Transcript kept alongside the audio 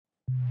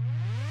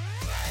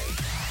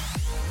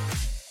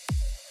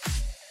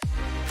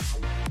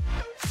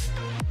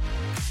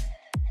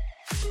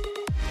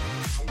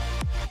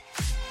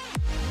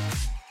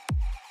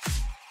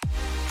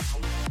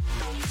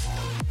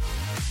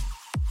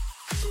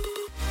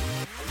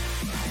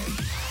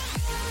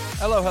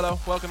Hello, hello.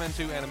 Welcome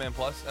into Anime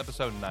Plus,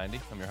 episode 90.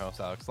 I'm your host,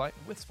 Alex Light,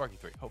 with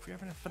Sparky3. Hope you're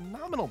having a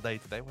phenomenal day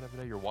today, whatever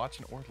day you're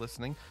watching or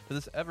listening to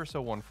this ever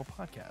so wonderful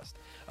podcast.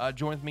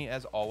 Join with me,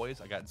 as always,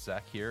 I got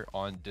Zach here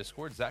on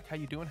Discord. Zach, how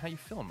you doing? How you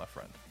feeling, my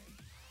friend?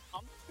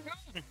 I'm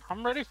good.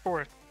 I'm ready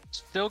for it.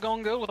 Still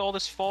going good with all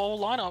this fall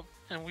lineup,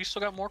 and we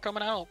still got more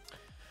coming out.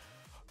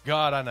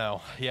 God, I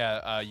know.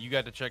 Yeah, you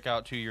got to check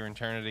out To Your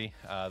Eternity,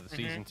 the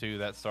season 2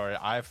 that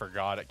started. I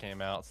forgot it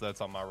came out, so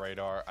that's on my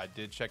radar. I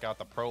did check out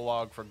the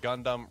prologue for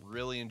Gundam.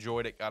 Really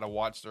enjoyed it. Got to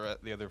watch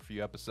the other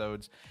few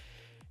episodes.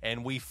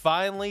 And we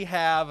finally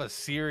have a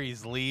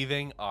series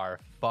leaving our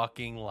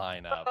fucking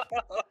lineup.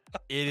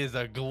 It is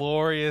a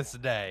glorious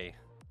day.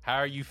 How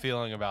are you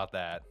feeling about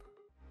that?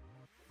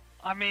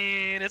 I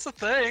mean, it's a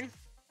thing.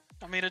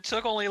 I mean, it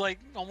took only like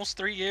almost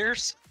 3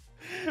 years.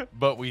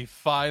 But we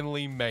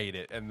finally made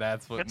it, and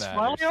that's what It's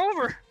matters. finally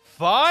over.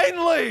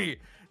 Finally!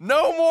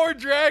 No more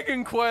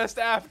Dragon Quest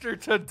after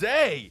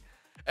today!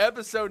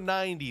 Episode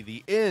 90,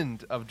 the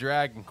end of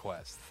Dragon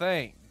Quest.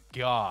 Thank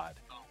God.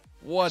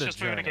 What It's a just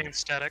journey. moving a game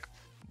static.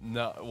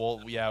 No,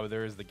 well, yeah,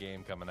 there is the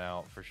game coming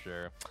out for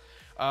sure.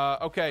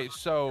 Okay,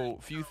 so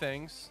few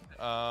things.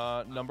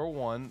 Number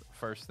one,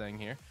 first thing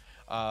here,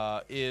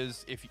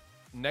 is if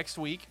next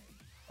week,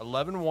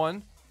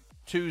 11/1,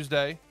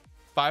 Tuesday,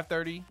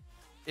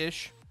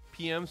 5:30-ish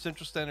p.m.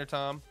 Central Standard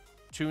Time,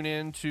 tune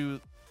in to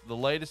the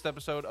latest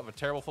episode of A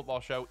Terrible Football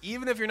Show.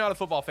 Even if you're not a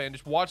football fan,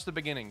 just watch the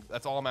beginning.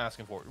 That's all I'm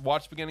asking for.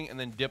 Watch the beginning and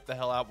then dip the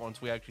hell out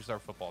once we actually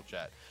start football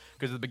chat.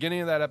 Because at the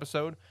beginning of that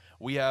episode,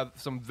 we have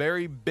some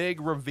very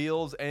big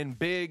reveals and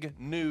big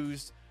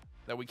news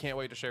that we can't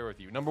wait to share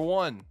with you. Number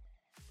one,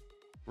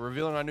 we're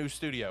revealing our new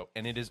studio,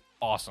 and it is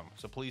awesome.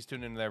 So please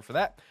tune in there for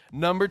that.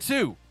 Number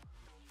two,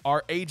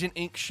 our Agent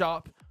Ink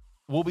shop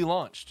will be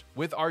launched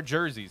with our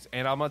jerseys.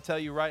 And I'm going to tell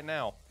you right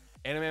now,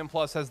 Anime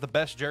Plus has the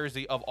best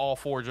jersey of all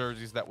 4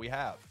 jerseys that we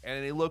have.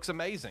 And it looks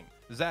amazing.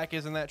 Zach,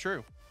 isn't that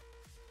true?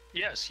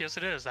 Yes,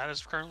 it is. That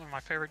is currently my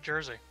favorite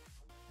jersey.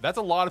 That's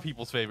a lot of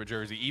people's favorite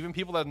jersey. Even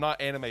people that are not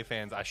anime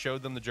fans, I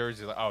showed them the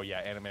jersey. Like, oh, yeah,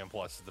 Anime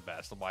Plus is the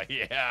best. I'm like,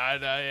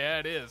 yeah,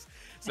 it is.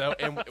 So,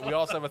 and we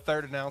also have a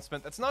third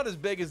announcement that's not as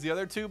big as the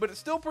other 2, but it's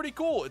still pretty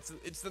cool.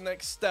 It's the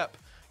next step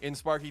in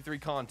Sparky 3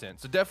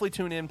 content. So definitely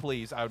tune in,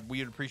 please. We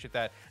would appreciate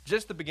that.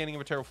 Just the beginning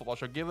of A Terrible Football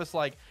Show. Give us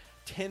like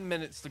 10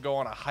 minutes to go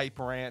on a hype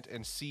rant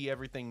and see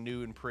everything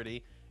new and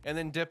pretty, and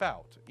then dip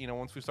out,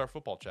 once we start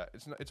football chat.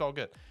 It's all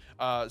good.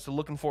 So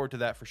looking forward to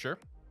that for sure.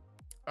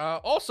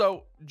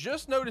 Also,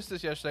 just noticed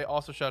this yesterday.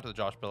 Also, shout out to the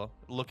Josh Pillow,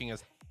 looking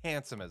as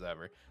handsome as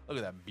ever. Look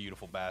at that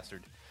beautiful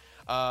bastard.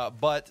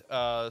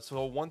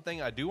 So one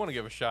thing I do want to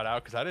give a shout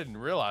out, because I didn't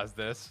realize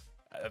this.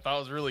 I thought it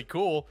was really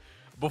cool.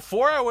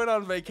 Before I went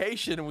on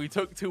vacation and we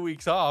took 2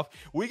 weeks off,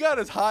 we got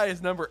as high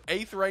as number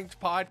 8th ranked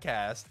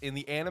podcast in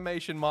the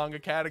animation manga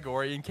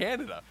category in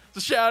Canada.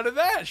 So shout out to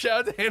that.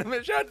 Shout out to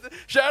anime.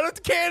 Shout out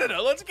to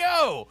Canada. Let's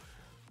go.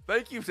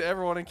 Thank you to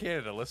everyone in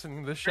Canada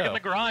listening to this show. You're in the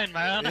grind,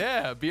 man.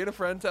 Yeah, being a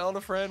friend, telling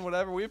a friend,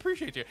 whatever. We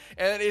appreciate you.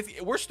 And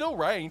we're still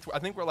ranked. I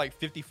think we're like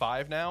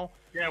 55 now.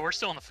 Yeah, we're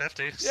still in the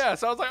 50s. Yeah,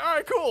 so I was like, all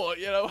right, cool.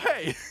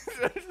 Hey,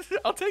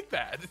 I'll take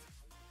that.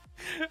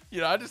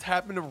 I just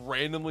happened to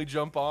randomly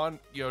jump on,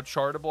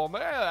 Chartable. I'm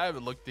like, I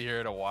haven't looked here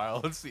in a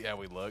while. Let's see how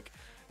we look.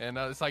 And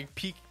it's like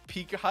peak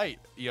height,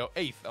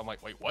 8th. I'm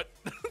like, wait, what?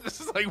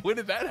 This is like, when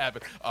did that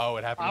happen? Oh,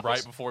 it happened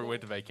right before we went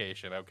to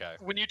vacation. Okay.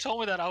 When you told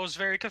me that, I was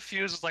very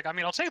confused. It's like, I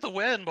mean, I'll take the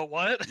win, but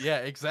what? Yeah,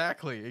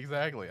 exactly.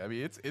 I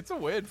mean, it's a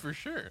win for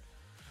sure.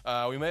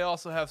 We may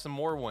also have some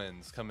more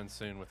wins coming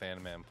soon with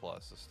Anime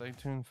Plus, so stay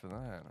tuned for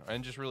that.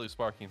 And just really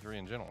Sparking 3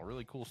 in general.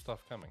 Really cool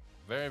stuff coming.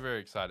 Very, very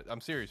excited.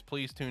 I'm serious.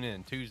 Please tune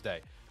in Tuesday,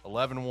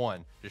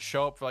 11/1. Just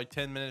show up for like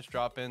 10 minutes,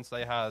 drop in,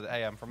 say hi.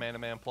 Hey, I'm from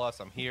Anime Plus.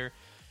 I'm here.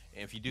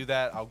 And if you do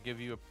that, I'll give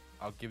you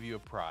a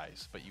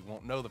prize, but you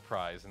won't know the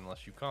prize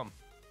unless you come.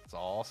 That's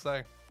all I'll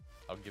say.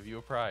 I'll give you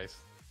a prize.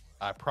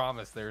 I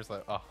promise there's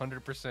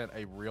 100%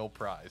 a real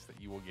prize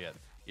that you will get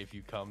if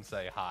you come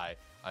say, hi,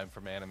 I'm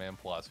from Anime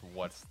Plus.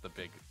 What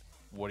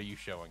are you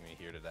showing me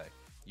here today?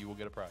 You will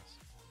get a prize.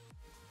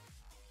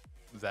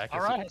 Jack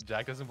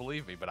doesn't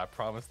believe me, but I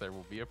promise there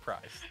will be a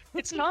prize.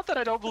 It's not that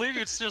I don't believe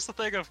you. It's just a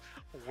thing of,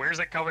 where's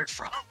it coming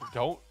from?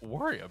 Don't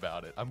worry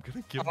about it. I'm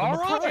going to give them All a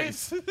right.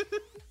 prize.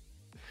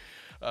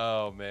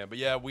 Oh, man. But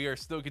yeah, we are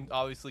still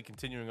obviously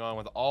continuing on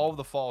with all of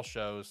the fall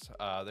shows.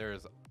 There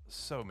is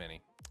so many.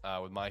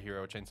 With My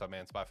Hero, Chainsaw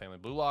Man, Spy Family,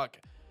 Blue Lock.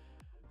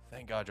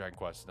 Thank God Dragon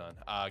Quest is done.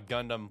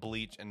 Gundam,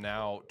 Bleach, and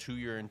now To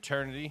Your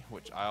Eternity,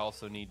 which I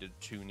also need to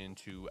tune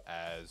into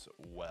as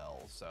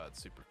well. So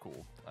it's super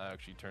cool. I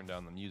actually turned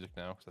down the music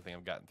now because I think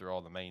I've gotten through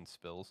all the main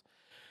spills.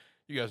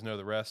 You guys know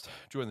the rest.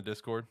 Join the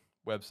Discord,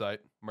 website,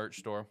 merch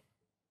store,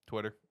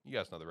 Twitter. You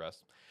guys know the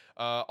rest.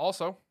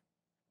 Also,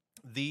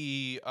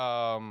 the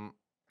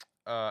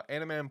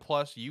Animan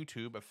Plus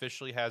YouTube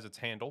officially has its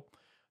handle.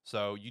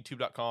 So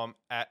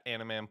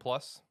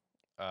youtube.com/AnimanPlus.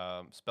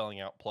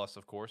 Spelling out plus,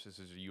 of course. This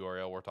is a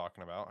URL we're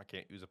talking about. I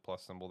can't use a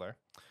plus symbol there.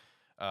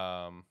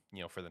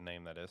 For the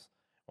name, that is.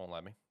 Won't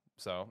let me.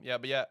 So yeah,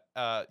 but yeah,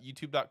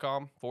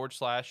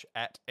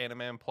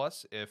 youtube.com/@animan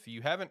plus. If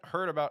you haven't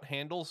heard about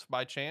handles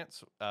by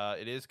chance,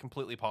 it is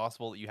completely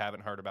possible that you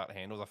haven't heard about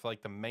handles. I feel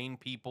like the main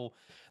people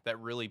that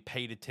really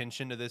paid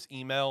attention to this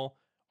email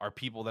are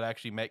people that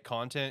actually make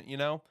content.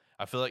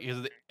 I feel like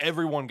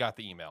everyone got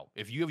the email.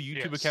 If you have a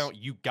YouTube Yes. account,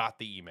 you got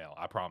the email.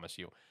 I promise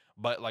you.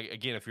 But like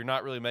again, if you're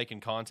not really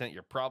making content,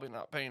 you're probably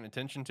not paying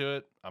attention to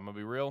it. I'm gonna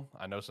be real.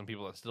 I know some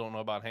people that still don't know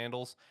about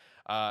handles.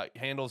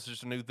 Handles is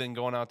just a new thing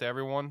going out to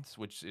everyone,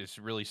 which is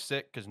really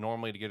sick because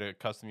normally to get a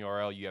custom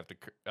URL, you have to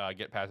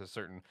get past a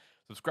certain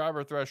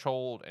subscriber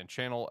threshold and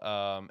channel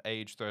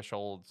age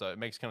threshold. So it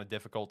makes it kind of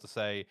difficult to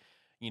say,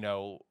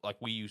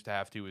 like we used to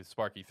have to with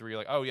Sparky 3,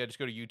 like, oh yeah, just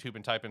go to YouTube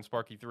and type in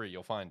Sparky 3,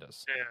 you'll find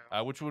us. Yeah.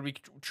 Which would be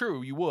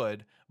true, you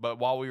would, but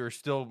while we were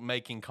still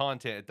making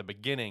content at the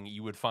beginning,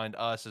 you would find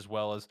us as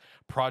well as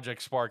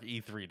Project Spark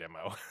E3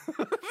 demo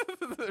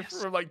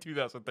from like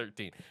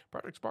 2013.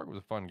 Project Spark was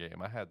a fun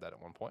game. I had that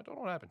at one point. I don't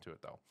know what happened to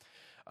it though.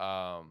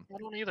 I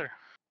don't either.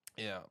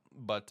 Yeah,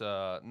 but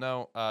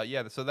no,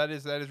 yeah. So that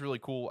is really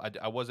cool.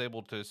 I was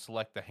able to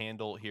select the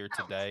handle here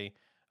today.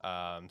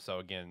 So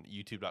again,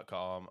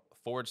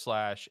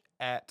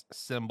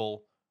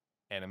 youtube.com/@symbol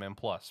animan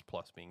plus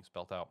being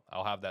spelled out.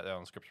 I'll have that down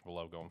in the description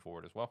below going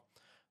forward as well.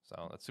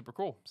 So that's super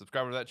cool.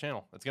 Subscribe to that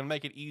channel. It's gonna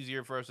make it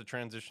easier for us to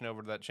transition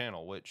over to that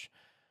channel, which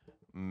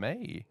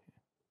may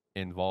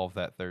involve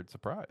that third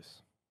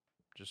surprise.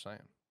 Just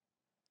saying.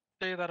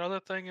 See, that other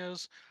thing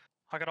is,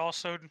 I could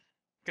also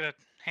get a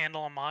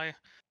handle on my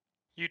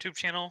YouTube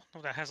channel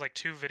that has like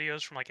 2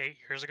 videos from like 8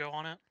 years ago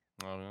on it.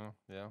 Oh yeah,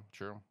 yeah,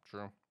 true.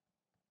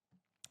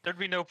 There'd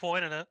be no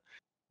point in it.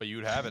 But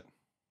you'd have it.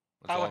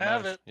 That's I all would that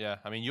have matters. it. Yeah,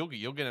 I mean, you'll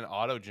get an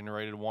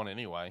auto-generated one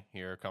anyway.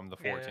 Here come the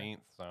Yeah.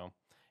 14th, so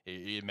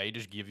it may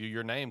just give you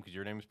your name because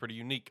your name is pretty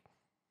unique.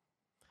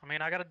 I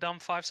mean, I got a dumb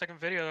 5-second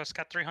video that's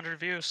got 300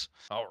 views.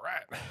 All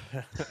right,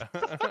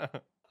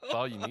 that's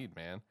all you need,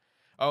 man.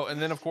 Oh,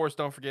 and then of course,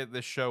 don't forget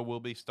this show will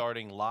be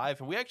starting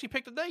live, and we actually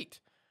picked a date.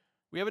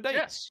 We have a date.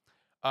 Yes.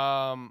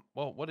 Well,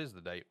 what is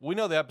the date? We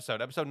know the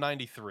episode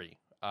 93.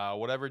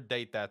 Whatever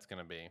date that's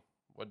gonna be.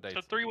 What date?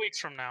 So 3 weeks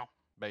from now.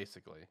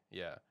 Basically,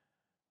 yeah.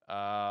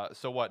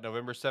 So what?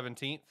 November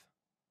 17th.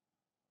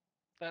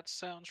 That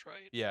sounds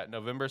right. Yeah,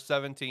 November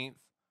 17th.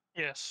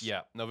 Yes.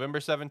 Yeah, November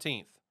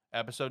 17th,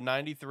 episode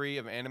 93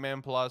 of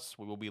Animan Plus.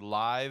 We will be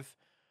live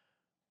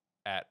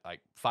at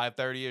like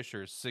 5:30ish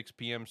or 6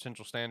 p.m.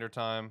 Central Standard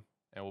Time,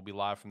 and we'll be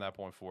live from that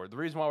point forward. The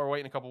reason why we're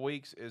waiting a couple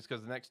weeks is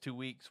because the next 2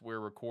 weeks we're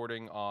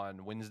recording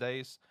on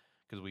Wednesdays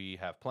because we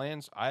have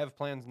plans. I have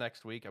plans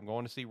next week. I'm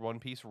going to see One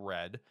Piece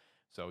Red,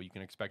 so you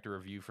can expect a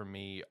review from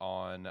me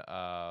on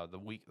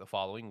the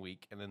following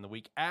week, and then the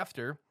week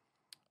after,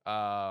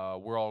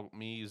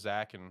 me,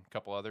 Zach, and a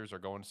couple others are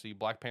going to see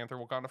Black Panther: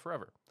 Wakanda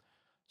Forever.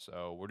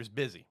 So we're just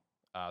busy.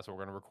 So we're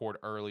going to record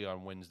early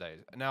on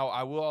Wednesdays. Now,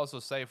 I will also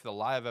say for the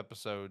live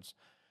episodes,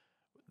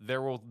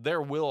 there will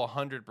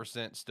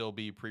 100% still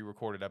be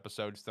pre-recorded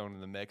episodes thrown in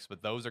the mix,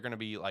 but those are going to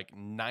be like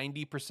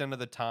 90% of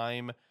the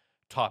time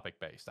topic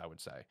based, I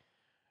would say.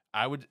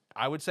 I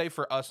would say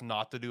for us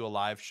not to do a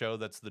live show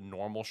that's the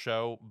normal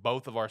show,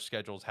 both of our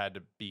schedules had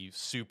to be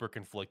super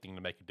conflicting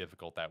to make it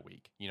difficult that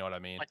week. You know what I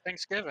mean? Like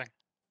Thanksgiving.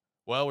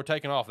 Well, we're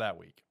taking off that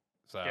week.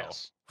 So,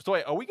 Yes. so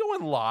wait, are we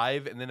going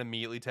live and then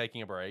immediately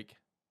taking a break?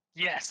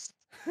 Yes.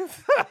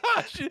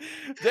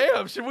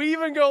 Damn, should we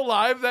even go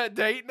live that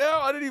date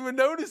now? I didn't even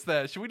notice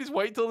that. Should we just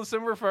wait till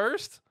December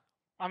 1st?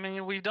 I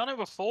mean, we've done it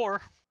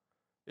before.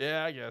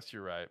 Yeah, I guess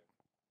you're right.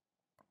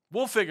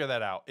 We'll figure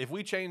that out. If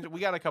we change it, we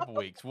got a couple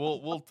weeks.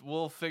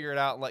 We'll figure it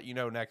out and let you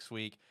know next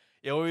week.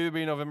 It will either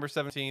be November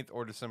 17th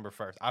or December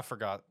 1st. I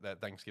forgot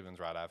that Thanksgiving's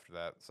right after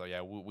that. So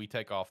yeah, we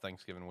take off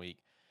Thanksgiving week.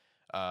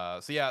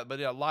 But yeah,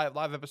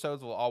 live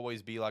episodes will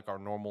always be like our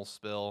normal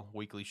spill,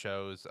 weekly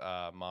shows,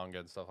 manga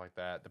and stuff like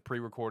that. The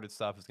pre-recorded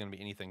stuff is going to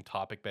be anything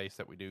topic based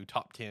that we do,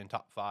 top 10,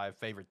 top 5,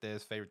 favorite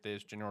this,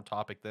 general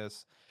topic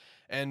this,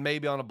 and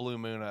maybe on a blue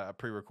moon, a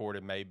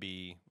pre-recorded may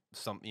be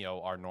some,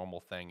 our normal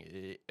thing.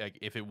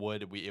 If it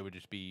would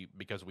just be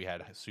because we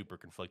had super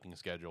conflicting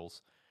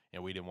schedules.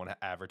 We didn't want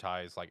to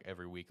advertise like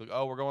every week, like,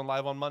 oh, we're going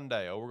live on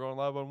Monday, oh, we're going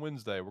live on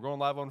Wednesday, we're going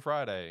live on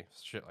Friday,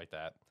 shit like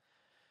that.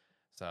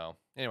 So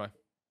anyway.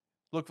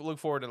 Look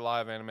forward to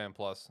live Animan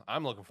Plus.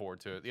 I'm looking forward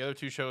to it. The other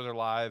 2 shows are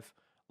live.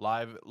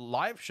 Live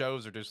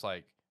shows are just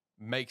like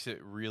makes it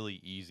really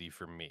easy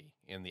for me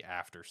in the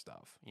after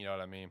stuff. You know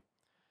what I mean?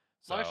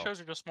 So, Live shows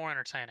are just more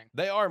entertaining.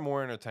 They are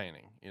more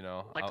entertaining,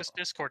 Like this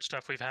Discord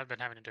stuff we've been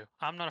having to do.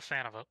 I'm not a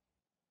fan of it.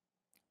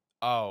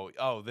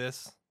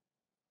 This.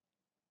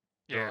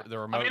 Yeah. The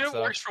remote I mean, it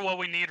stuff. works for what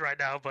we need right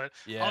now, but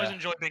Yeah. I always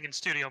enjoy being in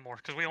studio more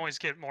because we always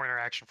get more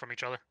interaction from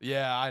each other.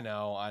 Yeah, I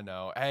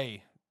know.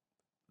 Hey,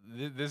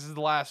 this is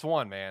the last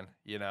one, man.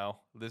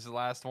 This is the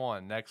last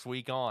one. Next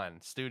week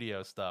on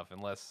studio stuff,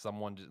 unless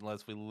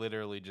we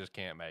literally just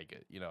can't make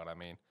it. You know what I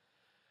mean?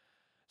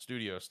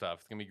 Studio stuff.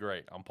 It's gonna be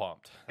great. I'm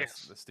pumped.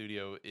 Yes. The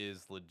studio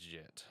is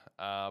legit.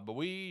 But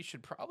we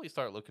should probably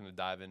start looking to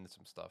dive into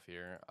some stuff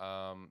here.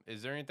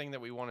 Is there anything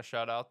that we want to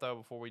shout out though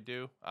before we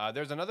do?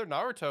 There's another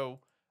Naruto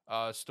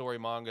story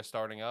manga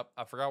starting up.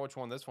 I forgot which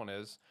one this one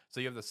is. So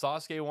you have the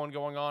Sasuke one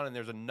going on, and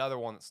there's another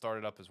one that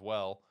started up as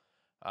well.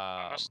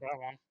 I missed that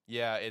one.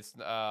 Yeah, it's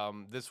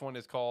this one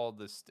is called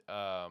the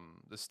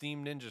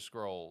Steam Ninja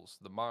Scrolls,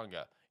 the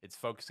manga. It's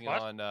focusing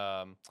What?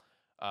 on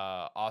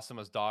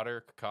Asuma's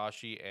daughter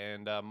Kakashi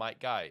and Might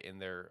Guy in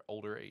their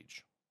older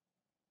age.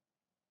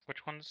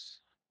 Which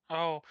one's?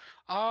 Oh,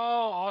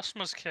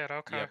 Asuma's kid.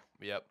 Okay.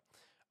 Yep.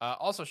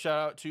 Also, shout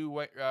out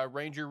to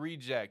Ranger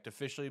Reject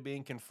officially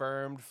being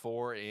confirmed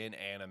for an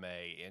anime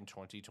in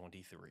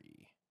 2023.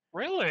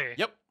 Really?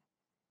 Yep.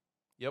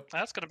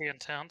 That's gonna be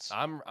intense.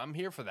 I'm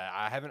here for that.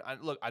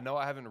 I know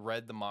I haven't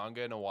read the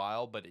manga in a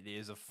while, but it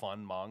is a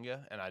fun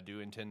manga, and I do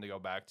intend to go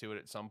back to it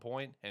at some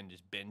point and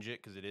just binge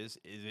it because it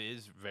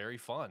is very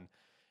fun.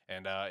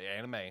 And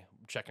anime,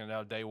 checking it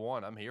out day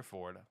one, I'm here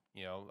for it.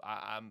 You know,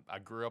 I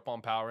grew up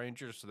on Power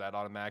Rangers, so that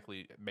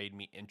automatically made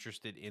me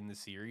interested in the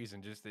series,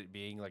 and just it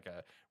being like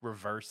a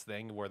reverse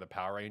thing where the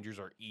Power Rangers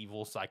are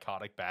evil,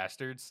 psychotic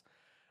bastards.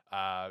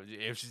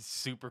 It was just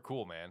super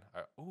cool, man.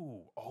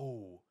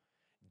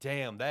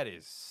 Damn, that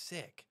is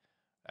sick.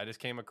 I just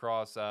came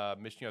across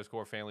Mission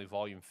Core Family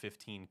Volume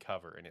 15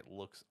 cover, and it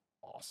looks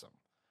awesome.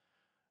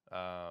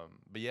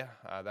 But yeah,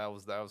 that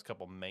was a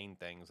couple main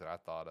things that I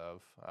thought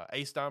of.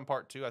 Ace Time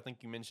Part 2, I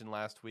think you mentioned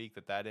last week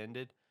that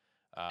ended.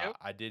 Yep.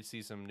 I did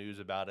see some news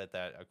about it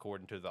that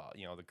according to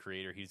the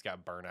creator, he's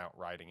got burnout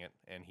writing it,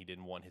 and he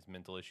didn't want his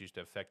mental issues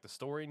to affect the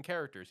story and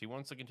characters. He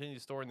wants to continue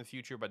the story in the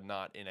future, but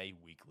not in a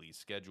weekly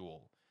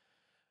schedule.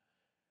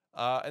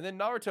 And then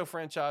Naruto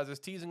franchise is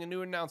teasing a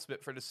new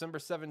announcement for December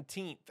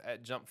 17th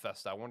at Jump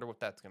Fest. I wonder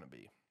what that's going to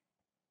be.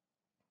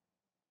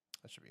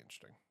 That should be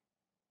interesting.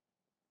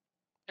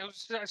 It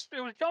was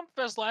Jump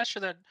Fest last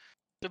year that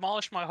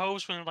demolished my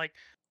hopes when like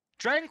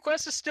Dragon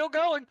Quest is still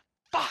going.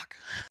 Fuck.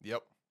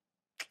 Yep.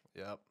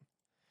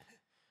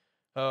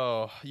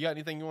 Oh, you got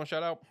anything you want to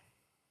shout out?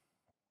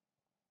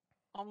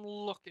 I'm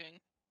looking.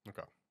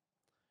 Okay.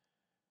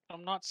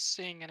 I'm not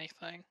seeing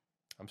anything.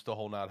 I'm still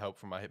holding out hope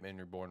for my Hitman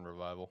Reborn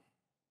revival.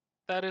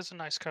 That is a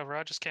nice cover.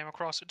 I just came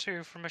across it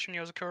too from Mission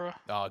Yozakura.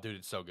 Oh, dude,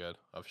 it's so good.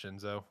 Of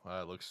Shinzo.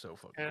 It looks so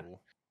fucking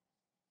cool.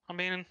 I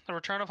mean, the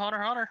return of Hunter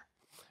x Hunter.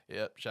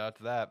 Yep, shout out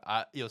to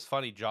that. It was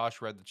funny.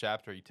 Josh read the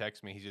chapter. He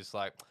texted me. He's just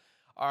like,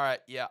 all right,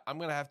 yeah, I'm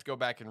going to have to go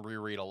back and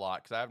reread a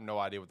lot because I have no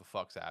idea what the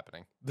fuck's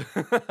happening.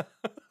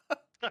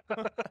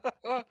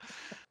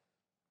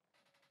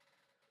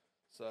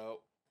 So,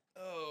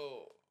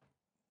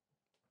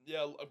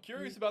 yeah, I'm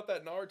curious about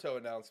that Naruto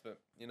announcement.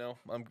 You know,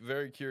 I'm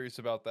very curious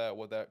about that,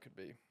 what that could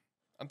be.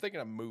 I'm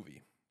thinking a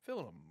movie.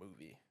 Feeling a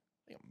movie.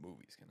 I think a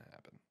movie's going to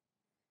happen.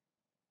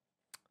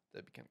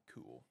 That'd be kind of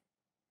cool.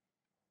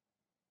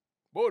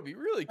 What would be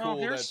really cool? Oh,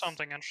 here's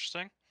something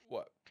interesting.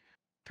 What?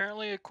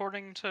 Apparently,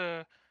 according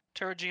to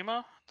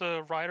Terajima,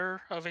 the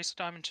writer of Ace of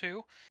Diamond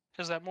 2,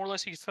 is that more or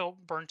less he felt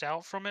burnt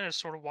out from it. Is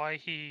sort of why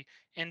he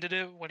ended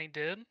it when he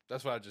did.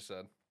 That's what I just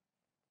said.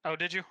 Oh,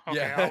 did you? Okay,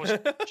 Yeah. I was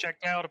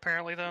checked out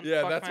apparently then.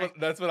 Yeah, Fuck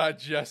that's what I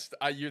just.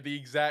 You're the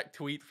exact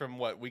tweet from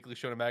what Weekly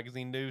Shonen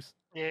Magazine news.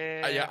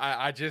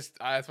 Yeah.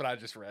 That's what I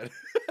just read.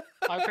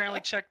 I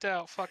apparently checked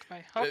out. Fuck me.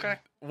 Okay.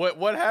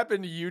 What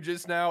happened to you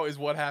just now is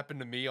what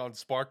happened to me on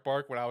Spark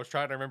Bark when I was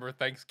trying to remember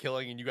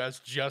Thanksgiving and you guys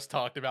just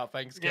talked about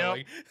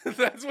Thanksgiving. Yep.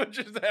 That's what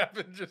just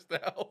happened just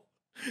now.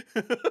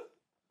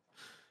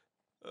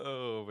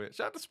 Oh man!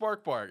 Shout out to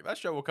Spark Bark. That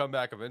show will come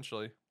back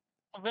eventually.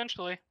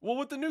 Eventually. Well,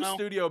 with the new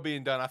studio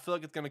being done, I feel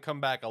like it's going to come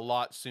back a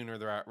lot sooner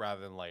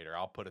rather than later.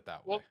 I'll put it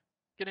that way.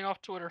 Getting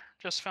off Twitter.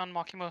 Just found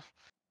Makima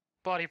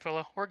body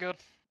pillow. We're good.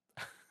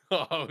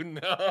 Oh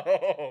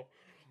no!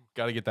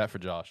 Got to get that for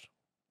Josh.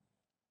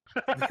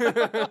 Got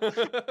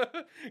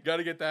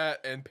to get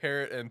that and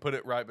pair it and put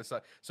it right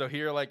beside. So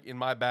here, like in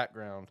my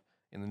background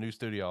in the new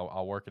studio,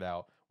 I'll work it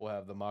out. We'll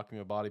have the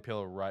Makima body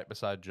pillow right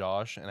beside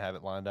Josh and have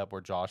it lined up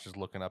where Josh is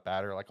looking up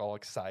at her like all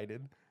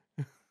excited.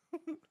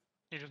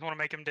 You just want to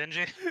make him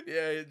dingy?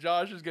 Yeah,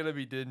 Josh is going to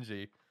be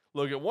dingy.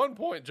 Look, at one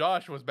point,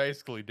 Josh was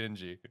basically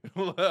dingy,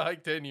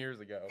 like 10 years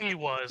ago. He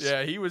was.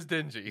 Yeah, he was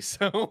dingy,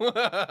 so...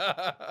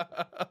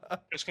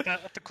 Just get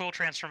that the cool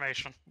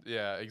transformation.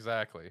 Yeah,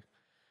 exactly.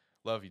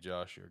 Love you,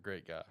 Josh. You're a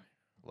great guy.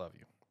 Love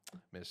you.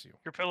 Miss you.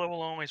 Your pillow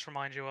will always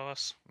remind you of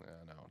us. Yeah,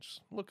 no,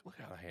 just look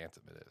how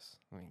handsome it is.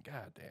 I mean,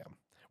 goddamn.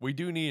 We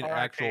do need an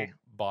actual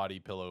body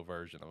pillow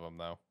version of him,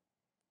 though.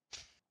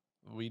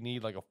 We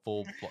need like a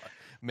full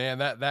man.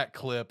 That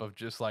clip of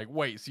just like,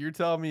 wait, so you're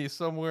telling me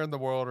somewhere in the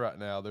world right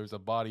now there's a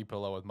body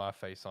pillow with my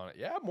face on it?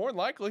 Yeah, more than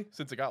likely,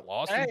 since it got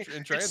lost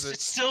in transit. It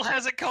still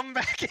hasn't come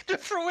back into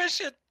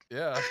fruition.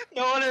 Yeah,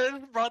 no one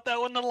has brought that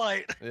one to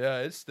light.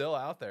 Yeah, it's still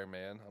out there,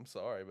 man. I'm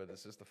sorry, but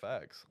it's just the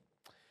facts.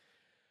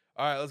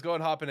 All right, let's go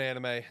and hop in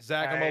anime.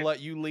 Zach, I'm gonna let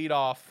you lead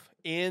off.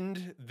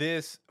 End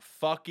this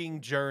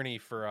fucking journey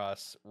for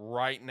us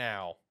right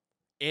now.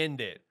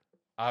 End it.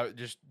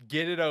 Just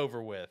get it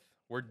over with.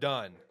 We're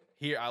done.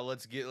 Here,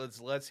 let's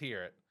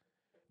hear it.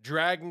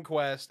 Dragon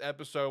Quest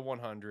episode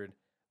 100,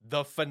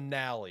 the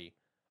finale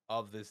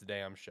of this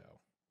damn show.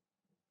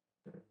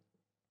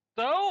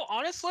 So,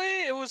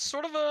 honestly, it was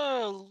sort of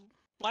a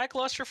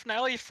lackluster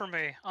finale for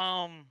me.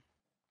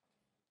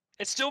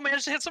 It still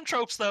managed to hit some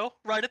tropes though,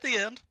 right at the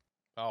end.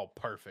 Oh,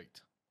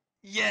 perfect.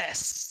 Yes.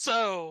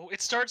 So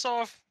it starts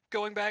off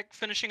going back,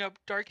 finishing up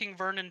Dark King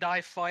Vern and Dai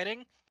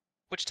fighting,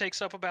 which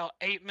takes up about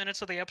 8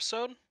 minutes of the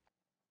episode.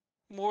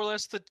 More or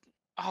less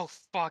oh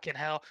fucking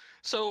hell.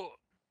 So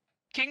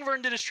King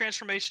Vern did his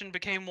transformation,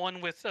 became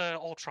one with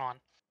Ultron,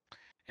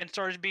 and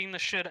started beating the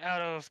shit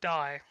out of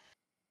Dai.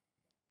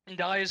 And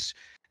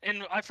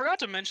and I forgot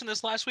to mention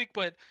this last week,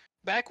 but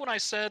back when I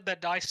said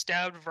that Dai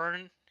stabbed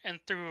Vern and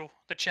through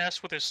the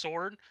chest with his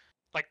sword,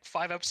 like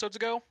 5 episodes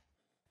ago,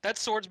 that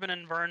sword's been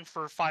in Vern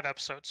for 5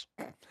 episodes.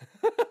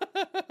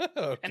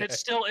 Okay. And it's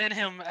still in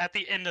him at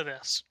the end of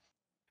this.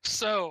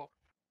 So,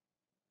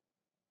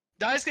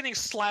 Dai's getting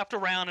slapped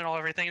around and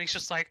everything, and he's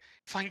just like,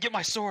 if I can get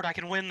my sword, I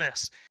can win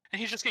this. And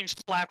he's just getting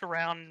slapped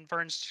around, and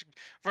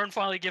Vern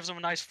finally gives him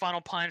a nice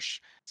final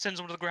punch, sends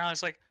him to the ground.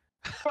 He's like,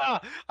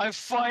 ha! I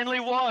finally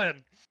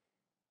won!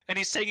 And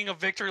he's taking a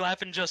victory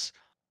lap, and just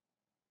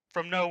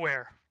from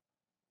nowhere,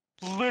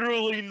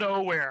 literally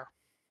nowhere,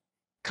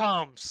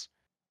 comes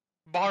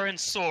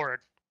Barin's sword.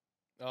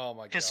 Oh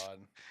my god.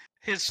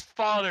 His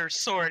father's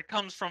sword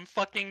comes from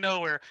fucking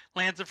nowhere,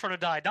 lands in front of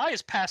Dai. Dai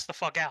is passed the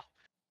fuck out.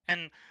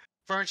 And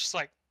Vern's just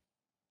like,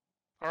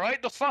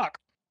 alright, the fuck?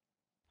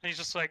 And he's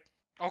just like,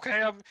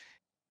 okay,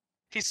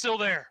 he's still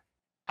there.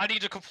 I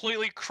need to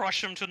completely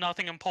crush him to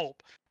nothing and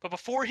pulp. But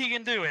before he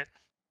can do it,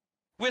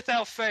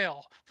 without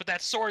fail, with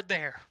that sword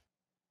there,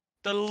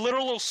 the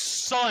literal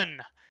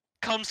sun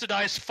comes to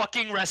Dai's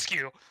fucking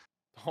rescue.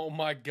 Oh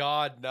my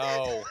god,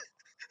 no.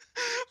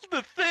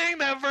 The thing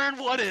that Vern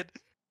wanted.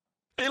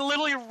 It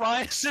literally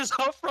rises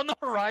up from the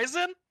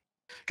horizon.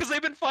 Because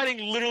they've been fighting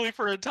literally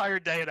for an entire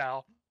day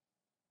now.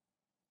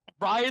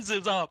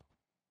 Rises up.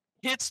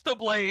 Hits the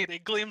blade.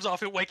 It gleams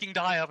off it, waking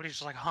Dai up. And he's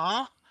just like,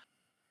 huh?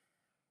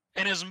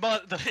 And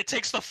it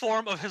takes the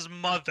form of his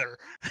mother.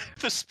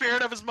 The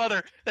spirit of his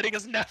mother that he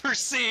has never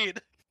seen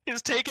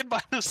is taken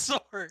by the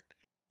sword.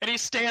 And he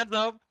stands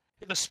up.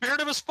 And the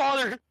spirit of his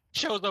father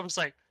shows up and is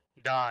like,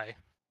 Dai.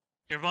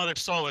 Your mother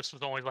Solus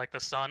was always like the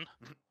sun.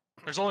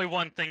 There's only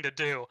one thing to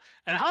do.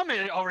 And how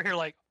many over here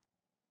like,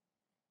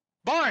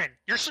 Barin,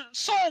 your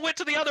soul went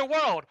to the other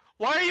world.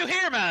 Why are you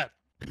here, man?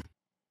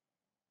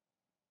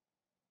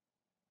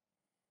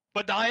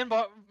 But Dai and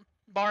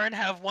Barin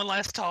have one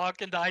last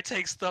talk, and Dai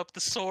takes up the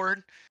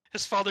sword,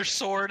 his father's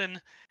sword,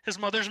 and his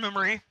mother's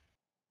memory,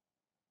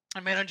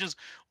 and manages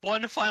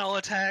one final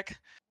attack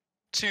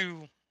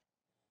to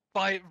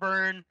fight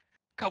Vern. A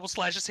couple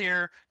slashes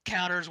here,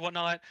 counters,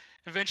 whatnot.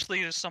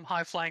 Eventually, there's some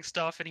high-flying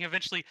stuff, and he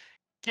eventually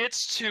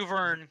gets to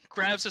Vern,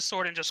 grabs his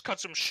sword, and just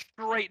cuts him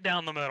straight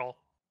down the middle.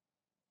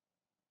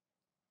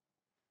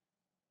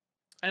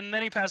 And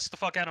then he passes the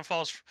fuck out and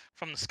falls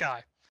from the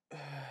sky.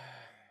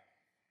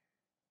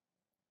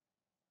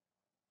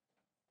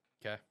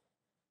 Okay.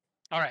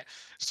 Alright,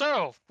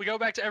 so we go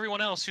back to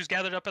everyone else who's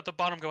gathered up at the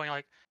bottom going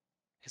like,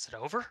 is it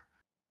over?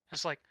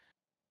 It's like,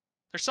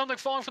 there's something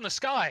falling from the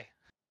sky.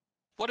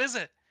 What is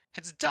it?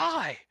 It's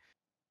Dai!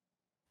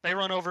 They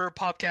run over,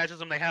 Pop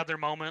catches him, they have their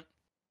moment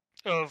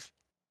of,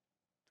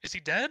 is he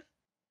dead?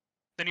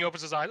 Then he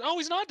opens his eyes. Oh,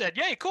 he's not dead.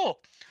 Yay, cool.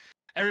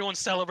 Everyone's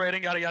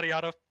celebrating, yada yada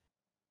yada.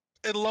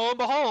 And lo and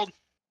behold,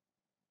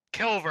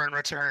 Kilvern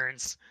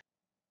returns.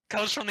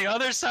 Comes from the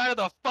other side of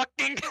the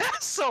fucking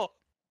castle.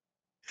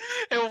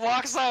 And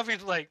walks off.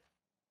 He's like,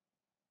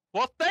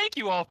 well, thank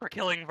you all for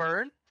killing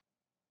Vern.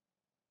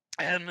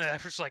 And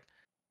it's like,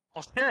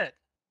 oh shit.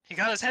 He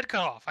got his head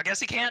cut off. I guess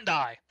he can't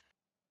die.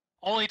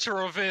 Only to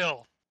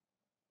reveal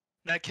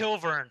that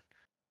Kilvern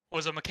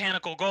was a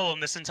mechanical golem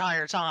this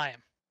entire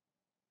time.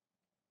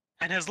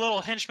 And his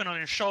little henchman on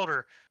his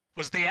shoulder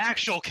was the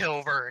actual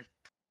Kilvern.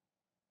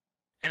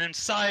 And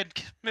inside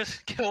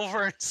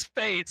Kilvern's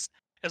face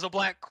is a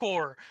black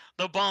core,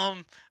 the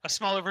bomb, a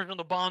smaller version of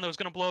the bomb that was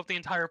going to blow up the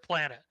entire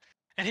planet.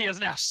 And he has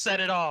now set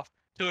it off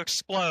to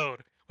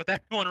explode with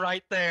everyone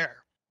right there.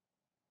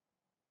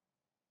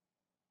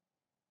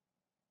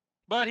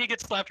 But he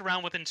gets slapped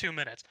around within 2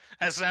 minutes.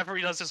 As after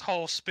he does this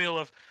whole spiel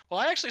of, well,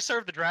 I actually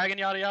served the dragon,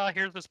 yada yada,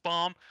 here's this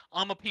bomb,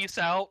 I'm a peace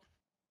out.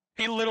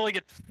 He literally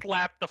gets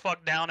slapped the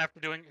fuck down after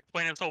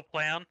explaining his whole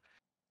plan.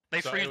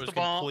 They freeze the bomb. It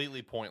was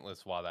completely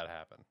pointless why that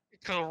happened.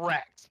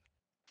 Correct.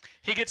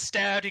 He gets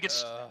stabbed, he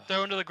gets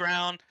thrown to the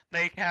ground,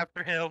 they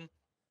capture him.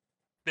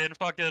 Then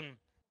fucking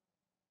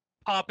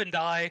Pop and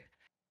Dai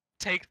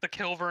take the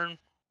Kilvern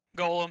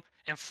golem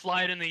and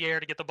fly it in the air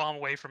to get the bomb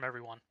away from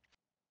everyone.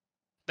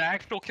 The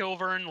actual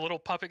Kilvern, the little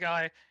puppet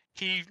guy,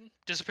 he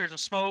disappears in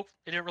smoke.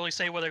 They didn't really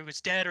say whether he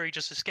was dead or he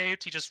just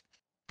escaped. He just,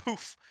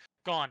 poof,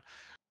 gone.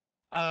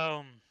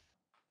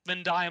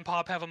 Then Dai and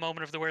Pop have a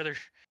moment of where they're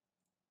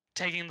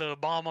taking the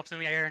bomb up in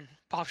the air, and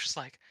Pop's just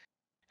like,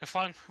 if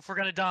we're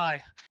gonna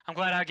die, I'm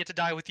glad I get to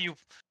die with you,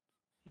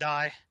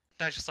 Dai.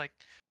 Dai's just like,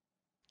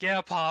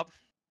 yeah, Pop,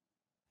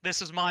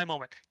 this is my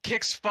moment.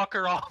 Kicks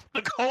fucker off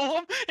the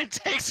golem and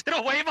takes it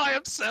away by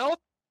himself.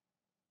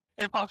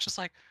 And Pop's just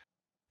like,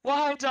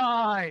 why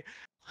Dai?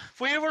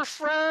 We were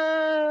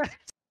friends.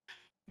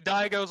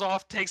 Dai goes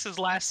off, takes his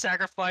last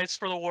sacrifice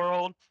for the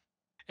world,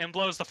 and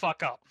blows the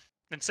fuck up,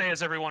 and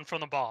saves everyone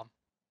from the bomb.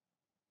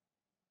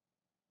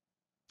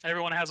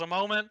 Everyone has a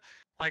moment,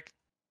 like,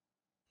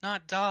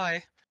 not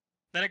Dai.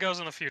 Then it goes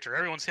in the future.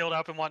 Everyone's healed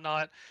up and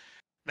whatnot.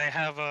 They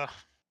have a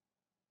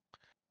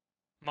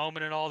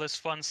moment and all this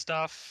fun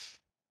stuff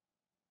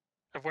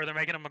of where they're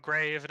making him a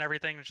grave and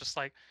everything. It's just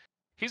like,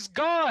 he's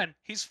gone!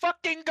 He's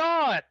fucking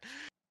gone!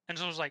 And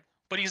so it was like,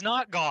 but he's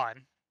not gone.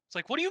 It's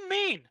like, what do you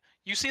mean?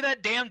 You see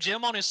that damn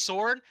gem on his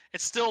sword?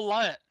 It's still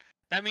lit.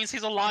 That means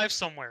he's alive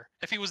somewhere.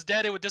 If he was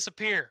dead, it would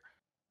disappear.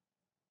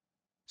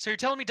 So you're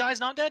telling me Dai's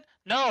not dead?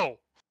 No!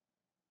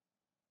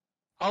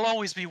 I'll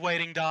always be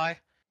waiting, Dai.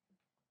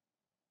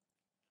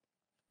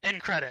 End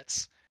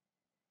credits.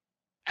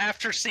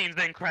 After scenes,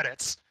 then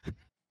credits.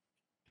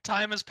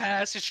 Time has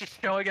passed. It's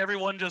just showing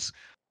everyone just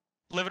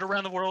living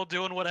around the world,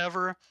 doing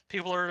whatever.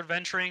 People are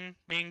adventuring,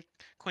 being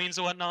queens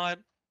and whatnot.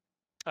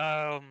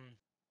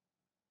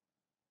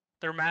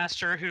 Their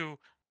master, who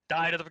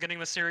died at the beginning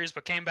of the series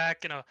but came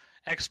back in a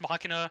ex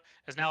machina,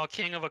 is now a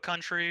king of a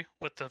country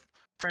with the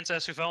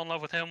princess who fell in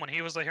love with him when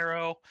he was the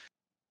hero.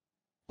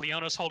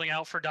 Leona's holding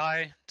out for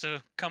Dai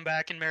to come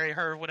back and marry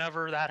her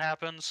whenever that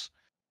happens.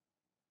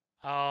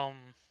 Mam,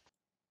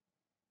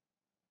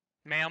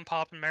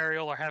 Pop, and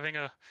Mariel are having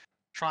a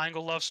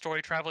triangle love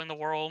story traveling the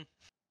world.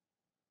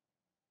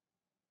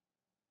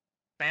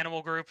 The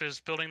animal group is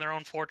building their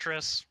own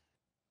fortress.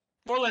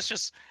 More or less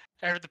just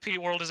the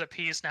world is at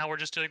peace. Now we're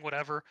just doing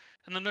whatever.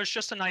 And then there's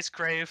just a nice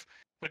grave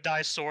with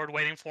Dai's sword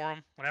waiting for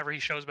him whenever he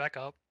shows back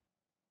up.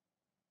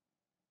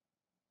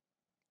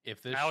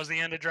 That was the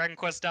end of Dragon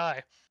Quest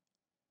Dai.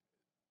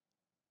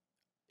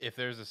 If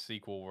there's a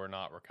sequel, we're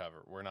not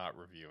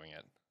reviewing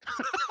it.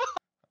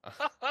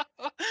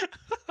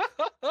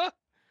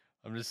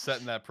 I'm just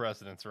setting that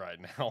precedence right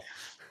now.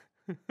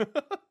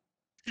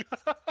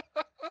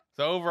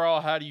 So overall,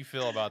 how do you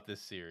feel about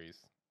this series?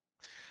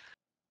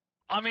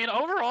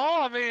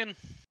 Overall, it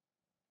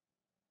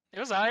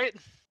was alright.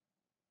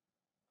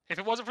 If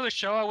it wasn't for the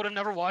show, I would have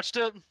never watched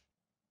it.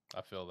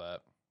 I feel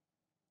that.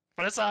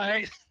 But it's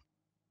alright.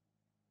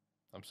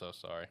 I'm so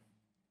sorry.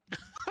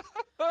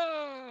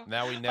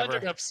 Now we never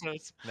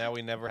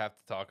have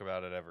to talk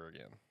about it ever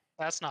again.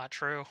 That's not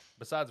true.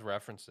 Besides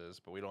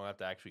references, but we don't have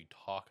to actually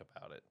talk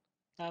about it.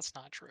 That's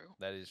not true.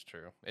 That is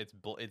true. It's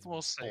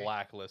we'll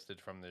blacklisted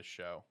from this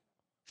show.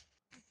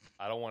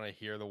 I don't want to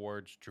hear the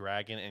words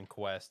dragon and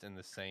quest in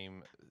the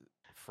same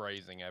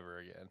phrasing ever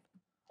again.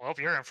 Well, if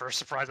you're in for a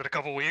surprise in a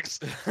couple weeks.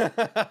 All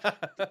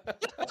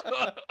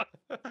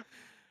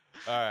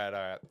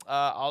right.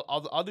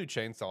 I'll do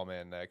Chainsaw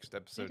Man next,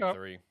 episode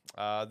 3.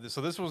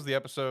 So this was the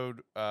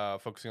episode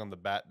focusing on the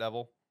Bat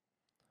Devil,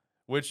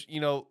 which,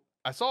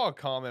 I saw a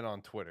comment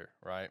on Twitter,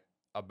 right,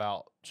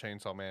 about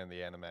Chainsaw Man,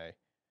 the anime,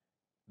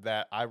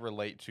 that I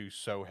relate to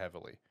so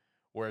heavily,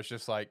 where it's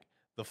just like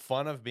the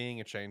fun of being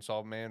a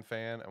Chainsaw Man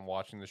fan and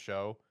watching the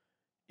show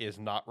is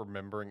not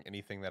remembering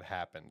anything that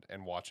happened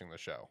and watching the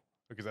show,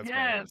 because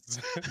that's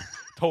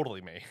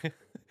totally me.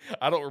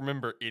 I don't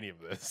remember any of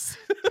this.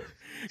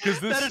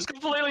 That is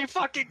completely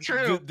fucking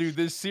true. Dude,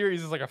 this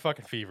series is like a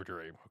fucking fever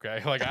dream,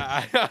 okay? Like,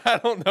 I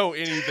don't know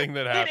anything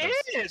that happens.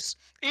 It is!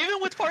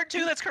 Even with part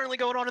 2 that's currently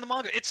going on in the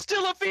manga, it's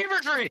still a fever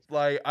dream!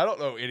 Like, I don't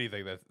know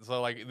anything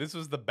so, like, this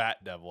was the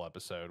Bat Devil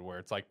episode where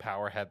it's like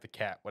Power had the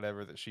cat,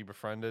 whatever, that she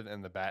befriended,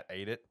 and the bat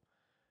ate it.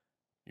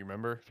 You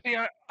remember?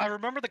 Yeah, I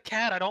remember the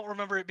cat. I don't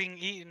remember it being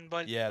eaten,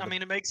 but yeah,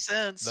 it makes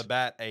sense. The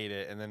bat ate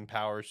it, and then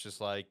Power's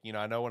just like,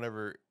 I know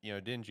whenever,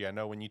 Denji, I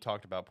know when you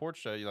talked about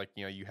Portia,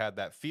 you had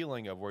that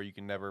feeling of where you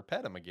can never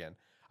pet him again.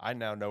 I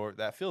now know what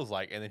that feels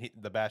like. And then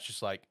the bat's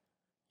just like,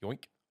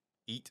 yoink,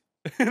 eat.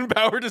 And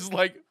Power just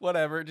like,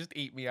 whatever, just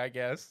eat me, I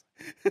guess.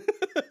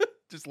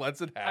 Just lets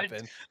it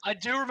happen. I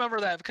do remember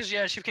that because,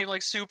 she became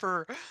like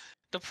super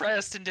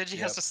depressed, and Denji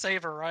has to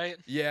save her, right?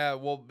 Yeah,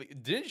 well,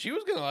 she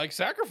was going to like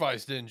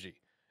sacrifice Denji,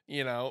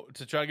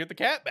 to try to get the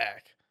cat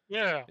back.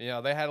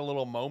 Yeah. They had a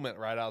little moment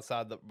right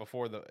outside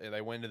before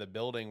they went into the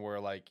building where,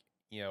 like,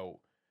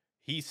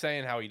 he's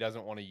saying how he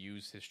doesn't want to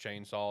use his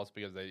chainsaws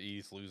because he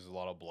just loses a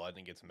lot of blood and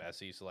it gets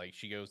messy. So, like,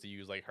 she goes to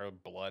use, like, her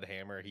blood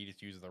hammer. He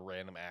just uses the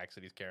random axe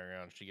that he's carrying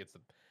around. She gets a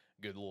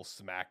good little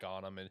smack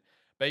on him and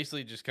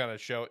basically just kind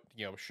of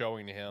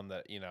showing to him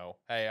that,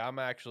 hey, I'm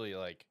actually,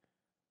 like,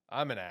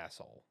 I'm an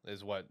asshole,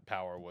 is what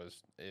Power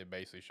was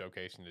basically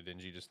showcasing to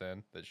Denji just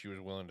then, that she was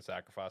willing to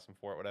sacrifice him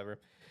for it, whatever.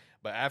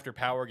 But after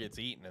Power gets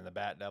eaten and the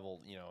Bat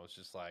Devil, it's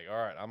just like, all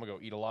right, I'm going to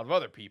go eat a lot of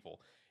other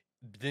people.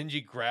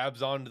 Denji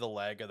grabs onto the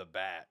leg of the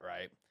bat,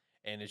 right?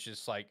 And it's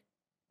just like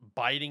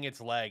biting its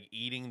leg,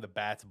 eating the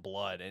bat's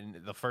blood.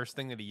 And the first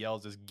thing that he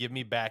yells is, "Give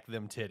me back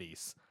them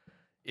titties,"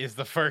 is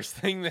the first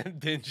thing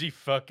that Denji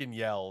fucking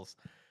yells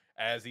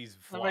as he's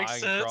flying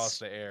across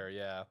the air.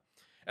 Yeah.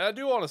 And I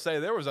do want to say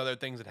there was other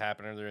things that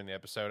happened earlier in the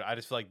episode. I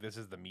just feel like this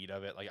is the meat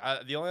of it. Like,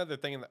 the only other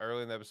thing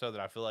early in the episode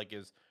that I feel like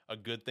is a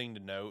good thing to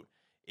note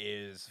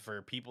is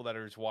for people that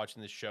are just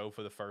watching this show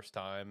for the first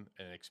time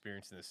and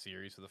experiencing the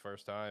series for the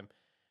first time,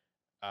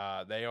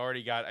 they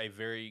already got a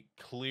very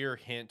clear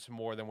hint,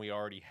 more than we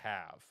already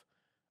have,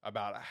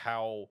 about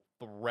how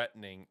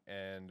threatening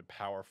and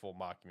powerful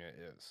Makima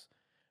is.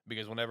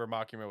 Because whenever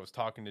Makima was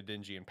talking to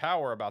Denji and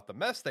Power about the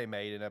mess they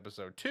made in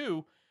episode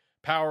 2,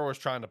 Power was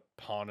trying to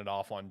pawn it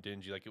off on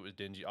Denji like it was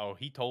Denji. Oh,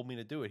 he told me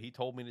to do it. He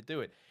told me to do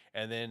it.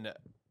 And then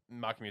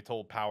Makima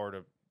told Power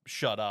to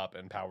shut up,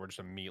 and Power just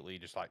immediately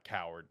just like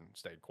cowered and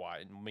stayed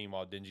quiet. And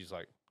meanwhile, Denji's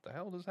like, "The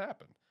hell just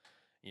happened?"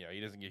 You know,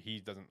 he doesn't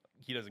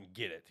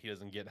get it. He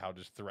doesn't get how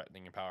just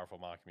threatening and powerful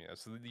Makima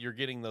is. So you're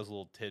getting those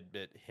little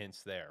tidbit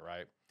hints there,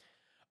 right?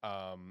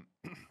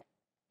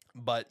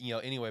 But you know,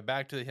 anyway,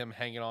 back to him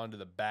hanging on to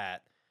the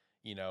bat.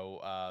 You know,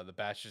 the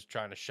bat's just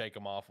trying to shake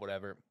him off,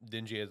 whatever.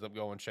 Denji ends up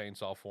going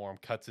chainsaw form,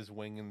 cuts his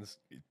wing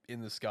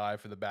in the sky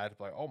for the bat.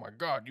 Like, oh my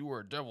god, you were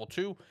a devil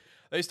too.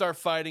 They start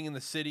fighting in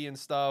the city and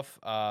stuff.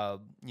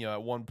 You know,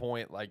 at one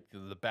point, like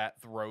the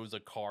bat throws a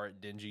car at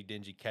Denji.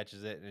 Denji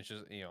catches it, and it's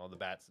just, you know, the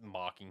bat's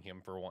mocking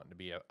him for wanting to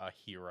be a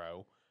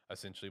hero,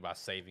 essentially by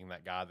saving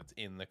that guy that's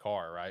in the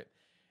car, right?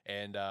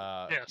 And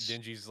Yes.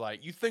 Denji's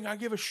like, "You think I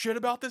give a shit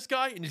about this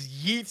guy?" And just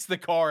yeets the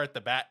car at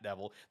the Bat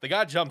Devil. The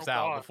guy jumps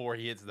out before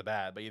he hits the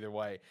bat, but either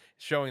way,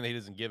 showing that he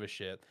doesn't give a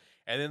shit.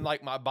 And then,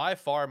 like, by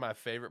far my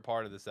favorite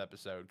part of this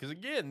episode, because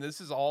again,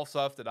 this is all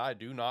stuff that I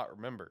do not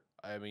remember.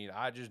 I mean,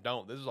 I just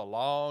don't. This is a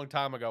long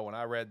time ago when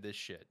I read this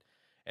shit.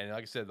 And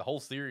like I said, the whole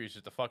series is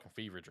just a fucking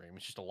fever dream.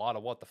 It's just a lot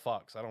of what the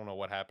fucks. I don't know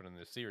what happened in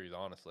this series,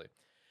 honestly.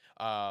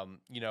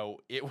 You know,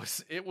 it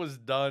was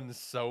done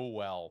so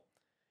well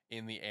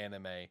in the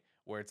anime,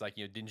 where it's like,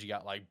 you know, Denji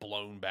got like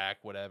blown back,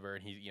 whatever,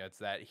 and he, you know, it's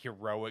that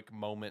heroic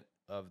moment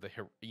of the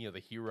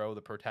hero,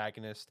 the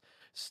protagonist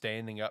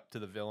standing up to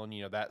the villain,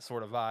 you know, that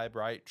sort of vibe,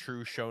 right?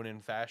 True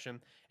shonen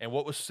fashion. And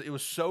it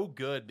was so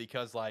good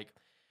because like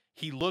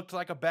he looked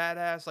like a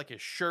badass, like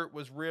his shirt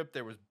was ripped,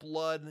 there was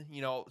blood,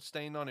 you know,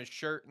 stained on his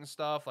shirt and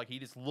stuff. Like he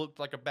just looked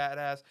like a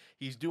badass.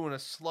 He's doing a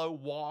slow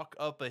walk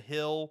up a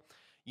hill.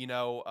 You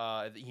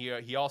know,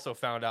 he also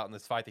found out in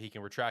this fight that he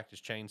can retract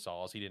his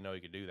chainsaws. He didn't know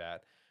he could do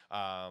that.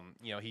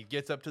 You know, he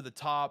gets up to the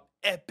top,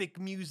 epic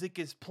music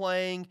is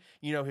playing,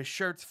 you know, his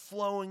shirt's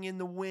flowing in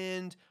the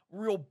wind,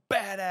 real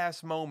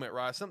badass moment,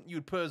 right? Something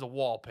you'd put as a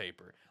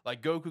wallpaper,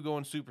 like Goku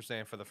going Super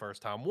Saiyan for the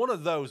first time. One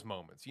of those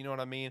moments, you know what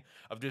I mean?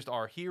 Of just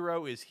our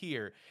hero is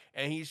here,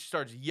 and he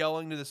starts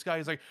yelling to the sky.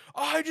 He's like,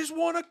 "I just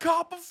want a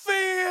cup of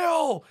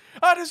feel!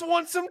 I just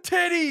want some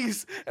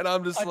titties!" And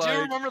I'm just I like,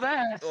 do remember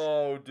that.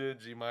 "Oh,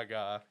 Denji, my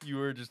guy, you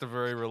were just a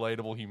very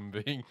relatable human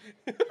being."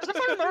 Because if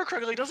I remember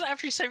correctly, doesn't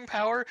after he's saving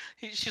Power,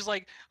 she's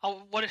like,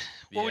 "Oh, what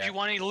would you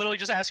want?" And he literally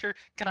just asks her,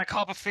 "Can I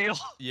cop a feel?"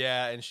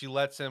 Yeah, and she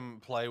lets him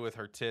play with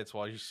her tits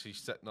while she's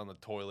sitting on the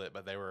toilet,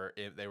 but they were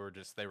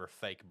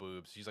fake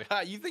boobs. She's like,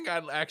 "Ha, you think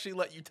I'd actually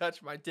let you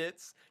touch my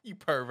tits, you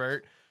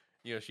pervert?"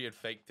 You know, she had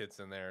fake tits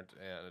in there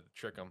to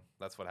trick him.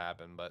 That's what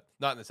happened, but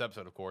not in this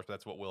episode, of course. But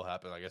that's what will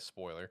happen, I guess.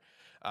 Spoiler.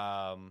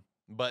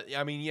 But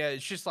I mean, yeah,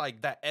 it's just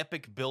like that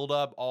epic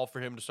buildup, all for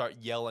him to start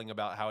yelling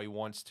about how he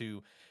wants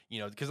to, you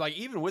know, because like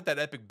even with that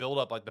epic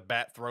buildup, like the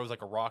bat throws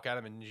like a rock at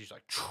him, and she's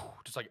like,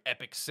 just like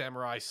epic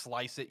samurai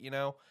slice it, you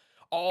know,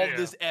 all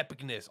this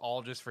epicness,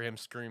 all just for him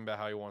screaming about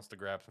how he wants to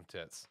grab some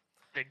tits.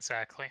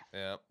 Exactly.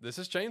 Yeah, this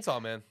is Chainsaw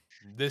Man.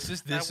 This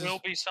will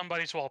be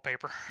somebody's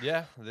wallpaper.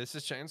 Yeah, this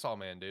is Chainsaw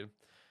Man, dude.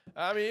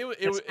 I mean,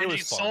 it was fun.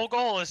 His sole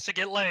goal is to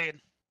get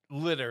laid.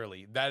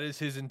 Literally, that is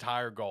his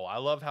entire goal. I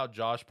love how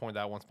Josh pointed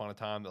out once upon a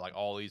time that like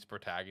all these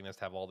protagonists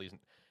have all these,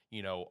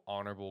 you know,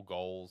 honorable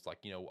goals. Like,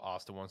 you know,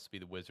 Asta wants to be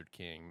the Wizard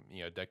King.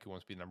 You know, Deku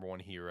wants to be the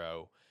 #1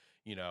 hero.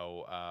 You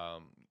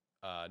know,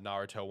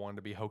 Naruto wanted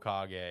to be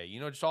Hokage.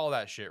 You know, just all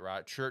that shit,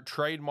 right?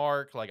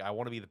 Trademark, like, I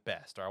want to be the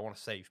best, or I want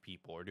to save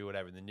people, or do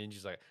whatever. And then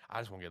Ninja's like, I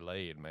just want to get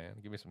laid, man.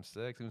 Give me some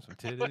sex, give me some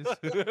titties.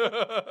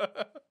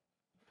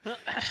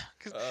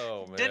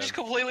 Oh man, Denji's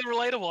completely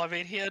relatable. I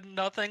mean, he had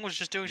nothing, was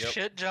just doing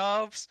shit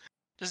jobs,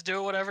 just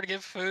doing whatever to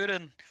get food,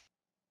 and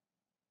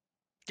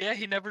yeah,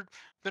 he never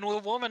been with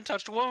a woman,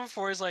 touched a woman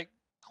before. He's like,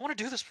 I want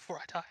to do this before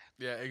I die.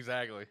 Yeah,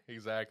 exactly.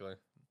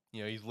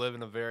 You know, he's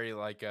living a very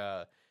like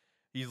a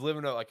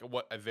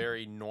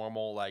very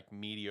normal, like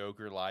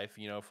mediocre life,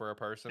 you know, for a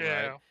person,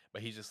 right?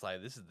 But he's just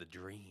like, this is the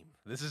dream.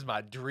 This is my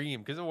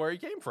dream because of where he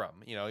came from.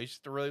 You know, he's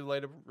just a really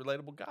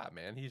relatable guy,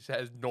 man. He just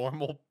has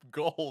normal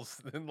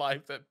goals in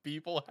life that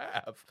people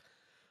have.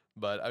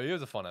 But I mean, it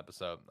was a fun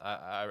episode.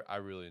 I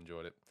really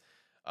enjoyed it.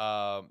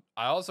 I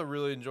also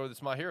really enjoyed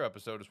this My Hero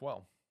episode as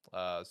well.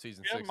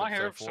 Season 6, My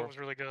Hero episode 4 was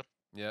really good.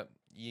 Yep,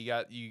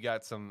 you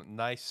got some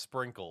nice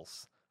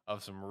sprinkles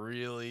of some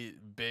really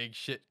big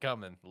shit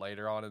coming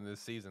later on in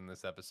this season,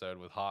 this episode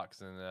with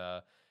Hawks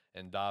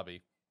and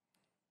Dobby.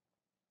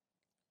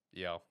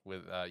 You know,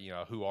 with you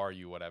know, who are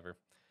you, whatever.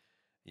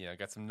 You know,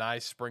 got some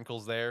nice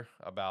sprinkles there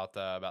about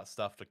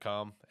stuff to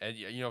come. And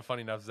you know,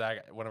 funny enough,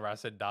 Zach, whenever I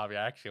said Dobby,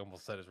 I actually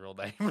almost said his real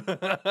name.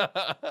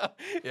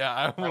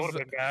 I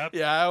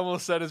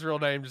almost said his real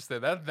name just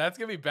then. That's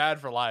gonna be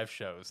bad for live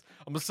shows.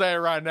 I'm gonna say it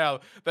right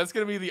now. That's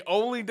gonna be the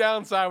only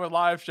downside with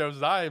live shows.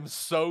 Is I am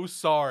so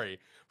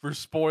sorry for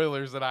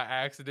spoilers that I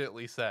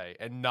accidentally say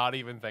and not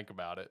even think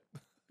about it,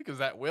 because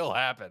that will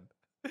happen.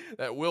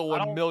 That will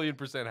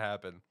 1,000,000%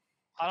 happen.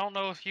 I don't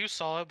know if you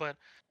saw it, but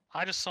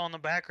I just saw in the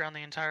background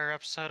the entire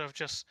episode of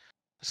just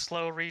the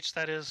slow reach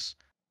that is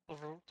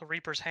the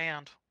Reaper's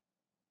hand.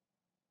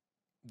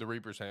 The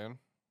Reaper's hand.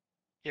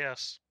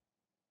 Yes.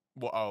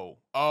 Well,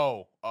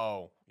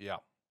 yeah,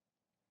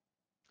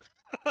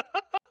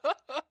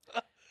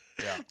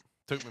 yeah.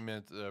 Took me a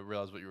minute to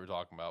realize what you were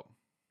talking about.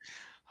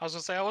 I was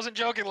gonna say I wasn't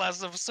joking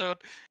last episode.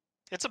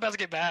 It's about to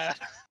get bad.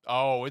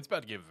 Oh, it's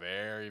about to get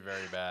very,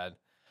 very bad.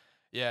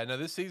 Yeah, no,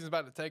 this season's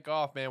about to take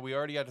off, man. We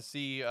already got to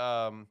see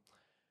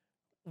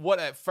what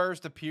at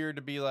first appeared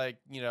to be like,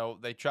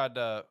 they tried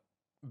to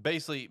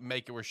basically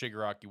make it where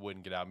Shigaraki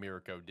wouldn't get out.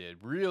 Mirako did.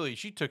 Really,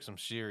 she took some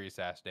serious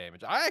ass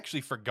damage. I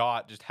actually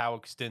forgot just how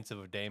extensive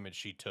of damage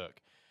she took.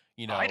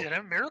 I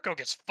didn't. Mirako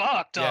gets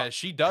fucked up. Yeah,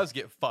 she does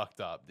get fucked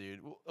up,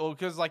 dude. Well,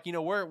 because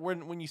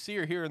when you see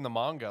her here in the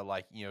manga,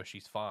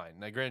 she's fine.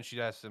 Now, granted, she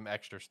has some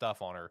extra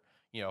stuff on her,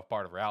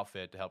 part of her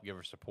outfit to help give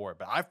her support.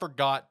 But I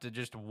forgot to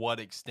just what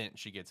extent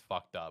she gets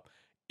fucked up.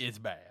 It's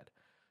bad.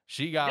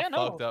 She got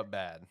fucked up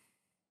bad.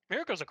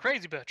 Mirako's a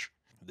crazy bitch.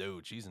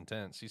 Dude, she's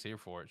intense. She's here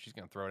for it. She's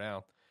gonna throw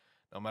down,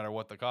 no matter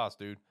what the cost,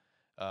 dude.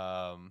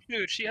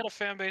 Dude, she had a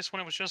fan base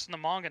when it was just in the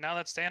manga. Now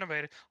that's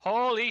animated.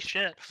 Holy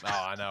shit!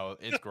 Oh, I know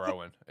it's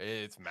growing.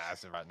 It's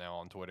massive right now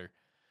on Twitter.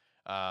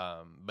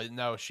 But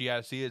no, she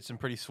had some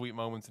pretty sweet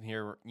moments in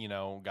here.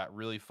 Got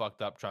really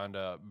fucked up trying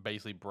to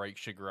basically break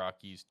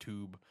Shigaraki's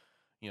tube.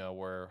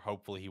 Where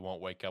hopefully he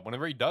won't wake up.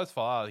 Whenever he does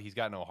fall out, he's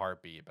got no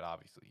heartbeat, but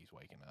obviously he's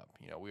waking up.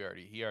 He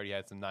already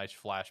had some nice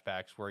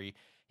flashbacks where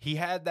he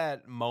had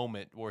that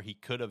moment where he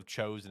could have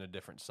chosen a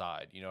different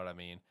side. You know what I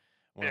mean?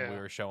 When we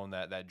were showing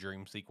that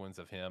dream sequence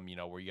of him,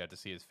 where you got to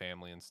see his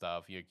family and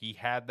stuff. He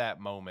had that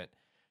moment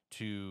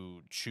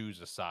to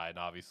choose a side. And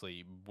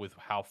obviously, with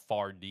how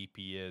far deep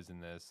he is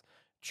in this,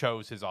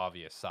 chose his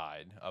obvious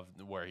side of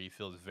where he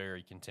feels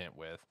very content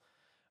with.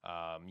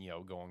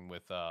 Going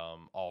with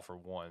All for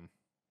One.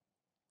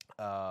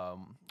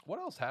 What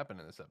else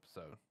happened in this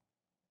episode?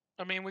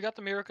 I mean, we got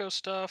the Mirako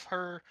stuff,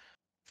 her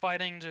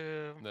fighting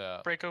to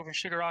break open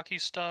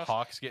Shigaraki's stuff.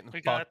 Hawks getting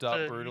fucked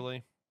up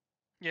brutally.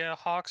 Yeah,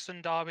 Hawks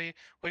and Dabi.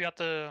 We got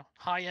the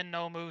high-end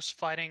Nomus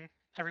fighting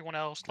everyone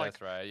else, like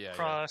that's right, yeah,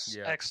 Crust,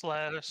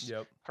 X-Less,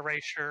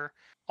 Erasure,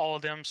 all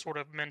of them sort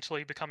of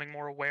mentally becoming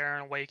more aware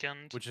and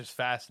awakened. Which is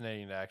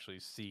fascinating to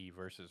actually see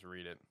versus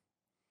read it.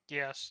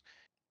 Yes.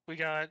 We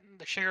got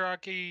the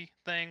Shigaraki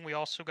thing. We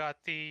also got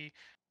the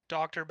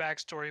Doctor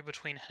backstory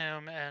between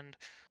him and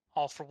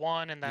All for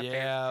One, and that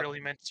they're really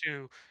meant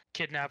to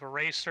kidnap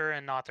Eraser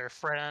and not their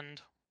friend.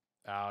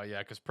 Oh, yeah,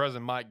 because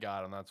President Mike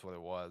got him. That's what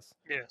it was.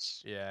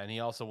 Yes. Yeah, and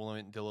he also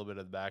went into a little bit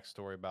of the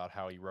backstory about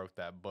how he wrote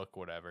that book,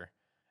 whatever,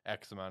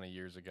 X amount of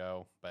years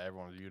ago, but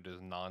everyone viewed it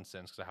as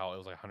nonsense because how it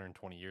was like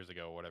 120 years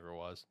ago or whatever it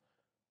was.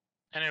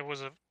 And it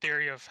was a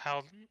theory of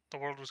how the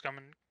world was going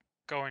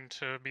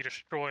to be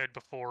destroyed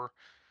before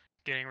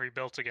getting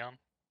rebuilt again.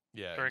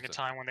 Yeah. During a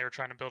time when they were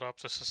trying to build up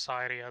the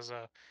society as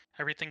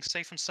everything's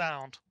safe and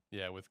sound.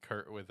 Yeah, with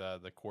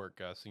the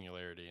quirk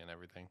singularity and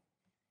everything.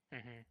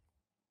 Mm-hmm.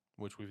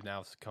 Which we've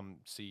now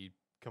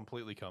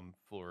completely come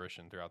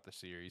flourishing throughout the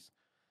series,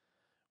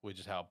 which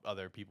is how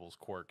other people's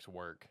quirks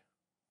work.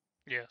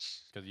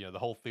 Yes. Because, the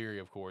whole theory,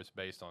 of course,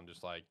 based on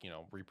just like,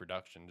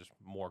 reproduction, just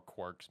more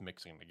quirks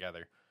mixing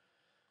together.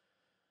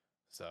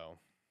 So.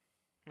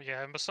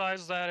 Yeah, and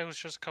besides that, it was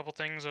just a couple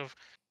things of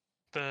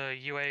the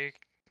UA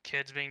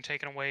kids being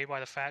taken away by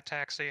the Fat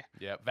Taxi.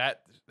 Yeah,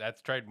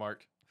 that's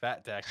trademarked.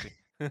 Fat Taxi.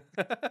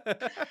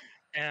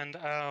 And,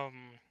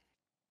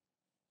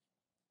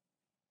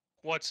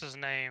 what's his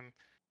name?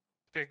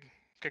 Big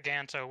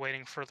Giganto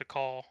waiting for the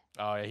call.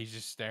 Oh yeah, he's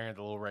just staring at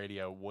the little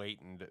radio,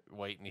 waiting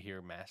to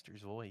hear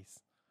Master's voice.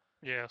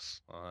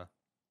 Yes.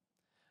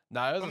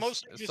 No, it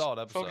was a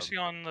solid episode. Focusing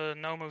on the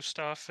Nomu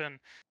stuff and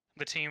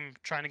the team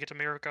trying to get to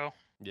Mirako.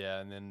 Yeah,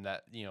 and then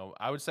that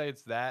I would say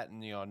it's that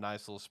and a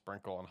nice little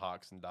sprinkle on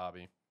Hawks and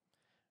Dabi,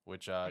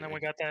 which and then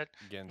we got that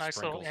nice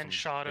little end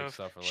shot of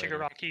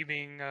Shigaraki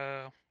being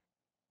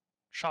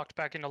shocked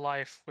back into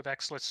life with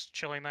X-Less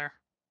chilling there.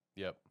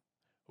 Yep.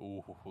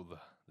 Ooh,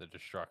 the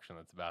destruction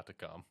that's about to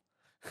come.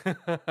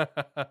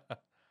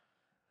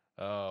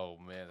 Oh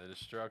man, the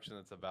destruction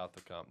that's about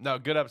to come. No,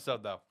 good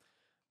episode though.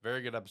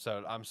 Very good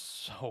episode. I'm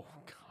so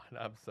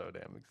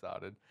damn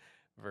excited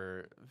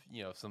for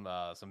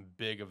some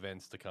big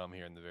events to come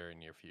here in the very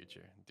near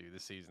future. Dude,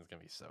 this season's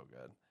gonna be so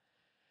good.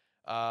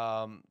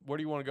 Where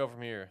do you want to go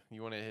from here?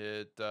 You want to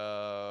hit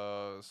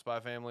Spy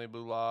Family,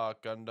 Blue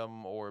Lock,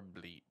 Gundam, or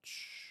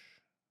Bleach?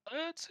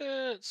 Let's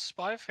hit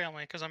Spy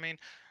Family because I mean,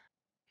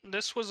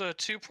 this was a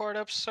 2-part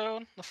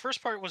episode. The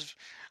first part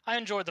I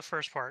enjoyed the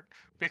first part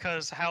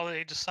because how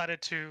they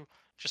decided to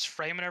just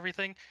frame and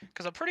everything.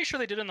 Because I'm pretty sure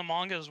they did it in the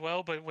manga as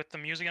well, but with the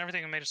music and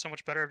everything, it made it so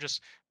much better of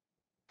just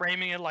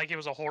framing it like it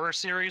was a horror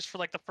series for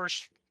like the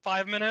first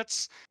 5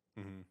 minutes.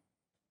 Mm-hmm.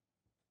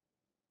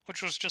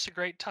 Which was just a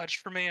great touch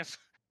for me. If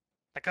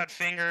the cut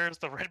fingers,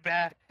 the red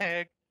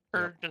bag,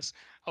 her just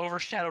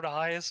overshadowed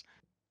eyes.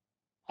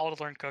 All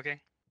to learn cooking.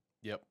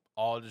 Yep.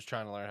 All just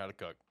trying to learn how to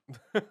cook.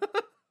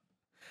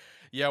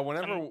 Yeah,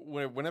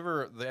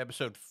 whenever the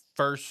episode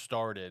first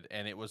started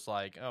and it was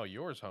like, "Oh,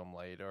 yours home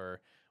late,"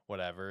 or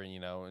whatever,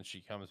 and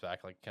she comes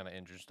back like kind of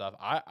injured stuff.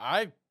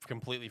 I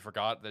completely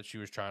forgot that she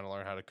was trying to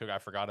learn how to cook. I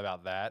forgot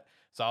about that.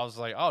 So I was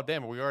like, "Oh,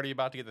 damn, are we already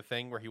about to get the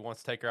thing where he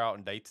wants to take her out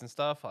on dates and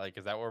stuff? Like,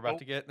 is that what we're about Nope.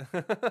 to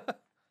get?"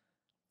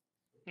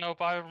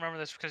 Nope, I remember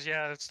this because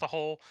yeah, it's the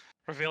whole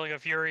revealing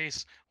of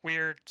Yuri's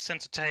weird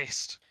sense of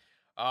taste.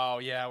 Oh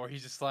yeah, where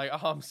he's just like, "Oh,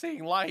 I'm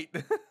seeing light.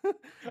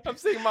 I'm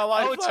seeing my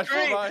light Oh, it's flash from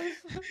great! eyes."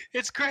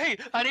 It's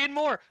great! I need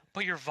more!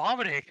 But you're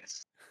vomiting.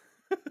 It's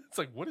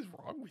like, what is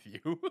wrong with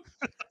you?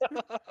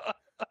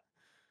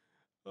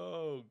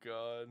 Oh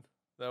god.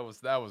 That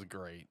was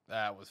great.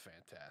 That was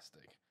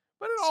fantastic.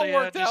 But it So all yeah,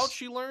 worked out. just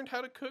She learned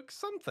how to cook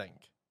something.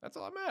 That's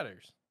all that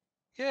matters.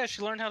 yeah,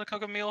 she learned how to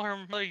cook a meal her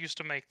mother used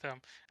to make them.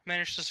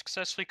 Managed to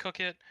successfully cook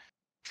it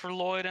for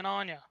Lloyd and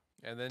Anya.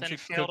 And then Then she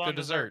failed cooked the on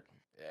dessert.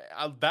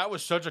 dessert. That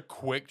was such a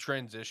quick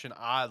transition.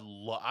 I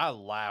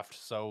laughed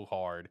so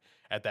hard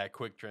at that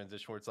quick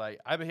transition where it's like,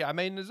 I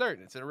made a dessert.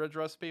 It's an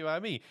original recipe by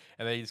me.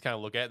 And then you just kind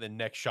of look at it. The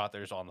next shot,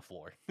 there's on the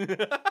floor.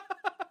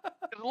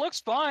 It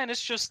looks fine. It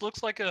just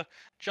looks like a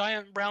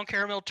giant brown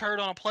caramel turd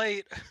on a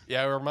plate.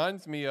 Yeah, it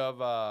reminds me of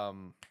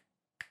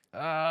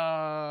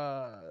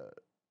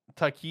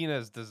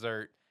Takina's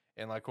dessert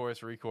in like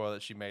Chorus Recoil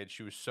that she made.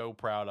 She was so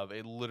proud of.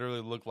 It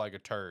literally looked like a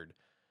turd.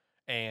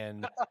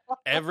 And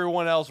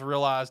everyone else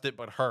realized it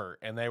but her.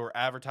 And they were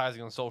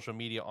advertising on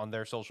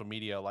their social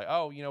media, like,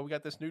 "Oh, we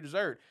got this new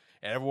dessert."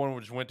 And everyone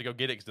just went to go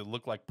get it because it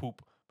looked like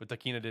poop. But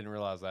Takina didn't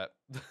realize that.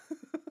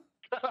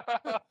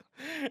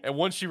 And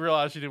once she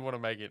realized, she didn't want to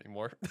make it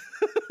anymore.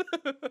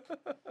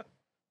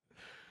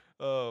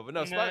 Oh, but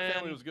no, And Spy Family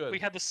then was good. we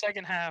had the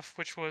second half,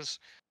 which was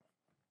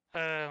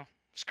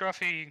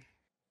scruffy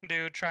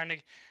dude trying to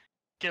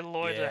get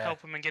Lloyd to Yeah.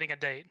 help him in getting a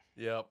date.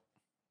 Yep.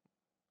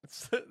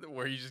 It's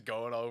where he's just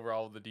going over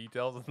all the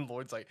details, and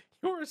Lloyd's like,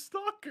 "You're a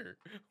stalker.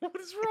 What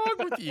is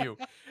wrong with you?"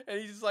 And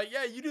he's just like,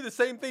 "Yeah, you do the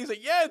same things."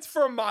 Like, "Yeah, it's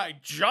for my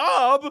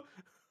job."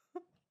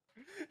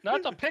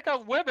 Not to pick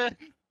up women,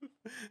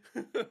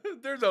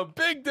 There's a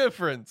big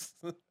difference.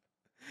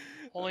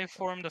 only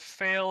for him to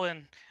fail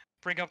and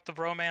bring up the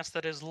bromance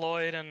that is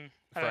Lloyd and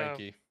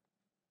Frankie.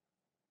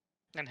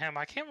 and him.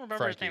 I can't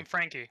remember his name.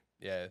 Frankie.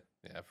 Yeah,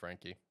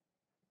 Frankie.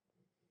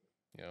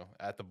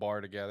 At the bar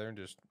together and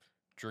just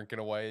drinking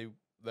away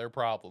their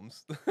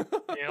problems.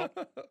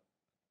 Yep.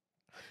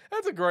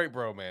 That's a great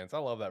bromance. I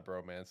love that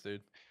bromance,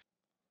 dude.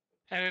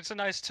 And it's a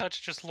nice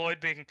touch, just Lloyd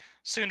being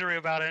tsundere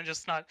about it and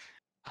just not.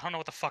 I don't know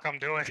what the fuck I'm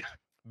doing.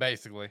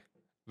 Basically.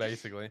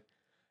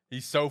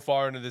 He's so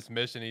far into this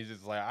mission, he's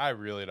just like, I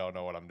really don't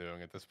know what I'm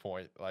doing at this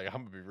point. Like,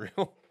 I'm gonna be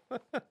real.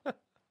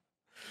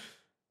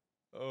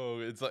 Oh,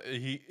 it's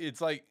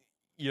like,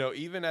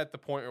 even at the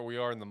point where we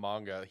are in the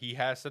manga, he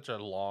has such a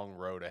long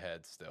road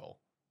ahead still,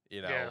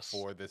 Yes.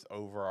 for this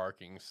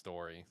overarching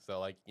story. So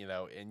like,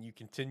 and you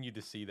continue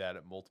to see that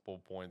at multiple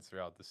points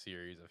throughout the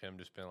series of him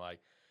just being like,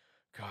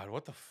 "God,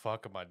 what the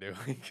fuck am I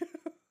doing?"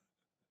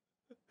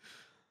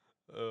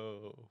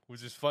 Oh,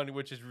 which is funny,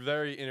 which is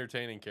very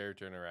entertaining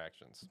character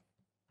interactions.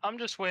 I'm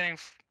just waiting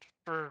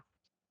for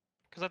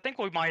because I think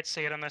we might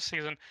see it in this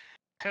season.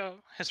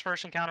 His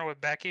first encounter with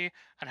Becky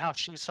and how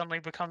she suddenly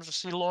becomes a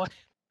sea Lloyd.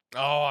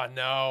 Oh, I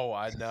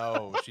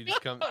know. She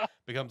just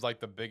becomes like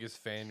the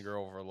biggest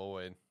fangirl for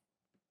Lloyd.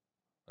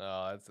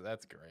 Oh,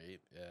 that's great.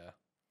 Yeah.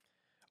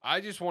 I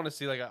just want to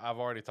see, like I've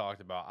already talked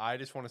about, I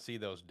just want to see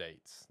those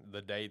dates.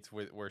 The dates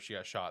where she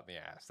got shot in the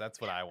ass. That's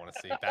what I want to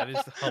see. That is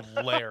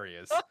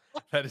hilarious.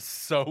 That is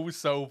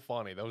so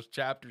funny. Those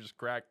chapters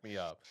cracked me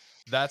up.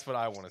 That's what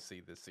I want to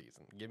see this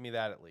season. Give me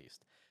that at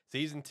least.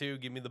 Season 2,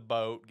 give me the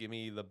boat. Give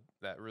me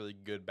that really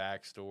good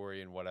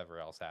backstory and whatever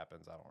else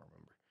happens. I don't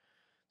remember.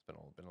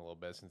 It's been a little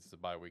bit since it's a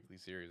bi-weekly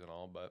series and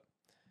all, but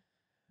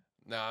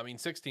no, I mean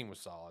 16 was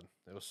solid.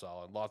 It was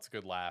solid. Lots of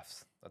good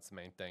laughs. That's the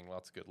main thing.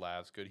 Lots of good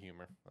laughs, good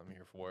humor. I'm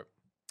here for it.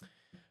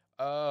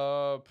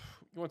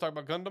 You want to talk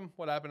about Gundam?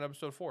 What happened in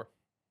episode 4?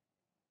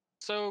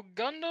 So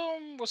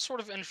Gundam was sort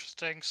of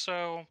interesting.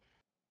 So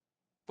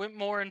went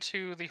more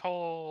into the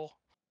whole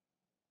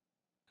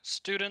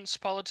students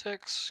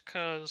politics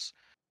because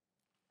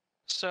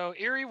so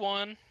Eri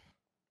won,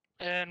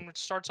 and it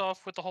starts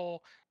off with the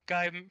whole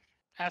guy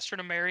asked her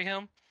to marry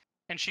him,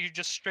 and she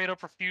just straight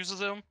up refuses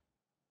him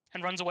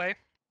and runs away.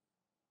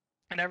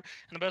 And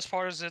the best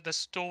part is that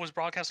this duel was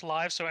broadcast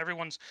live, so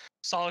everyone's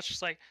saw it.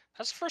 She's like,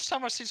 "That's the first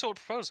time I've seen someone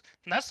propose,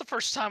 and that's the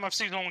first time I've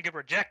seen someone get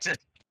rejected."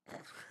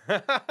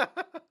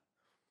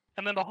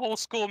 And then the whole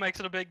school makes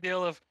it a big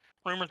deal of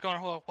rumors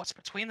going, "Well, what's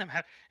between them?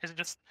 Is it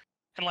just?"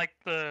 And like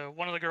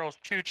one of the girls,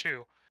 Choo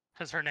Choo,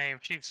 is her name.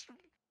 She's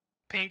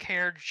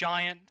pink-haired,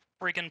 giant,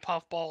 freaking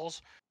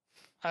puffballs,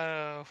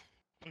 and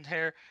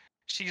hair.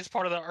 She's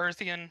part of the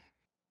Earthian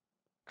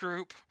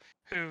group,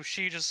 who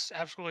she just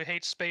absolutely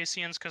hates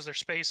Spacians because they're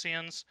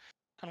Spacians,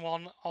 and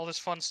all this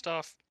fun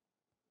stuff.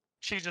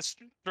 She just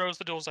throws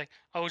the duels like,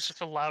 "Oh, it's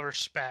just a louder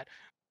spat.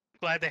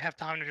 Glad they have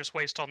time to just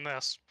waste on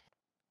this."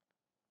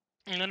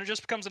 And then it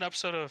just becomes an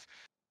episode of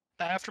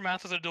the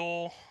aftermath of the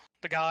duel,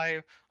 the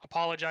guy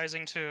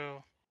apologizing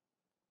to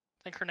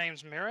think her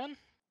name's Mirren,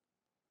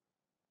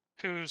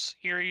 who's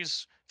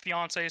Erie's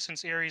fiance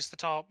since Erie's the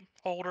top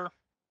holder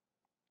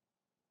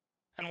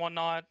and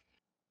whatnot.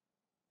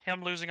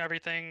 Him losing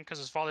everything because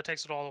his father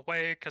takes it all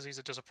away because he's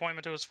a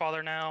disappointment to his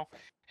father now,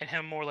 and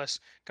him more or less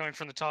going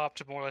from the top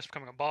to more or less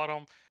becoming a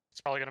bottom. It's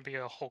probably going to be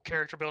a whole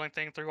character building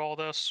thing through all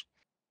this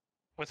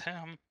with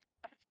him.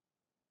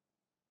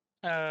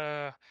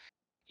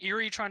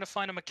 Erie trying to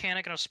find a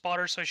mechanic and a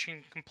spotter so she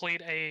can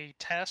complete a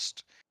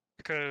test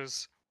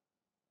because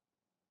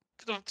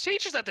the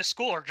teachers at this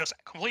school are just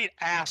complete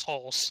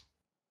assholes.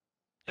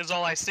 Is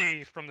all I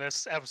see from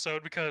this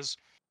episode because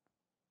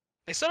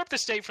they set up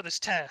this date for this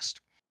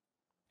test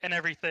and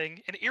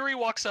everything, and Erie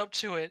walks up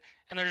to it,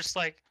 and they're just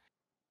like,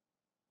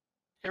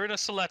 Irina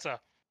Saletta,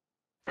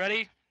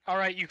 ready? All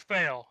right, you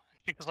fail.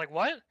 She's like,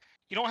 what?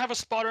 You don't have a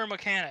spotter or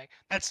mechanic.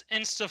 That's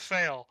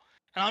insta-fail.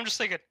 And I'm just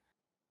thinking,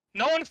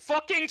 no one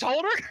fucking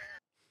told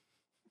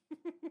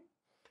her?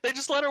 They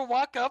just let her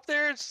walk up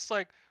there? It's just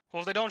like,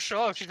 well, if they don't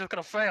show up, she's just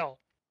gonna fail.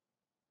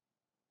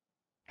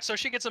 So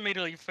she gets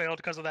immediately failed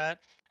because of that,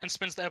 and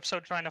spends the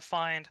episode trying to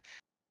find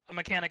a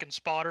mechanic and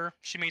spotter.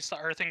 She meets the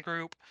Earthing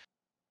group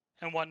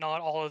and whatnot,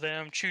 all of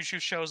them. Choo Choo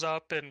shows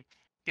up and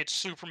gets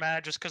super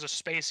mad just because of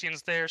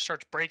Spacian's there,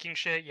 starts breaking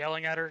shit,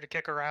 yelling at her to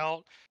kick her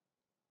out.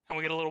 And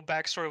we get a little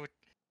backstory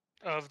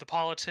of the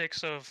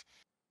politics of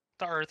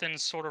the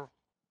Earthens sort of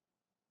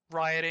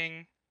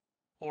rioting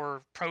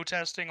or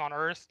protesting on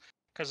Earth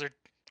because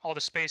all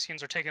the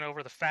Spacians are taking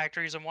over the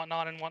factories and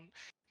whatnot and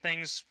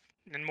things,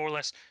 and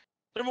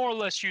they're more or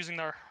less using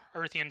their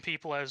Earthian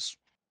people as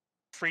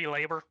free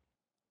labor,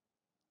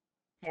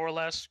 more or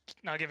less,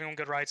 not giving them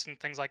good rights and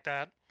things like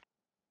that.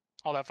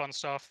 All that fun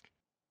stuff.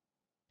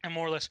 And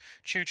more or less,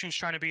 Choo Choo's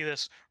trying to be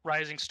this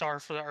rising star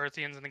for the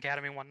Earthians and the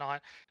Academy and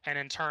whatnot, and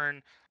in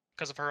turn,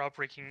 because of her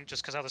upbringing,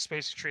 just because how the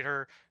Spacians treat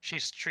her, she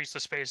treats the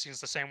Spacians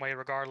the same way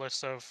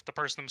regardless of the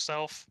person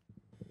themselves,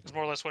 is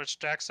more or less what it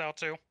stacks out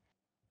to.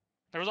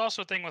 There was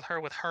also a thing with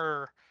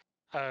her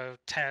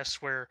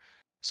test where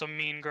some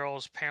mean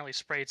girls apparently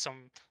sprayed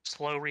some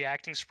slow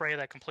reacting spray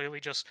that completely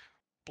just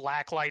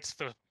blacklights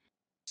the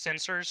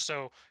sensors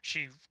so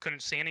she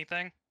couldn't see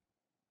anything.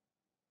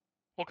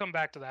 We'll come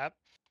back to that.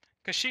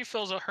 Because she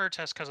fills out her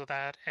test because of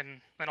that,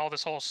 and then all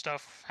this whole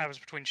stuff happens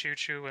between Choo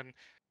Choo and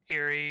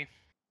Erie.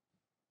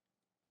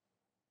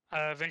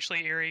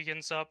 Eventually, Erie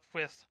ends up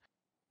with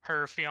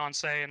her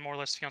fiance, and more or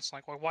less, fiance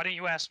like, well, why didn't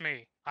you ask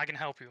me? I can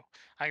help you.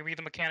 I can be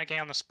the mechanic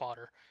and the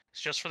spotter.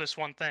 It's just for this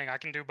one thing. I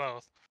can do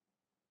both.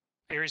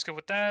 Erie's good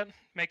with that.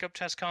 Makeup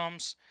test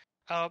comes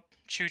up.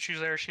 Choo Choo's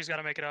there. She's got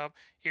to make it up.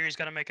 Erie's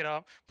got to make it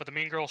up. But the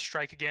mean girls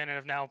strike again and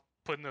have now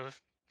put the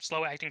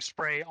slow acting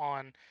spray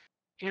on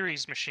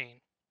Erie's machine.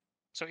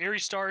 So Erie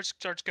starts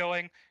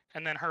going,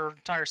 and then her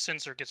entire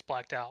sensor gets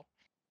blacked out.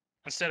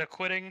 Instead of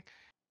quitting,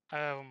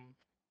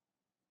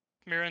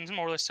 Mirren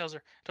more or less tells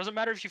her, doesn't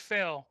matter if you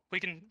fail,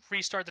 we can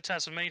restart the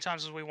test as many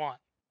times as we want.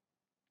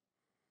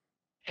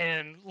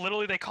 And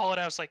literally they call it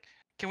out, it's like,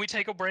 can we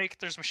take a break?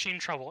 There's machine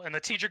trouble. And the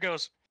teacher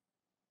goes,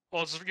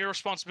 well, it's your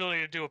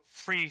responsibility to do a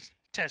free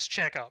test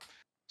checkup.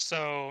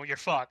 So you're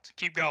fucked.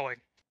 Keep going.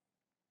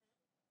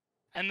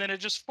 And then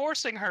it's just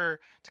forcing her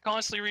to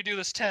constantly redo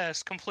this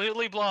test,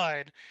 completely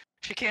blind.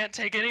 She can't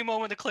take any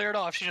moment to clear it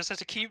off. She just has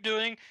to keep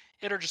doing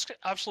it or just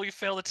absolutely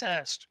fail the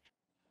test.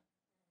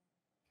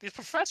 These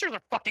professors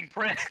are fucking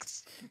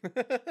pricks.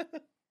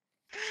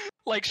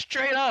 Like,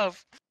 straight up.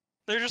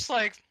 They're just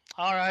like,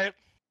 alright.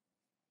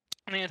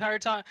 And the entire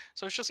time,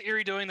 so it's just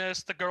Erie doing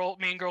this, the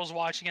mean girls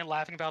watching it,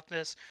 laughing about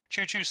this,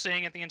 Choo Choo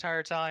seeing it the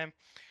entire time.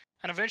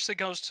 And eventually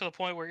goes to the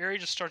point where Erie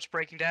just starts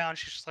breaking down.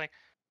 She's just like,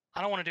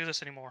 I don't want to do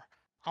this anymore.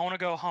 I want to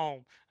go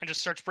home. And just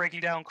starts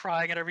breaking down,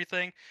 crying and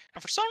everything.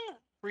 And for some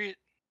reason,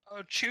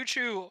 Choo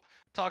Choo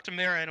talked to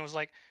Mirren and was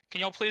like, can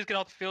y'all please get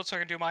off the field so I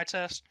can do my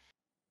test?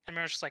 And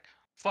Mirren's just like,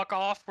 fuck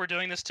off, we're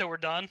doing this till we're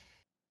done.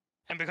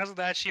 And because of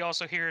that, she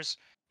also hears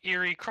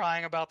Erie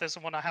crying about this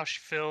and whatnot, how she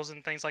feels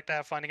and things like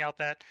that, finding out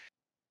that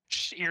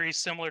Erie's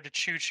similar to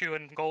Choo Choo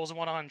and goals and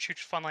whatnot, and Choo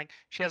Choo's fun, like,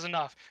 she has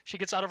enough. She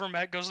gets out of her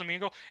mech, goes to the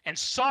mean girl, and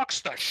socks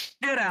the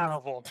shit out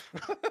of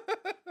them.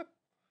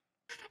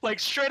 Like,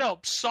 straight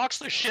up, socks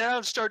the shit out of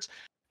them, starts...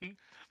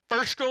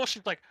 First girl,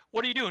 she's like,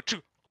 what are you doing?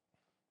 Choo,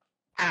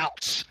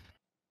 ouch.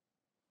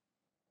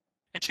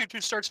 And Choo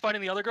Choo starts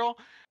fighting the other girl,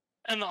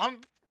 and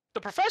the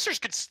professors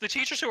the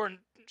teachers who are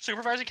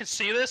supervising can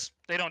see this.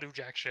 They don't do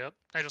jack shit.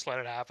 They just let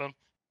it happen.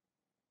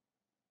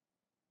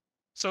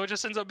 So it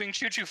just ends up being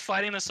Choo Choo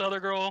fighting this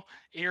other girl,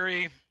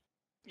 Erie,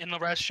 and the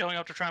rest showing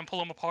up to try and pull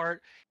them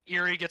apart.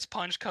 Erie gets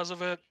punched because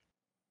of it.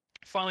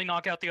 Finally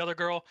knock out the other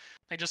girl.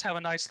 They just have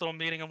a nice little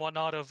meeting and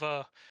whatnot of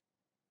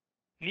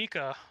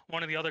Nika,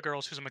 one of the other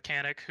girls who's a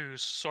mechanic,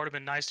 who's sort of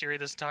been nice to Erie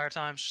this entire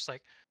time. She's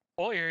like,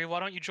 oh, Erie,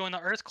 why don't you join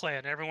the Earth Clan?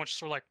 And everyone's just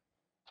sort of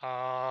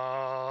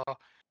like,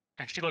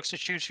 and she looks at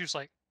Choo Choo's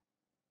like,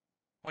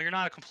 well, you're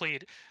not a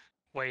complete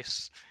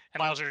waste,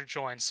 and allows her to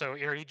join. So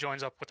Erie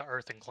joins up with the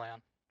Earthing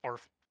clan, or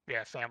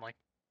yeah, family.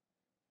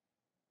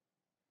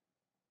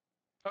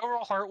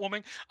 Overall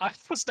heartwarming. I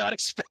was not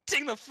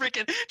expecting the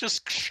freaking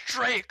just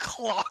straight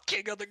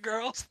clocking of the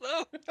girls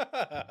though.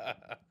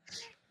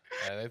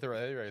 They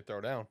ready to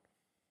throw down.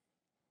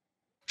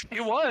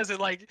 It was. It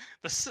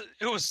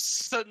was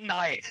so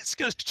nice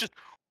because just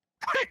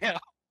yeah.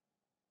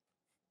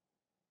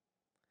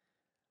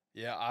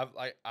 Yeah,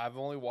 I've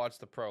only watched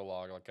the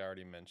prologue, like I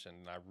already mentioned,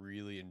 and I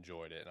really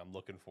enjoyed it, and I'm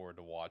looking forward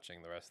to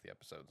watching the rest of the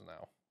episodes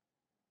now.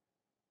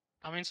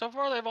 I mean, so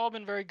far they've all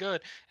been very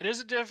good. It is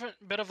a different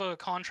bit of a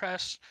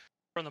contrast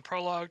from the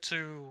prologue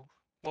to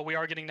what we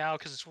are getting now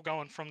because it's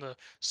going from the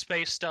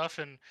space stuff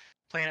and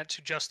planet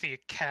to just the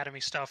academy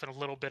stuff and a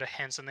little bit of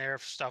hints in there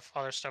of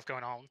other stuff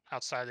going on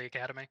outside the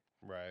academy.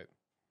 Right.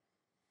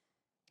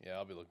 Yeah,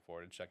 I'll be looking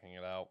forward to checking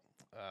it out.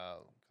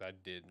 'Cause I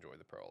did enjoy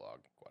the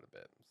prologue quite a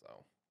bit.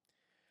 So,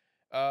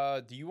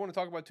 do you want to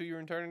talk about 2 Year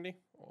Eternity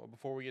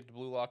before we get to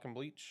Blue Lock and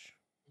Bleach?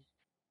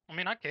 I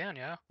mean, I can,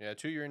 yeah. Yeah,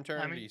 2 Year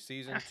Eternity,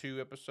 season 2,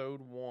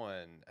 episode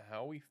 1.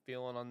 How are we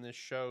feeling on this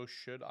show?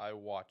 Should I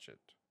watch it?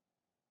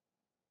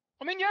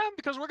 I mean, yeah,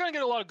 because we're gonna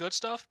get a lot of good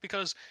stuff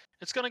because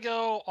it's gonna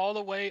go all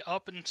the way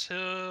up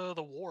into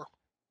the war.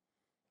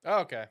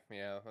 Oh, okay,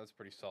 yeah, that's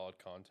pretty solid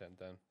content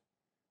then.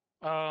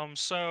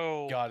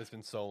 So God, it's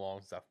been so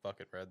long since I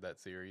fucking read that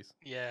series.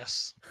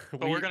 yes,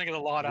 but we're gonna get a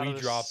lot out of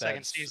the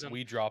second season.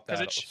 We dropped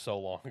that so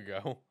long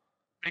ago.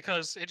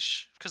 Because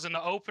because in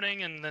the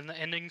opening and then the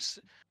endings,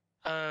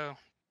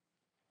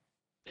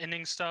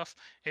 ending stuff,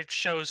 it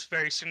shows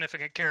very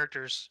significant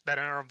characters that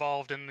are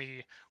involved in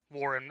the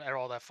war and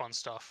all that fun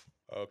stuff.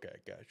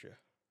 Okay, gotcha.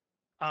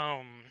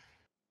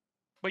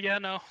 But yeah,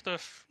 no,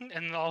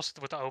 and also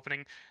with the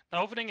opening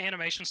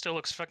animation still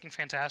looks fucking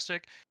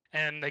fantastic,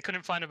 and they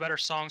couldn't find a better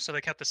song, so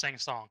they kept the same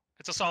song.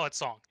 It's a solid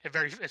song. It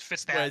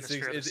fits the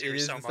atmosphere of the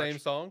series so much. It is the same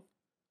song?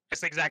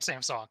 It's the exact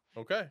same song.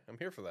 Okay, I'm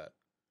here for that.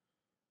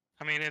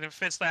 I mean, and it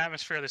fits the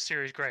atmosphere of the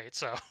series great,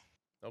 so.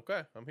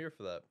 Okay, I'm here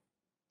for that.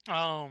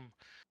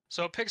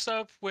 So it picks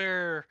up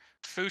where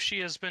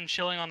Fushi has been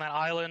chilling on that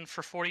island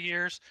for 40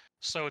 years,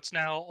 so it's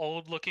now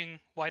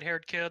old-looking,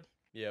 white-haired kid.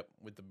 Yep,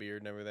 with the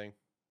beard and everything.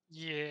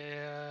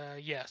 Yeah,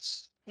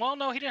 yes. Well,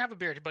 no, he didn't have a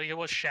beard, but he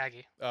was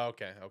shaggy. Oh,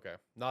 okay.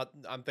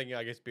 I'm thinking,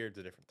 I guess beard's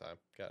a different time.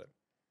 Got it.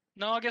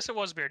 No, I guess it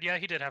was beard. Yeah,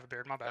 he did have a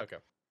beard, my bad.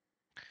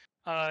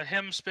 Okay.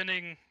 Him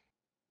spending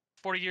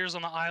 40 years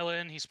on the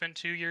island, he spent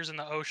 2 years in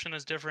the ocean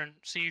as different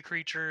sea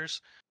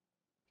creatures.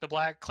 The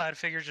black-clad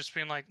figure just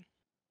being like,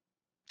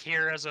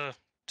 here as a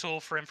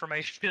tool for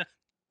information.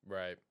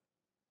 Right.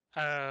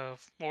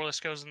 More or less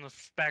goes in the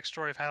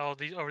backstory of how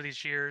over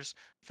these years,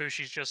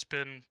 Fushi's just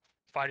been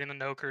fighting the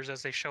Nokers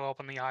as they show up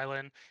on the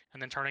island,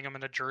 and then turning them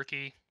into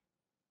jerky.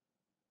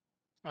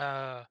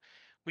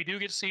 We do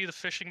get to see the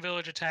fishing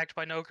village attacked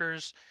by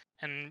Nokers,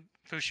 and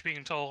Fushi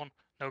being told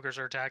Nokers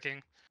are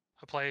attacking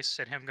a place,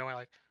 and him going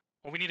like,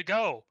 well, we need to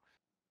go.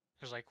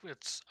 He's like,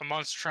 it's a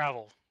month's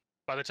travel.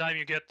 By the time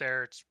you get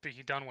there, it's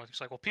be done with. He's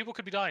like, well, people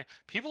could be dying.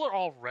 People are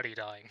already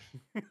dying.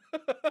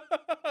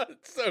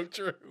 So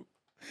true.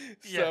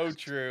 So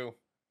true.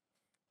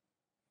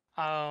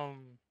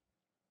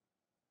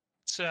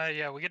 So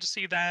yeah, we get to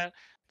see that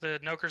the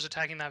Nokers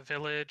attacking that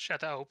village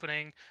at the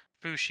opening,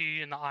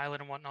 Fushi and the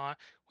island and whatnot.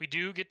 We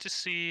do get to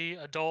see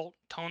adult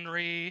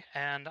Tonri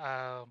and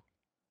I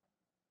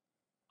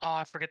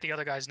forget the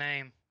other guy's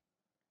name.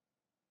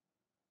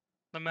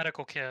 The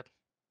medical kid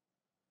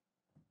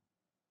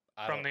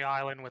from the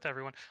island with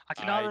everyone. I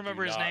cannot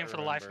remember his name for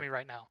the life of me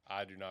right now.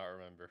 I do not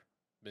remember.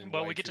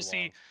 But we get to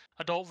see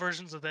adult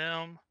versions of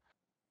them.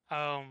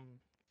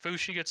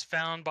 Fushi gets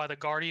found by the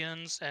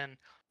Guardians and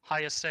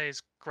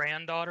Hayase's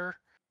granddaughter,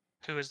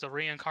 who is the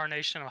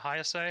reincarnation of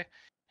Hayase,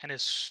 and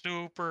is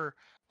super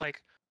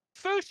like,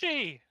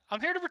 Fushi,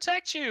 I'm here to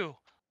protect you.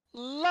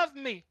 Love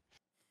me.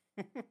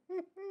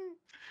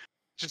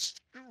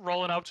 Just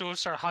rolling up to him,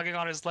 start hugging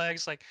on his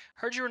legs, like,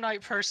 heard you were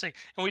night pursing.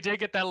 And we did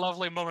get that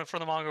lovely moment from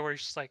the manga where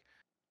he's just like,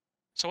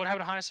 so what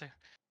happened to Hayase?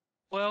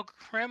 Well,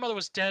 grandmother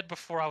was dead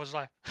before I was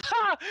alive.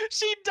 Ha!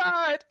 She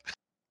died!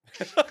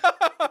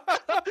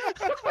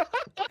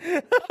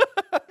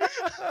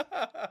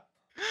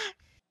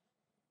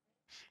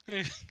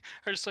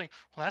 Her just like,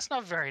 well, that's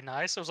not very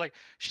nice. I was like,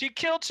 she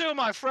killed 2 of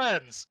my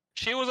friends.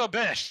 She was a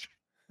bitch.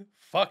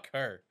 Fuck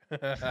her.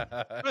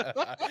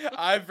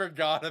 I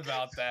forgot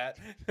about that.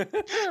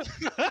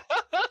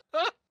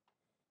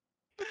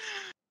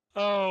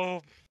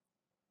 Oh.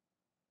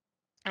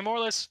 And more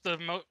or less,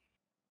 the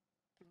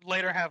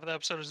later half of the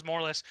episode is more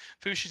or less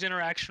Fushi's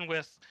interaction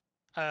with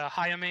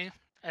Hayami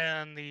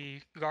and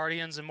the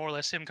Guardians, and more or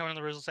less him coming to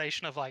the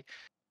realization of like,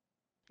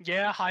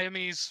 yeah,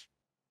 Hayami's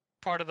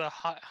part of the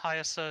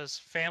Hayase's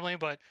family,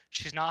 but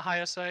she's not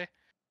Hayase.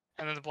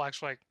 And then the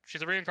Black's like,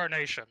 she's a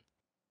reincarnation,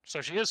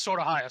 so she is sort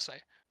of Hayase,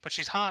 but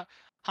she's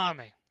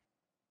Hami.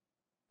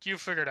 You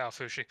figured out,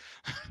 Fushi.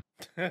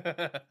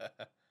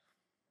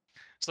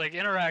 It's like,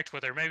 interact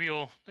with her. Maybe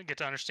you'll get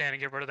to understand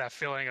and get rid of that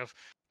feeling of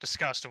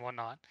disgust and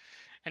whatnot.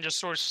 And just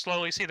sort of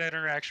slowly see that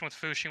interaction with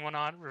Fushi and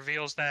whatnot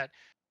reveals that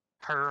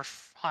her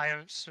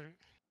Hayami's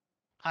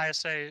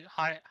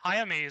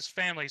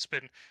family's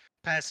been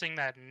passing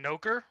that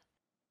Noker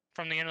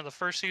from the end of the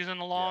first season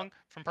along,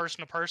 from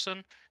person to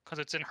person, because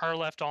it's in her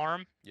left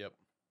arm. Yep.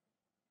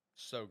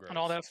 So gross. And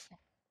all that.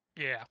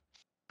 Yeah.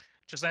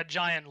 Just that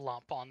giant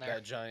lump on there.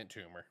 That giant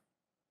tumor.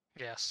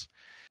 Yes.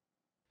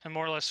 And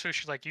more or less,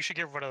 Fushi's like, you should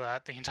get rid of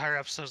that. The entire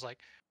episode's like,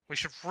 we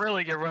should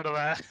really get rid of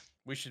that.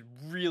 We should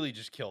really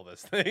just kill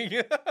this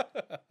thing.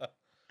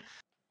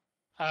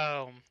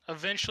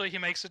 Eventually, he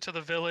makes it to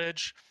the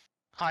village.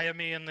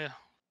 Hayami and the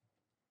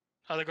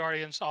other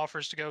Guardians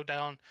offers to go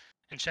down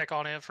and check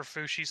on it for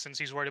Fushi since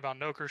he's worried about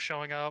Noker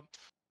showing up.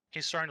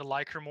 He's starting to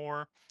like her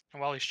more.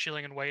 And while he's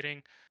chilling and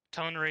waiting,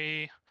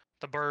 Tonri,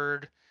 the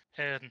bird,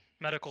 and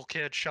medical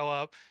kid show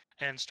up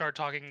and start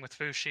talking with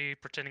Fushi,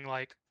 pretending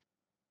like,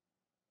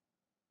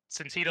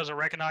 since he doesn't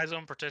recognize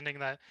them, pretending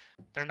that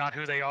they're not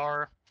who they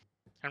are,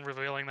 and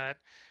revealing that,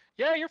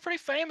 yeah, you're pretty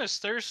famous.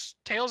 There's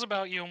tales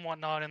about you and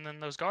whatnot. And then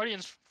those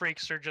Guardians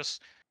freaks are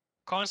just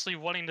constantly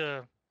wanting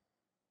to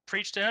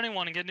preach to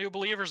anyone and get new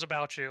believers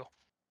about you.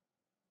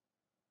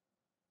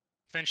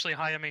 Eventually,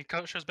 Hayami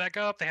shows back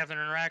up. They have an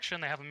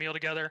interaction. They have a meal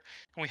together.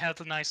 And we have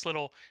the nice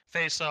little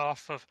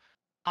face-off of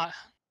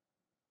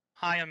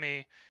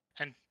Hayami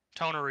and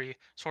Tonari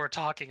sort of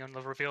talking, and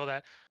they'll reveal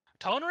that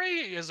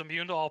Tonari is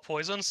immune to all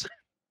poisons.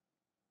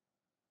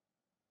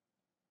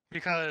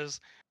 Because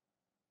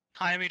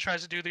Hayami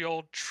tries to do the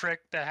old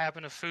trick that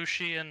happened to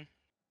Fushi and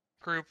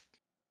group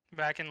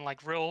back in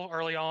like real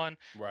early on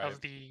of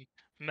the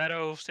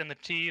meadows and the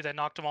tea that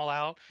knocked them all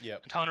out.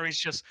 Yep. And Tonari's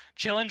just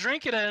chilling,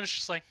 drinking it, and it's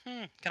just like,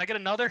 can I get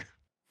another?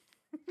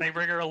 They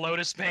bring her a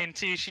Lotus Bane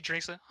tea. She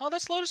drinks it. Oh,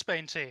 that's Lotus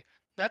Bane tea.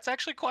 That's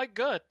actually quite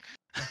good.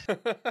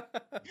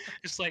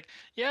 It's like,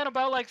 yeah, in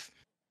about like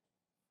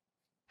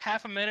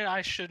half a minute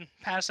I should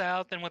pass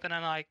out. Then within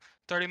like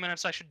 30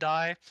 minutes I should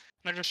die. And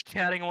they're just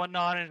chatting and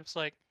whatnot, and it's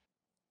like,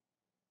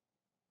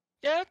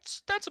 yeah,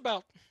 that's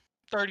about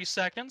 30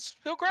 seconds.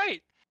 Feel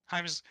great.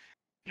 And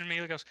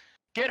immediately goes,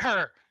 get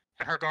her.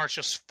 And her guards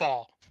just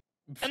fall.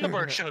 And the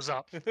bird shows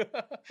up.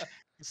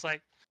 It's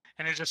like,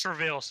 and it just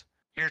reveals,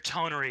 you're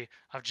Tonari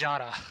of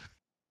Jada.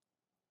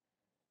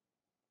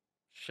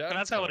 And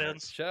that's how it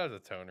ends. Shout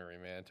out to Tonari,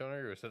 man.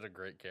 Tonari was such a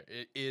great character.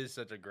 It is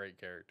such a great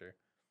character.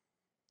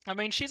 I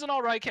mean, she's an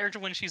alright character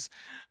when she's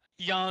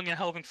young and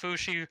helping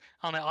Fushi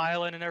on the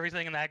island and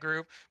everything in that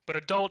group. But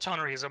adult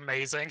Tonari is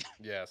amazing.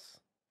 Yes.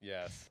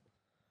 Yes.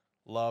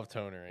 Love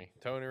Tonari.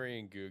 Tonari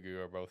and Gugu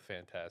are both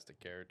fantastic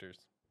characters.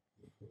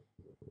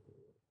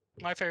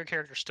 My favorite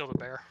character is still the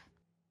bear.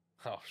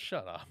 Oh,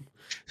 shut up.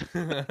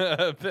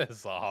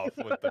 Piss off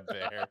with the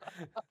bear.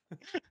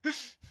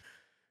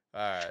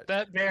 Alright.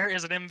 That bear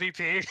is an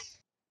MVP.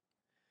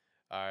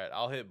 Alright,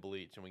 I'll hit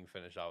Bleach and we can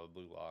finish out with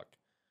Blue Lock.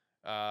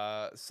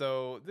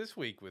 So this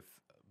week with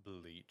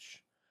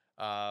Bleach,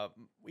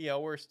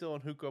 we're still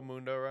in Huko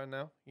Mundo right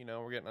now. You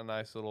know, we're getting a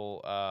nice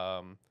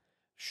little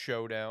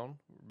showdown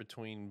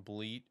between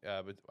between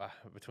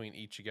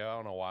Ichigo. I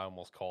don't know why I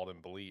almost called him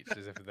Bleach,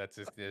 as if that's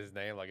his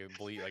name, like it's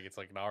Bleach, like it's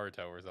like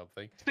Naruto or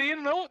something. See,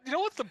 you know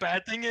what the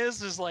bad thing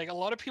is like a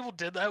lot of people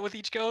did that with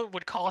Ichigo,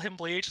 would call him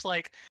Bleach,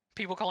 like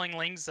people calling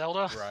Link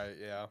Zelda. Right,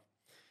 yeah.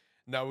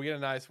 No,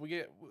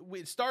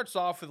 it starts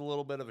off with a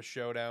little bit of a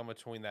showdown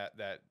between that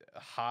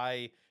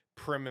high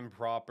prim and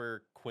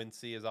proper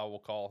Quincy, as I will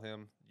call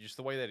him. Just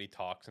the way that he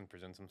talks and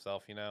presents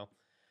himself,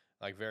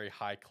 like very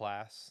high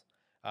class.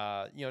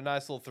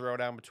 Nice little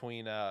throwdown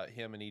between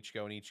him and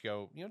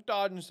Ichigo,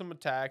 dodging some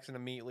attacks and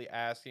immediately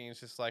asking, it's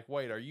just like,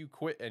 wait, are you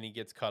quit? And he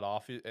gets cut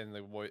off in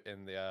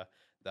the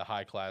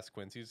high class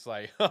Quincy's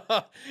like,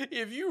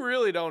 if you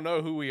really don't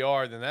know who we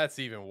are, then that's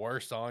even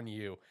worse on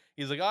you.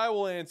 He's like, I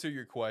will answer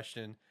your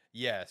question.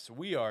 Yes,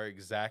 we are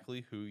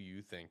exactly who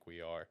you think we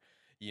are.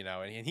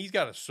 And he's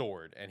got a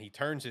sword, and he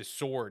turns his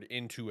sword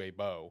into a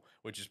bow,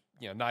 which is,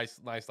 nice,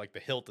 like the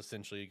hilt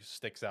essentially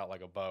sticks out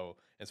like a bow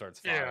and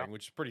starts firing,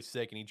 which is pretty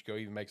sick. And Ichigo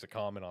even makes a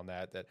comment on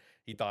that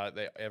he thought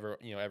that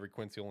every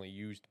Quincy only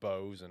used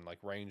bows and like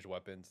ranged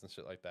weapons and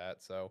shit like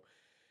that. So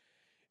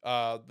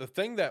the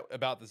thing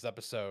about this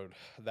episode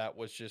that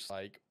was just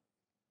like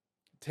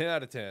 10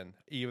 out of 10,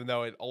 even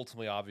though it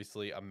ultimately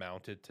obviously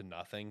amounted to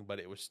nothing, but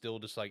it was still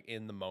just like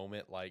in the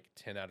moment, like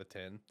 10 out of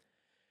 10.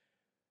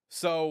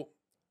 So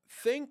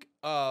think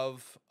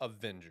of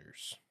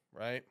Avengers,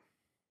 right?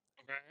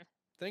 Okay.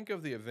 Think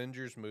of the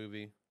Avengers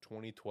movie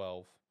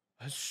 2012,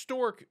 a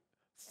historic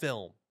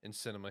film in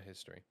cinema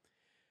history.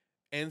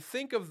 And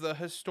think of the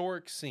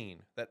historic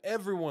scene that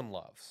everyone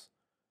loves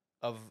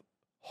of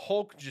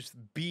Hulk just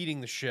beating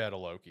the shit out of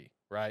Loki,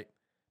 right?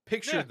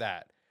 Picture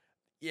that.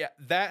 Yeah,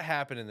 that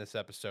happened in this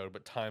episode,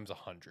 but times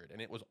 100,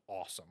 and it was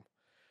awesome.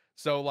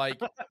 So like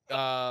the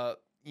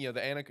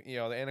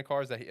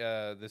Anakars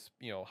that this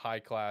high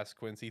class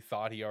Quincy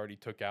thought he already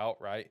took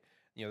out, right?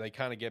 They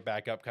kind of get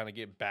back up, kind of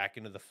get back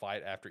into the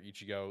fight after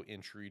Ichigo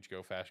in true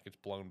Ichigo fashion gets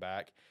blown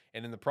back,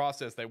 and in the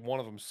process, one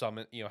of them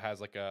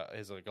has like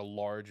a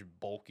large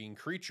bulking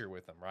creature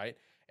with him, right?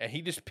 And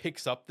he just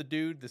picks up the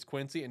dude, this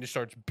Quincy, and just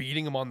starts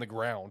beating him on the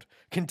ground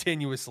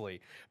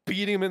continuously,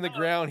 beating him in the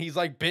ground. He's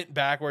like bent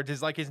backwards,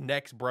 his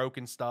neck's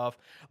broken stuff,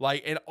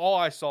 like, and all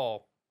I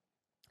saw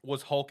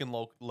was Hulk and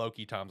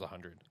Loki times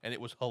 100, and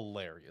it was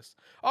hilarious.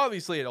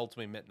 Obviously, it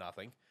ultimately meant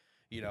nothing.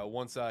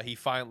 Once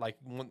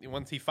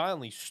once he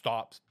finally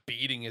stops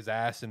beating his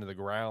ass into the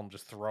ground,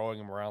 just throwing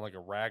him around like a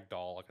rag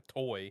doll, like a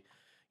toy.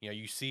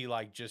 You see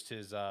like just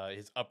his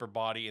upper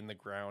body in the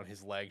ground,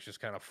 his legs just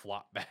kind of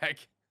flop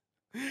back.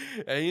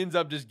 And he ends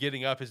up just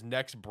getting up, his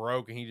neck's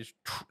broke, and he just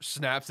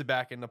snaps it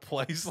back into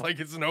place like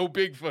it's no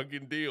big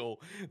fucking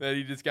deal that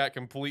he just got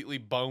completely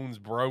bones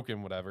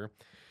broken, whatever.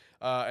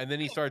 And then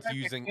he starts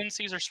using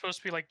Quincy's are supposed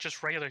to be like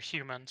just regular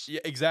humans.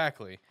 Yeah,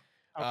 exactly.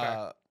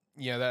 Okay.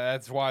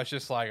 That's why it's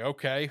just like,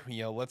 okay,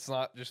 let's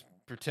not just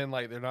pretend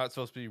like they're not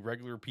supposed to be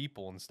regular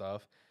people and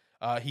stuff.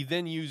 He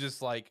then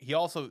uses he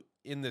also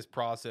in this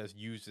process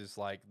uses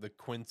like the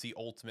Quincy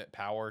ultimate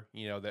power,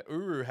 that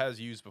Uru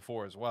has used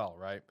before as well,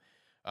 right?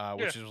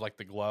 Which is like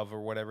the glove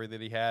or whatever that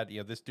he had.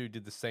 This dude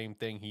did the same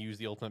thing. He used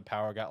the ultimate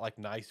power, got like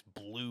nice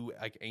blue,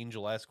 like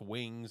angel-esque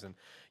wings, and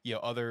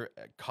other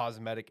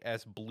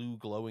cosmetic-esque blue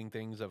glowing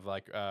things of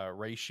like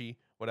reishi,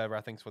 whatever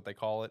I think is what they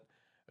call it,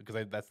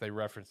 because they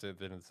referenced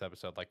it in this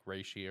episode, like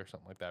reishi or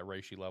something like that.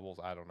 Reishi levels,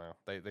 I don't know.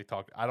 They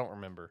talked. I don't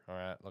remember. All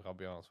right, look, I'll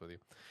be honest with you.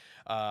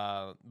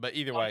 But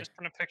either way, I'm just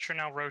gonna picture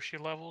now Roshi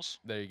levels.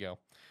 there you go.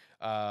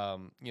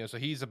 So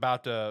he's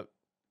about to.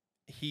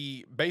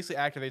 He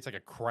basically activates like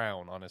a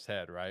crown on his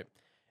head, right?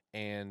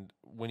 And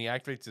when he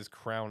activates his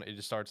crown, it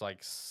just starts like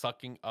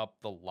sucking up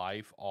the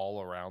life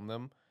all around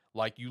them.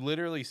 Like you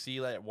literally see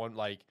that one,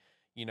 like,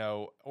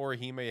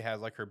 Orihime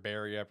has like her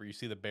barrier up, or you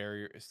see the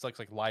barrier. It's like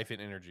life and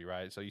energy,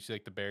 right? So you see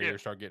like the barrier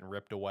start getting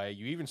ripped away.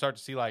 You even start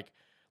to see like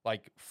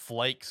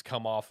flakes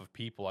come off of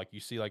people. Like you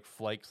see like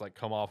flakes like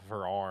come off of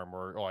her arm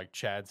or like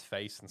Chad's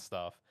face and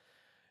stuff.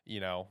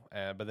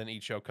 But then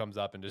Ichigo comes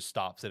up and just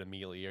stops it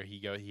immediately. Or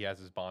he has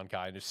his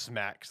Bankai and just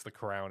smacks the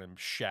crown and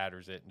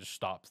shatters it and just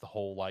stops the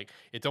whole, like,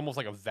 it's almost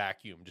like a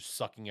vacuum, just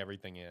sucking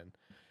everything in.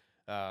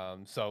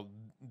 So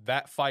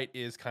that fight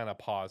is kind of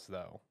paused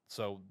though.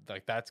 So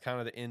like that's kind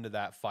of the end of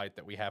that fight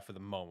that we have for the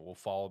moment. We'll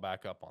follow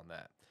back up on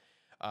that.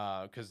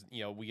 Because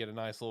we get a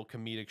nice little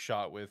comedic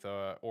shot with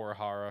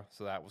Orihara,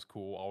 so that was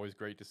cool. Always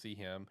great to see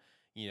him.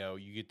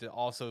 You get to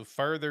also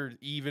further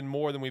even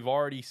more than we've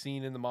already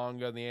seen in the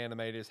manga and the anime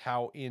is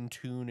how in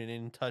tune and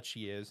in touch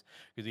he is.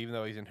 Because even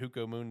though he's in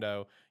Huko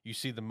Mundo, you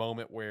see the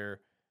moment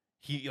where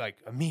he like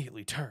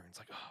immediately turns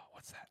like, oh,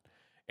 what's that?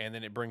 And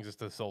then it brings us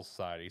to the Soul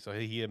Society. So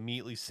he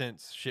immediately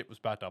sensed shit was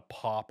about to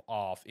pop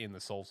off in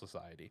the Soul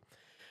Society.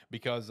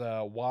 Because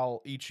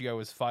while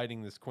Ichigo is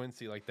fighting this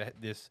Quincy, like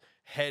this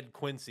head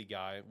Quincy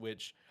guy,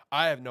 which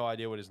I have no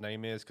idea what his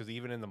name is, because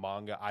even in the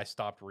manga, I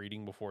stopped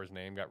reading before his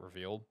name got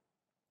revealed.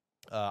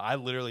 I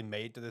literally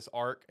made to this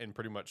arc and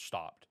pretty much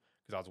stopped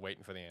because I was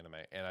waiting for the anime,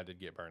 and I did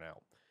get burnt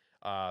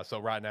out. So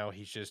right now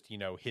he's just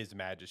His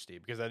Majesty,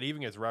 because that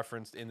even gets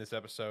referenced in this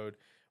episode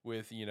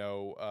with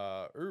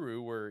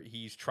Uru, where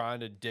he's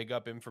trying to dig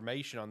up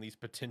information on these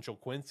potential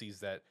Quincy's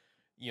that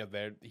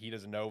that he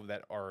doesn't know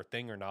that are a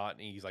thing or not,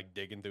 and he's like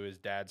digging through his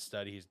dad's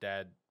study. His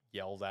dad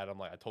yells at him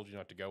like, "I told you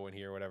not to go in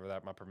here," whatever.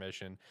 That my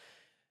permission.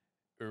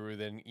 Uru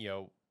then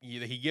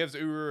he gives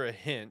Uru a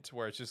hint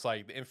where it's just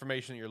like the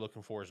information that you're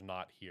looking for is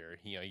not here.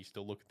 He's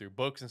still looking through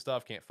books and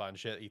stuff, can't find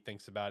shit. He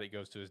thinks about it,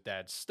 goes to his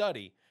dad's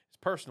study, his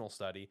personal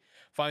study,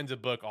 finds a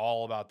book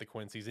all about the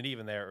Quincy's, and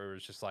even there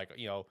Uru's just like,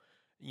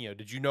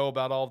 did you know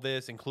about all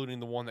this,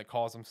 including the one that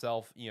calls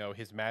himself,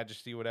 His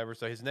Majesty, whatever.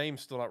 So his name's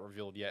still not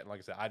revealed yet, and like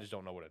I said, I just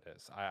don't know what it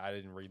is. I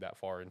didn't read that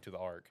far into the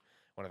arc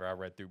whenever I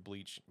read through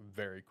Bleach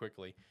very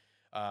quickly.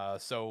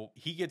 So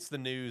he gets the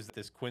news that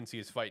this Quincy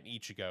is fighting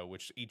Ichigo,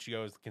 which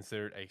Ichigo is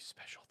considered a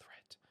special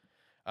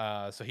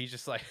threat. So he's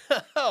just like,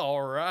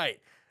 all right,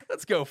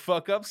 let's go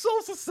fuck up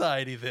Soul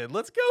Society then.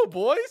 Let's go,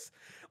 boys.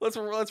 Let's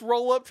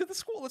roll up to the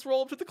school. Let's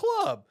roll up to the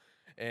club.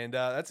 And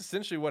that's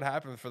essentially what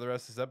happened for the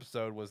rest of this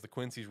episode was the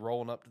Quincy's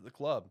rolling up to the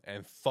club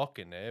and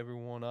fucking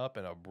everyone up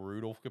in a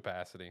brutal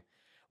capacity.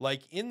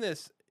 Like in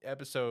this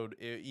episode,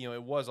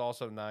 it was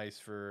also nice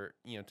for,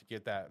 to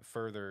get that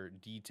further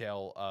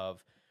detail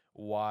of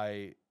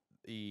why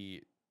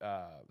the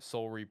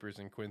Soul Reapers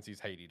and Quincy's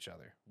hate each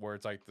other. Where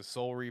it's like the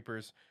Soul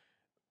Reapers,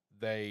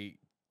 they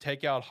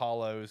take out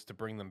Hollows to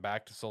bring them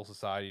back to Soul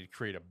Society to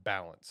create a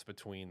balance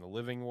between the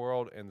living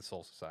world and the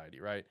Soul Society,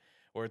 right?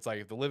 Where it's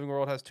like if the living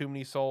world has too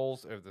many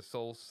souls, if the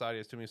Soul Society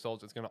has too many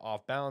souls, it's going to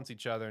off-balance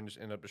each other and just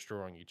end up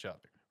destroying each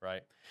other,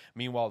 right?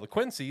 Meanwhile, the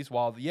Quincy's,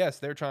 while yes,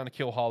 they're trying to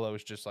kill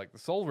Hollows just like the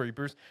Soul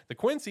Reapers, the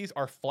Quincy's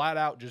are flat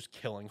out just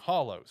killing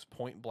Hollows.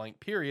 Point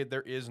blank, period.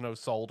 There is no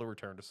soul to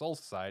return to Soul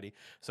Society,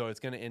 so it's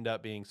going to end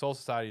up being Soul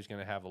Society is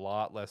going to have a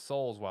lot less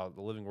souls while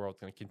the living world is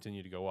going to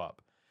continue to go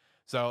up.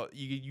 So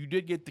you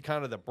did get the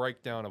kind of the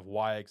breakdown of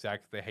why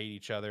exactly they hate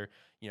each other,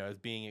 as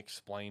being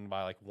explained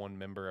by like one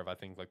member of I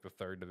think like the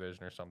 3rd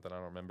division or something. I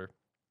don't remember.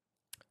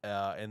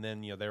 And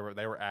then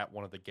they were at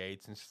one of the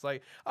gates and it's just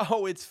like,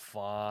 oh, it's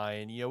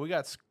fine. We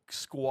got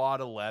Squad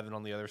 11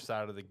 on the other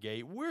side of the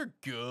gate. We're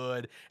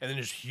good. And then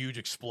just huge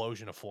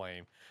explosion of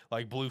flame,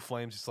 like blue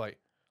flames. It's like,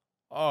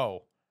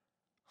 oh,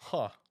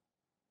 huh.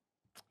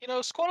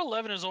 Squad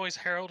 11 is always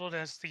heralded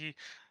as the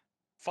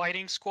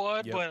fighting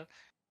squad, Yep. but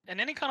in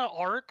any kind of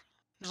arc,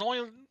 there's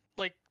only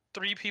like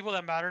 3 people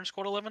that matter in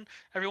Squad 11.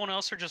 Everyone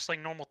else are just like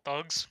normal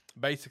thugs.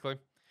 Basically,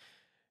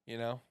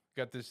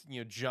 got this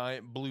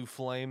giant blue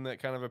flame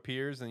that kind of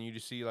appears, and you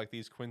just see like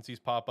these Quincy's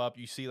pop up.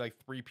 You see like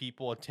 3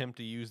 people attempt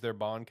to use their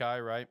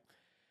Bankai, right?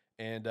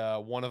 And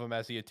one of them,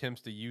 as he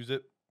attempts to use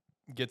it,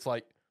 gets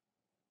like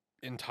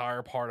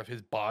entire part of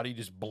his body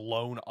just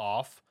blown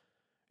off,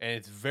 and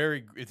it's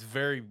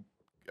very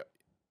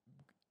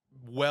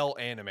well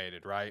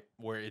animated, right?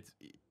 Where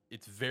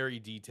it's very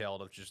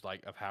detailed of just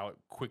like of how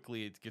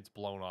quickly it gets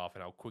blown off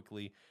and how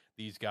quickly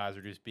these guys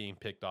are just being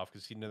picked off,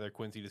 because another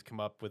Quincy just come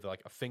up with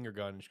like a finger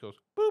gun and just goes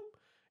boop,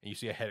 and you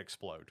see a head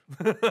explode.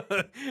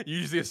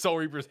 You see a Soul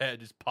Reaper's head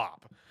just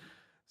pop.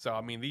 So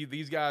I mean,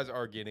 these guys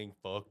are getting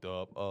fucked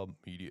up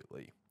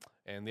immediately,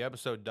 and the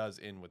episode does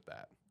end with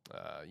that.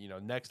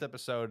 Next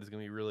episode is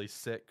gonna be really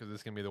sick, because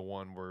it's gonna be the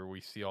one where we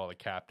see all the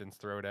captains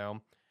throw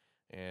down,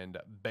 and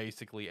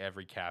basically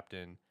every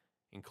captain,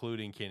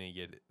 including Kenny,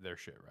 get their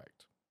shit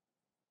wrecked.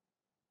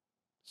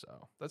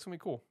 So that's gonna be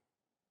cool.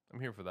 I'm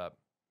here for that.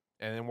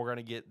 And then we're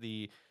gonna get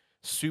the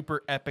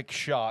super epic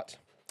shot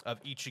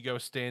of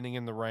Ichigo standing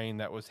in the rain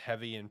that was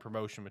heavy in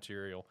promotion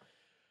material,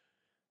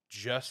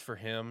 just for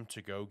him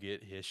to go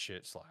get his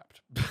shit slapped.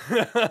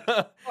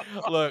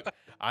 Look,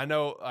 I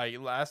know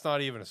that's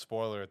not even a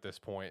spoiler at this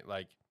point.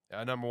 Like,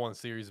 number one, the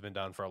series has been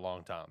done for a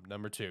long time.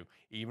 Number two,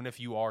 even if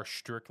you are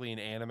strictly an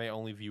anime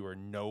only viewer,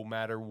 no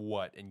matter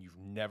what, and you've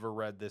never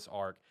read this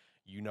arc,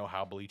 you know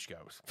how Bleach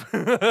goes.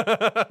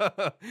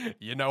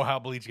 You know how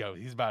Bleach goes.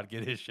 He's about to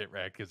get his shit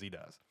wrecked, because he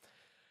does.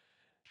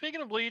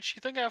 Speaking of Bleach,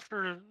 you think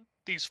after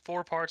these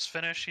 4 parts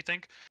finish, you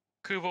think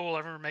Kubo will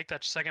ever make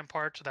that second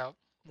part to that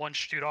one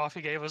shoot off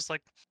he gave us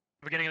like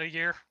the beginning of the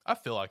year? I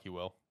feel like he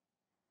will.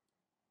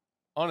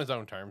 On his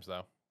own terms,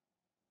 though.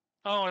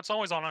 Oh, it's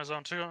always on his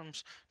own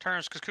terms,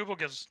 because Kubo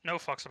gives no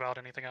fucks about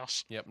anything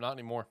else. Yep, not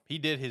anymore. He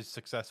did his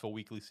successful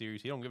weekly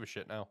series. He don't give a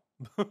shit now.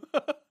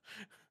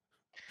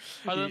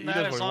 Other than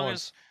that, as long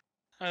as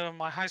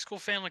my high school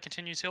family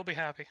continues, he'll be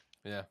happy.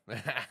 Yeah.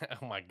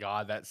 Oh my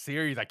God, that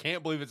series! I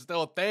can't believe it's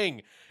still a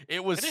thing.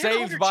 It was It hit saved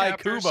 100 by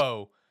chapters.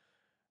 Kubo.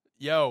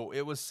 Yo,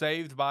 it was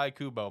saved by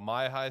Kubo.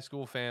 My High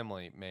School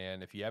Family,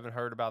 man. If you haven't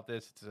heard about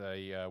this, it's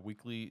a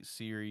weekly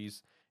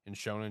series in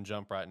Shonen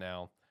Jump right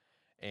now,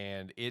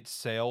 and its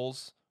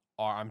sales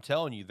are, I'm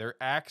telling you, they're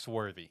axe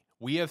worthy.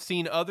 We have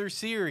seen other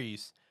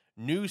series,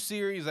 new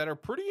series that are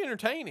pretty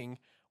entertaining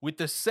with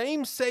the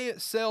same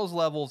sales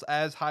levels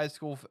as High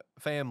School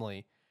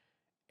Family,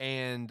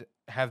 and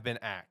have been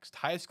axed.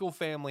 High School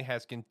Family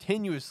has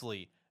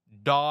continuously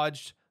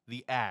dodged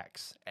the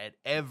axe at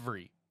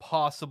every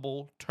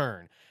possible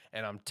turn.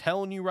 And I'm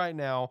telling you right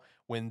now,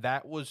 when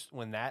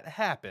that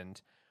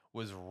happened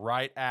was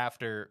right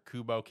after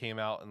Kubo came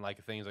out, and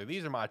like things like,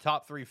 these are my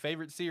top 3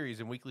 favorite series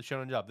in Weekly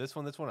Shonen Jump. This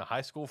one, a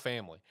High School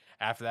Family.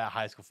 After that,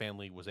 High School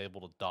Family was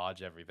able to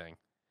dodge everything.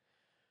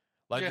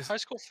 Like, yeah, High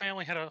School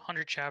Family had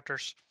 100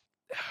 chapters.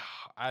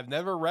 I've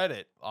never read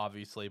it,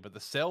 obviously, but the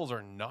sales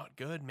are not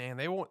good, man.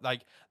 They won't,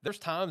 like, there's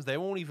times they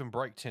won't even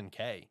break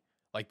 10K.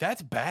 Like,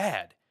 that's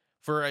bad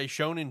for a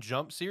Shonen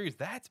Jump series.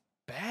 That's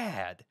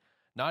bad.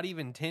 Not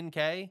even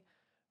 10K,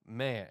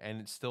 man,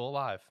 and it's still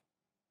alive.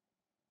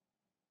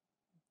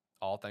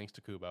 All thanks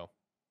to Kubo.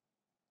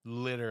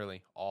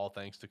 Literally, all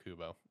thanks to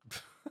Kubo.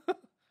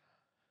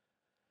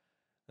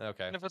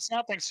 Okay. And if it's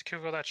not thanks to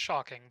Kubo, that's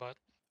shocking, but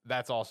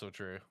that's also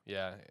true.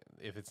 Yeah,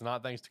 if it's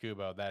not thanks to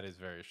Kubo, that is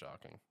very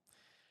shocking.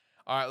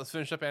 All right, let's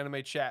finish up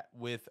anime chat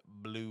with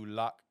Blue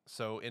Lock.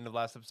 So, in the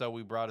last episode,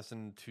 we brought us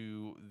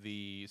into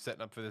the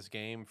setting up for this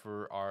game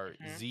for our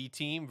Z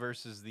team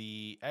versus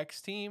the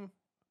X team.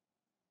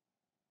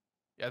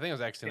 Yeah, I think it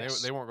was X team.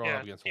 Yes. They weren't going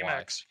up against Team Y.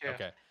 X, yeah.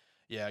 Okay.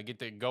 Yeah, I get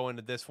to go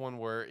into this one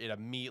where it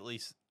immediately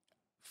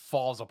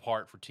falls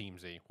apart for Team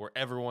Z, where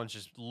everyone's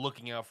just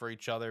looking out for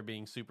each other,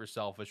 being super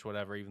selfish,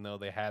 whatever, even though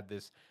they had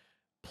this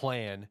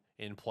plan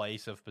in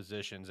place of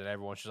positions, and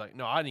everyone's just like,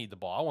 no, I need the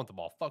ball. I want the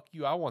ball. Fuck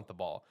you. I want the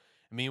ball.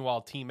 And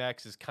meanwhile, Team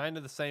X is kind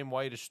of the same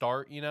way to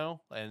start, and,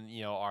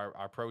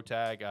 our pro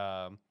tag,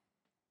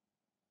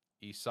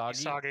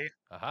 Isagi.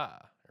 Aha,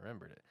 I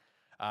remembered it.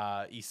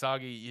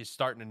 Isagi is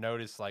starting to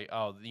notice, like,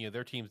 oh,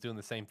 their team's doing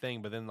the same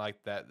thing, but then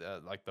like that,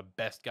 like the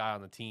best guy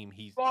on the team,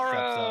 he steps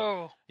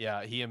up.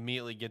 Yeah, he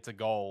immediately gets a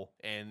goal,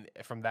 and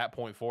from that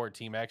point forward,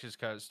 Team X just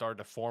kind of started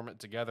to form it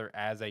together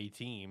as a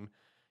team.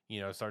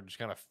 Started to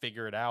kind of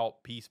figure it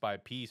out piece by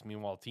piece.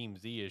 Meanwhile, Team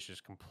Z is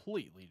just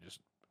completely just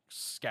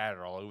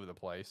scattered all over the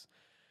place.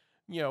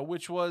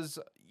 Which was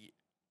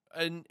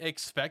an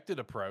expected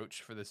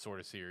approach for this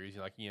sort of series.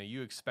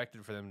 You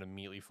expected for them to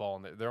immediately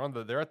fall, and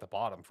they're at the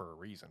bottom for a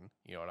reason.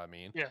 You know what I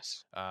mean?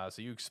 Yes.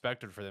 So you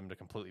expected for them to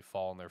completely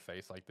fall on their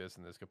face like this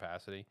in this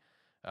capacity,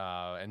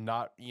 and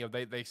not.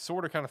 They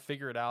sort of kind of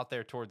figure it out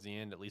there towards the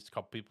end. At least a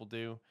couple people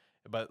do.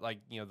 But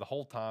the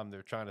whole time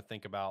they're trying to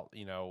think about,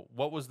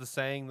 what was the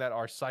saying that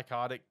our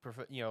psychotic,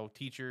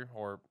 teacher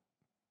or,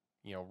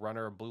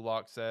 runner of Blue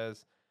Lock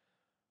says?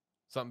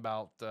 Something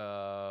about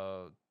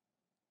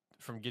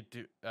from get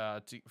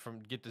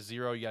to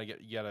 0, you gotta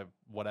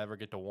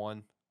get to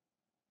 1.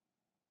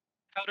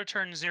 How to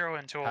turn 0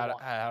 into a How 1.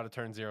 how to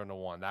turn 0 into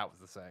 1. That was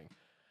the saying.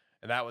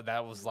 And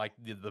that was like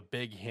the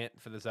big hint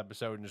for this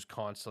episode, and just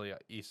constantly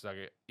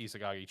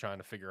Isagaki trying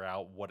to figure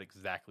out what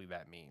exactly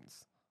that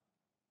means.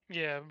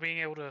 Yeah, being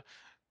able to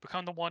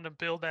become the one to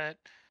build that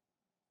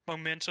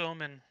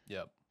momentum in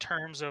Yep.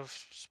 terms of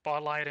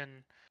spotlight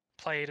and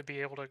play to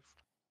be able to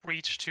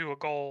reach to a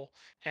goal,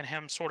 and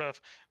him sort of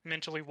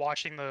mentally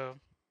watching the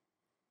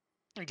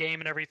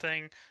game and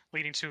everything,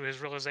 leading to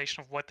his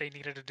realization of what they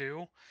needed to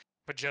do,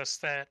 but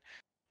just that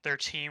their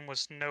team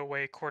was no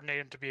way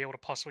coordinated to be able to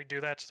possibly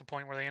do that, to the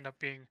point where they end up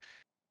being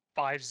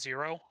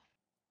 5-0.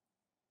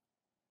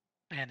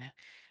 And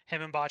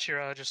him and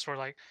Bachira just sort of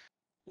like,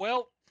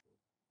 well,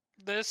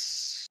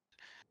 this,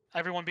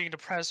 everyone being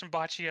depressed, and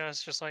Bachira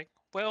is just like,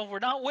 well, we're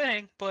not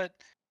winning, but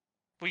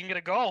we can get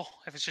a goal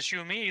if it's just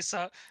you and me,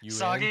 You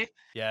Sagi. in?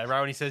 Yeah, right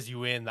when he says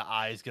you in, the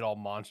eyes get all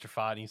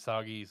monstrified, and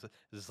Isagi's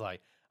just like,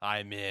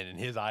 I'm in, and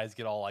his eyes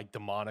get all like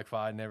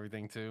demonified and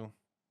everything too.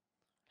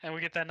 And we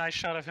get that nice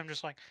shot of him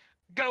just like,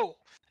 go!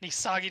 And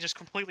Isagi just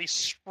completely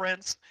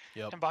sprints,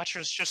 Yep. and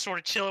Bachira's just sort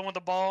of chilling with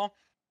the ball,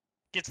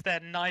 gets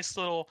that nice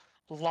little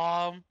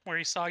lob where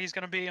Isagi's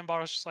going to be, and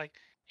Bachira's just like,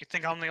 you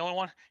think I'm the only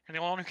one? You're the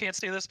only one who can't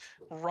see this?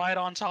 Right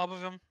on top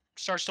of him,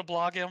 starts to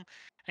block him, and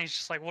he's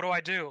just like, what do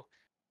I do?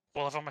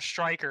 Well, if I'm a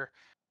striker,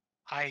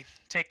 I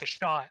take the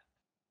shot.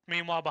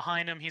 Meanwhile,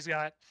 behind him, he's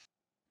got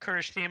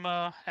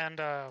Kurishima and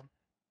the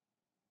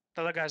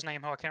other guy's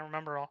name, who I can't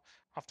remember off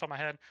the top of my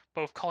head,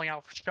 both calling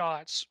out for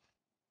shots.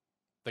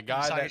 The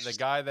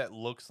guy that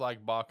looks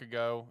like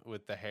Bakugo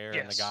with the hair,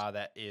 and the guy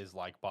that is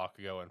like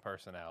Bakugo in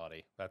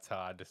personality. That's how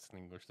I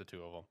distinguish the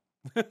two of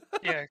them.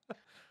 Yeah.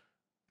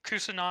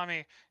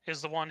 Kusanami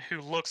is the one who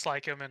looks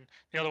like him, and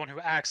the other one who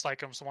acts like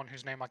him is the one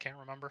whose name I can't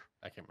remember.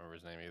 I can't remember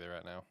his name either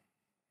right now.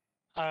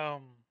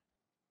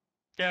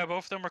 Yeah,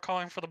 both of them are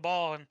calling for the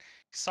ball, and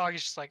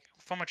Isagi's just like,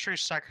 if I'm a true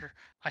striker,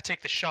 I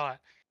take the shot.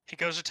 He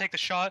goes to take the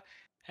shot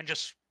and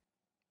just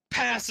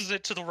passes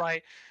it to the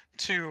right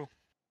to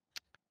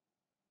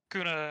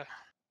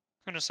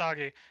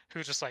Kunasagi,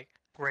 who's just like,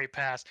 great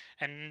pass,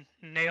 and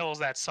nails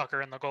that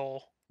sucker in the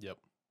goal. Yep.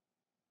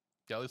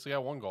 Yeah, at least we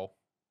got one goal.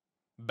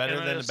 Better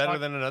Yeah,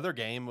 than another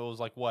game. It was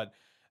like what,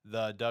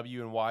 the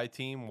W and Y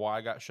team.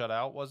 Y got shut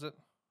out, was it?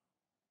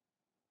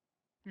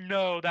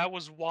 No, that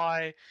was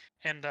Y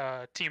and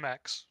Team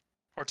X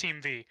or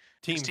Team V.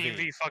 Team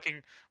V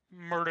fucking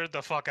murdered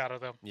the fuck out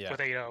of them with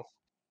 8-0.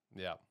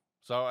 Yeah.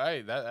 So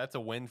hey, that's a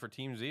win for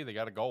Team Z. They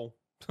got a goal.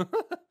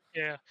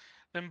 Yeah.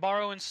 Then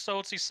Baro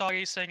insults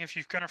Isagi, saying if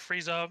you're gonna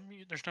freeze up,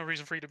 there's no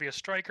reason for you to be a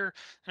striker.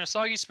 And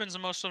Isagi spends the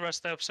most of the rest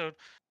of the episode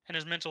in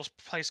his mental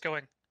place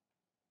going,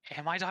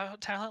 am I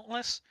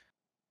talentless?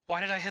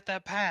 Why did I hit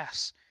that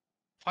pass?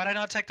 Why did I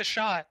not take the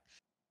shot?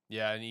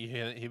 Yeah, and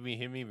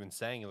him even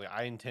saying, like,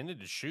 I intended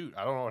to shoot.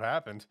 I don't know what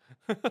happened.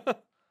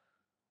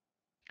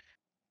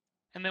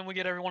 And then we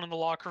get everyone in the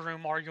locker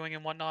room arguing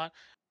and whatnot.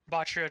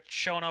 Bachira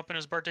showing up in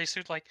his birthday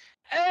suit like,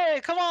 hey,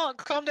 come on,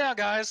 calm down,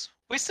 guys.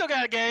 We still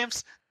got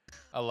games.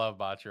 I love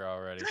Bachira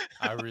already.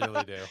 I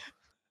really do.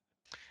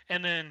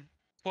 And then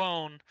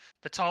Clone,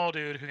 the tall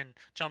dude who can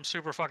jump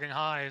super fucking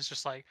high, is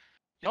just like,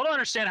 y'all don't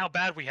understand how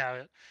bad we have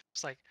it.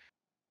 It's like,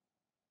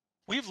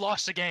 we've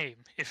lost a game.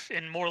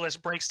 And more or less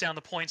breaks down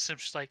the points.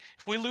 It's just like,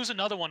 if we lose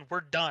another one,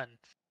 we're done.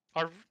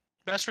 Our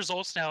best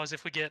results now is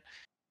if we get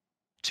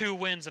 2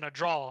 wins and a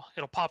draw,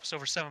 it'll pop us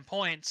over 7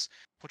 points,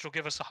 which will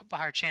give us a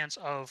higher chance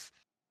of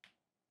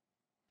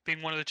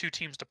being one of the 2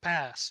 teams to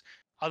pass.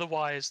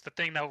 Otherwise, the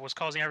thing that was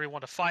causing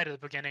everyone to fight at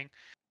the beginning,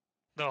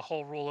 the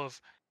whole rule of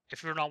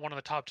if you're not one of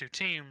the top 2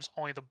 teams,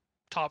 only the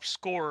top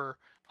scorer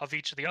of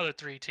each of the other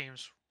 3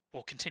 teams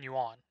will continue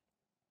on.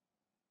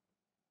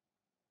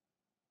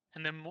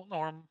 And then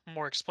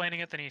more explaining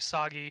it than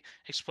Isagi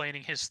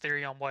explaining his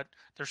theory on what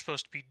they're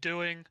supposed to be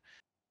doing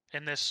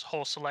in this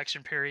whole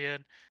selection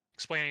period,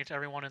 explaining it to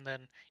everyone, and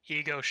then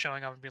Ego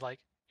showing up and be like,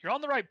 you're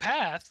on the right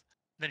path,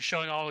 and then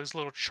showing all these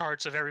little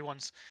charts of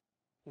everyone's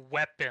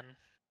weapon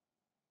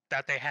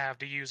that they have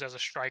to use as a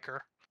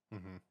striker.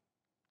 Mm-hmm.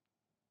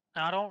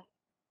 And I don't,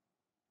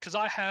 because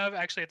I have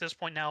actually at this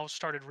point now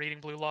started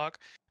reading Blue Lock,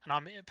 and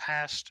I'm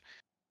past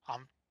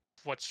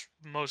what's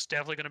most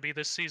definitely going to be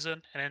this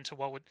season, and into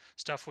what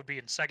stuff would be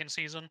in second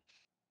season.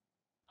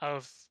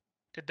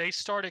 Did they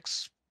start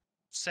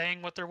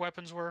saying what their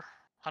weapons were?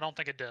 I don't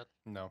think it did.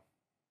 No.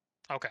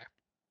 Okay.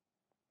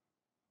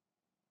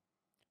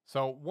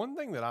 So one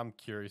thing that I'm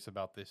curious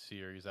about this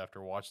series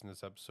after watching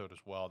this episode as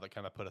well, that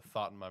kind of put a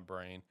thought in my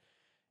brain,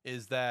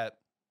 is that,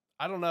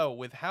 I don't know,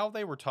 with how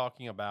they were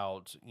talking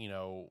about,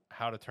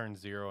 how to turn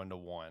 0 into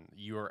 1.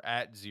 You are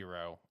at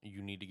 0,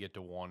 you need to get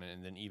to 1,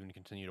 and then even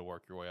continue to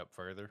work your way up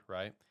further,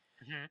 right?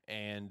 Mm-hmm.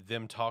 And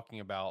them talking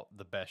about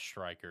the best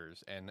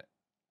strikers, and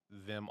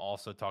them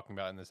also talking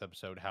about in this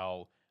episode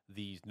how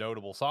these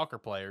notable soccer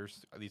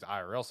players, these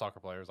IRL soccer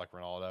players like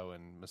Ronaldo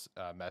and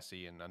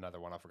Messi and another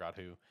one, I forgot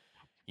who,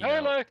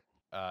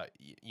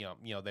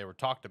 they were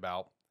talked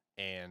about.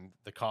 And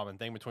the common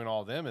thing between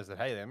all of them is that,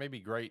 hey, they may be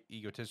great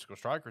egotistical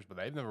strikers, but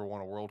they've never won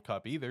a World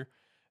Cup either.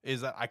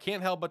 is that I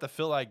can't help but to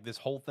feel like this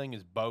whole thing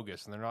is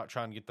bogus, and they're not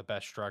trying to get the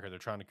best striker. They're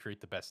trying to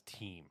create the best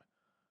team,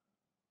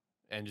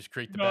 and just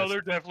create the No, best.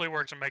 they're definitely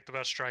working to make the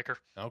best striker.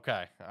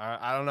 Okay,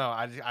 I don't know.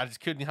 I just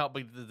couldn't help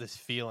but get this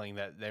feeling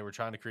that they were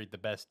trying to create the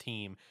best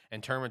team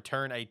and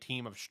turn a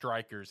team of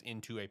strikers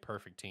into a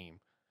perfect team.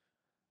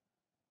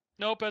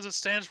 Nope, as it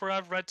stands, where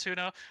I've read to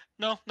now,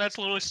 no, that's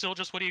literally still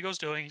just what Ego's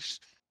doing.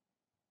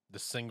 The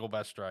single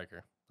best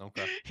striker.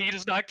 Okay. He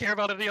does not care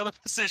about any other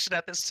position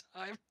at this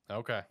time.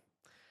 Okay.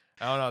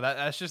 I don't know.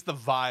 That's just the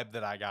vibe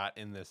that I got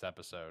in this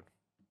episode.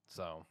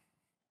 So.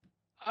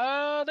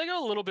 They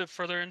go a little bit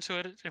further into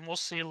it, and we'll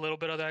see a little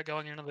bit of that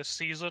going into this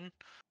season.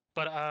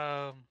 But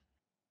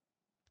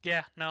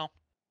yeah, no,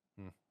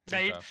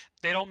 Okay.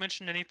 they don't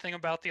mention anything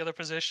about the other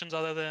positions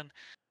other than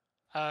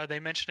they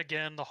mention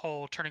again the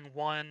whole turning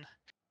 1,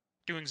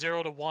 doing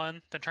 0 to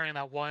 1, then turning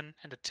that 1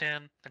 into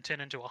 10, then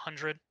 10 into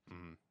 100.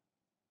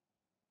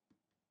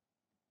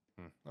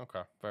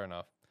 Okay, fair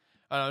enough.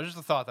 I don't know, just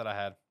a thought that I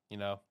had. You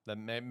know, that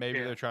maybe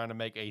Yeah. they're trying to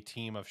make a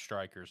team of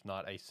strikers,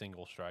 not a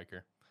single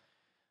striker.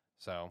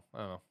 So I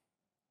don't know.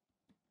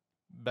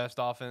 Best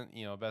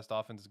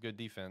offense is good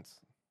defense.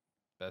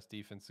 Best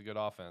defense is good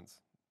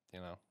offense.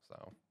 You know,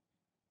 so.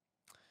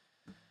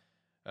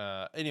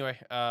 Anyway,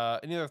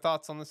 any other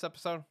thoughts on this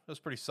episode? It was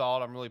pretty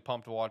solid. I'm really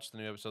pumped to watch the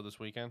new episode this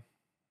weekend.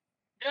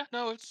 Yeah,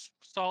 no, it's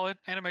solid.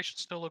 Animation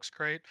still looks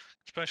great,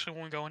 especially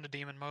when we go into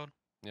demon mode.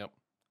 Yep.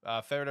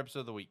 Favorite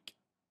episode of the week?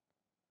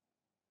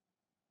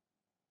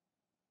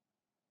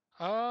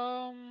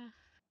 Um,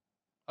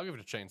 I'll give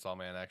it to Chainsaw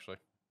Man, actually.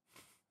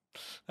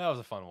 That was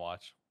a fun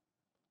watch.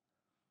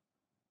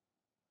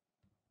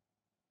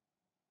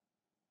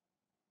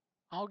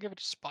 I'll give it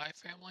to Spy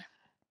Family.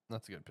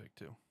 That's a good pick,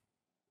 too.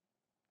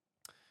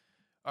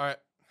 All right.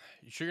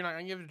 You sure you're not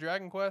going to give it to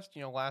Dragon Quest?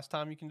 You know, last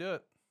time you can do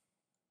it.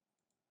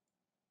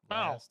 No.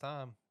 Last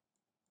time.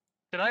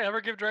 Did I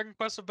ever give Dragon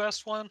Quest the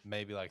best one?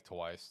 Maybe like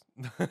twice.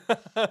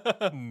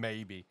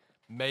 Maybe.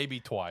 Maybe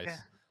twice. Yeah.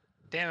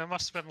 Damn, it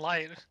must have been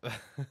light. Must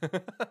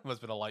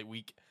have been a light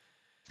week.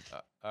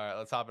 All right,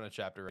 let's hop into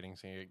chapter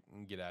ratings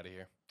and get out of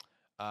here.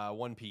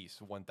 One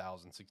Piece,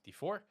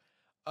 1064.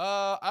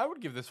 I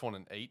would give this one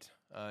an 8.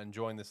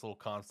 Enjoying this little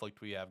conflict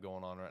we have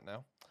going on right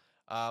now.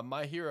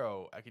 My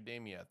Hero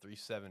Academia,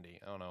 370.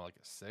 I don't know, like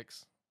a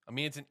 6. I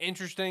mean, it's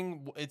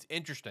interesting.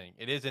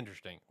 It is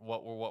interesting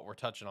what we're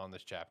touching on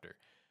this chapter.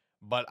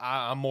 But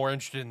I'm more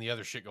interested in the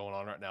other shit going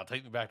on right now.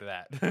 Take me back to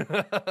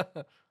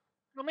that.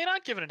 I mean,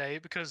 I'd give it an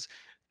 8 because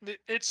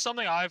it's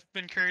something I've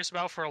been curious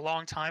about for a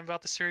long time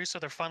about the series, so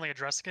they're finally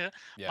addressing it.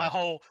 Yeah. My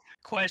whole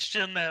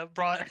question that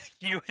brought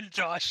you and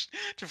Josh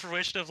to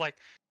fruition of like,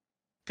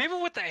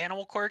 people with the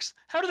animal quirks,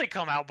 how do they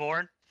come out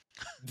born?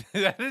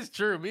 That is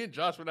true. Me and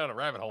Josh went down a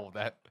rabbit hole with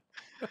that.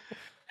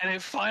 And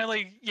it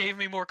finally gave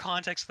me more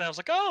context to that. I was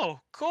like, oh,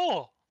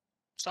 cool.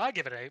 So I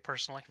give it an 8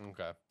 personally.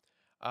 Okay.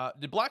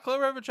 Did Black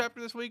Clover have a chapter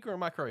this week, or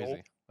am I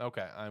crazy? Nope.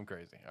 Okay, I'm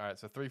crazy. All right,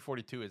 so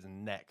 342 is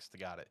next.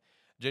 Got it.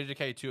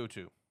 JJK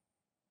 202.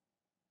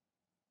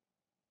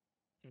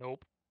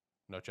 Nope.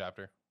 No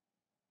chapter.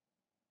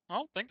 I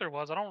don't think there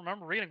was. I don't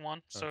remember reading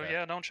one. So Okay.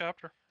 yeah, no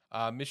chapter.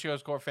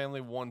 Michio's Core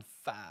Family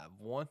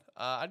 151.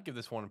 I'd give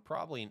this one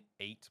probably an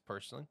 8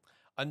 personally.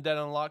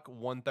 Undead Unlock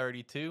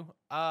 132.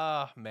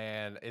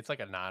 Man, it's like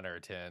a 9 or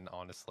a 10,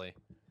 honestly.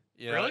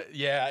 You know, Really?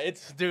 Yeah,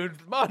 dude,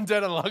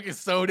 Undead Unlock is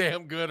so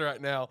damn good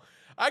right now.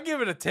 I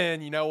give it a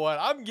 10. You know what?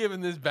 I'm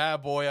giving this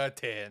bad boy a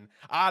 10.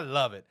 I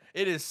love it.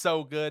 It is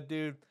so good,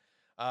 dude.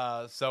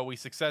 So we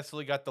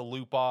successfully got the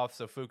loop off.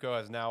 So Fuko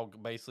has now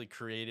basically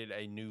created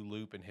a new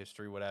loop in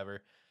history,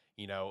 whatever.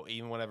 You know,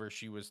 even whenever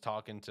she was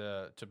talking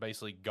to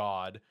basically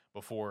God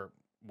before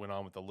went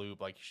on with the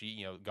loop, like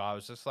God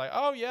was just like,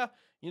 oh yeah,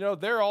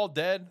 they're all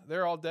dead.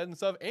 They're all dead and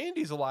stuff.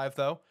 Andy's alive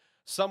though,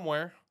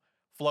 somewhere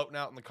floating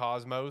out in the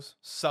cosmos,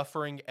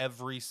 suffering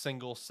every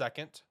single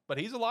second, but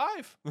he's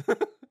alive.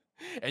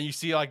 And you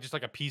see just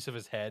like a piece of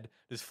his head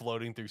just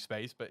floating through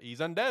space, but he's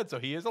undead, so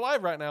he is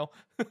alive right now.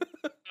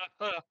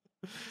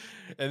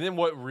 And then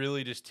what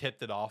really just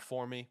tipped it off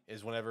for me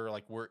is whenever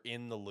we're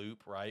in the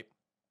loop, right?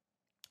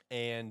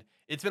 And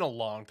it's been a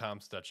long time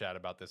since I chatted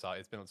about this.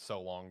 It's been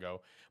so long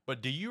ago.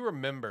 But do you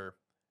remember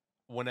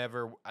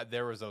whenever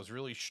there was those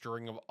really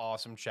string of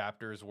awesome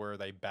chapters where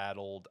they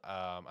battled,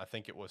 I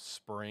think it was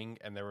Spring,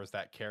 and there was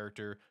that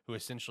character who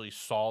essentially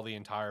saw the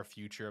entire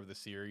future of the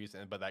series,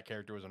 but that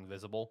character was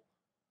invisible?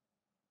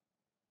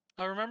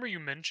 I remember you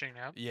mentioning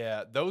that.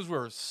 Yeah, those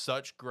were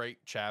such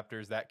great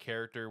chapters. That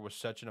character was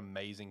such an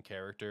amazing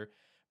character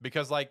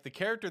because the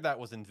character that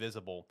was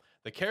invisible,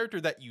 the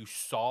character that you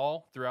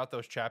saw throughout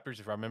those chapters,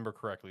 if I remember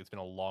correctly, it's been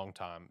a long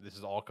time. This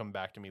has all come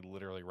back to me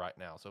literally right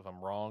now. So if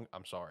I'm wrong,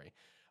 I'm sorry.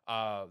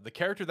 The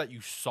character that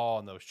you saw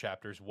in those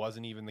chapters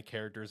wasn't even the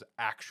character's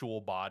actual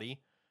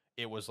body.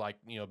 It was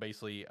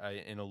basically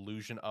an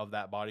illusion of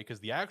that body because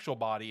the actual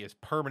body is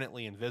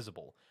permanently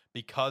invisible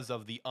because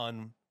of the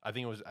I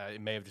think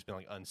it may have just been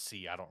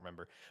unsee. I don't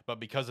remember.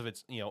 But because of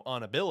its,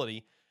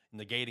 unability,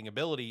 negating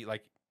ability,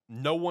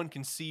 no one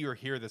can see or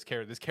hear this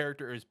character. This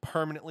character is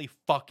permanently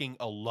fucking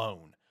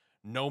alone,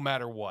 no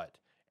matter what.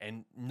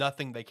 and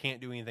nothing, they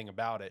can't do anything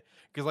about it.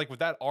 Because like with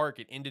that arc,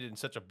 it ended in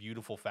such a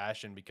beautiful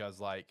fashion because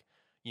like,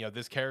 you know,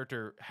 this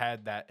character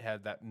had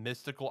that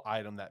mystical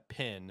item, that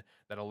pin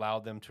that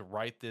allowed them to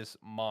write this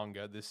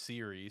manga, this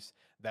series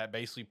that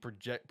basically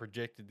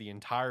projected the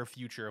entire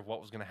future of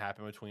what was going to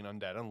happen between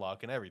Undead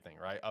Unluck and everything,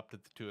 right? Up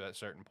to a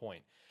certain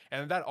point.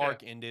 And that Yeah.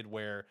 arc ended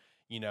where,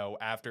 you know,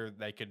 after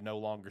they could no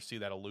longer see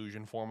that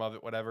illusion form of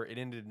it, whatever, it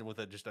ended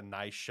with just a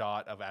nice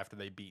shot of after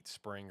they beat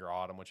Spring or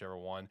Autumn, whichever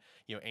one.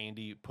 You know,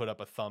 Andy put up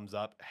a thumbs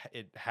up.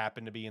 It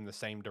happened to be in the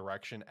same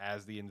direction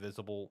as the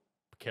invisible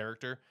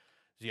character,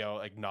 you know,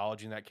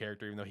 acknowledging that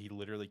character, even though he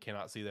literally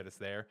cannot see that it's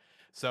there.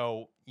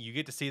 So you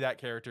get to see that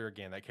character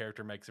again. That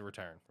character makes a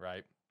return,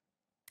 right?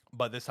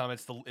 But this time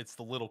it's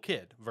the little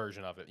kid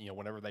version of it. You know,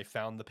 whenever they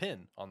found the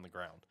pin on the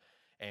ground,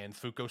 and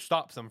Fuko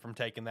stops them from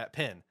taking that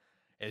pin.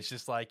 It's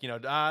just like, you know,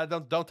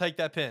 don't take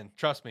that pin.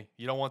 Trust me,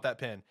 you don't want that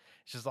pin.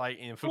 It's just like,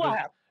 and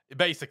Fuko,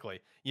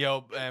 basically, you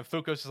know, and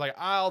Fuko's just like,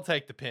 I'll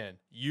take the pin.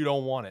 You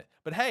don't want it.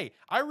 But hey,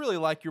 I really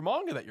like your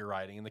manga that you're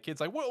writing. And the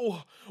kid's like,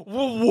 what?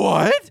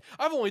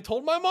 I've only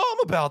told my mom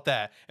about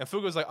that. And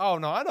Fuko's like, oh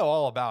no, I know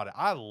all about it.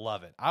 I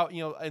love it.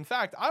 You know, in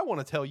fact, I want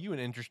to tell you an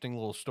interesting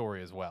little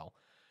story as well.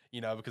 You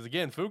know, because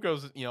again,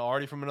 Fuko's, you know,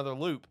 already from another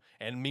loop,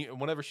 and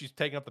whenever she's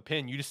taking up the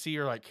pin, you just see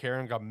her like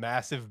carrying a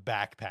massive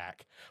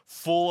backpack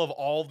full of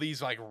all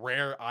these like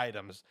rare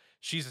items.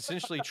 She's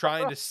essentially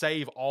trying to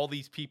save all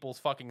these people's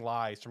fucking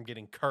lives from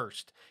getting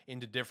cursed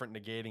into different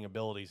negating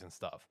abilities and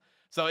stuff.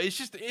 So it's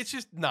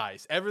just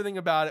nice. Everything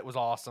about it was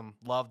awesome.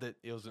 Loved it.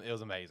 It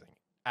was amazing.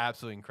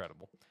 Absolutely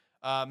incredible.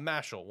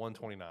 Mashal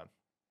 129.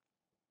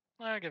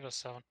 I give it a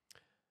 7.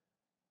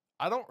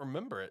 I don't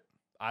remember it.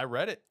 I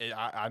read it.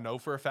 I know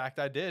for a fact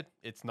I did.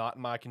 It's not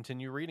in my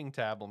continue reading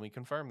tab. Let me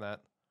confirm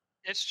that.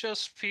 It's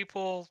just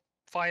people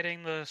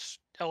fighting the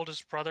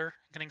eldest brother,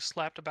 getting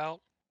slapped about.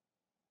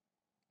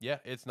 Yeah,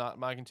 it's not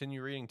in my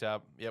continue reading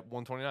tab. Yep,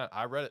 129.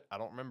 I read it. I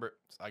don't remember it.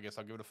 So I guess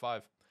I'll give it a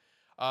 5.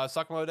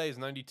 Sakamoto Days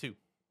 92.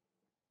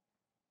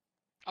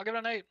 I'll give it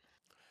an 8.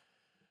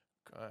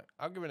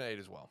 I'll give it an 8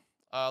 as well.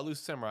 Loose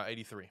Samurai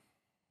 83.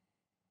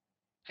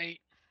 8.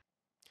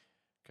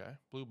 Okay.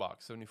 Blue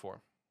Box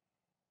 74.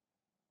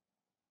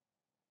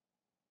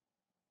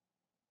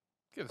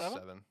 Give it a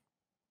 7.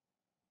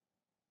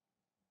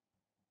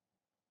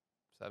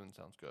 7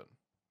 sounds good.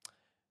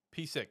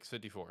 P6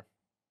 54.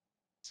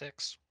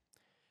 6.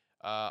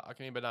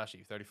 Akane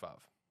Banashi 35.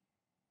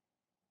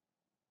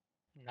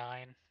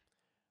 9.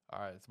 All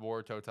right, it's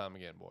Boruto time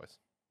again, boys.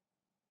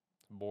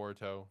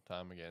 Boruto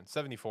time again.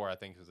 74, I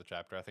think, is the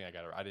chapter. I think I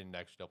got it. I didn't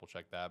actually double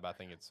check that, but I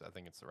think it's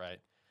right.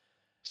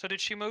 So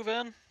did she move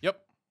in? Yep.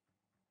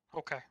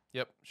 Okay.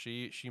 Yep.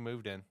 She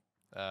moved in,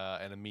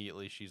 and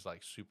immediately she's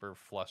like super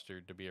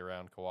flustered to be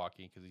around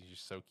Kawaki because he's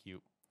just so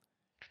cute.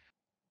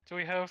 Do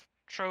we have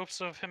tropes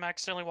of him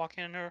accidentally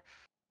walking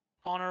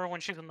on her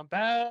when she's in the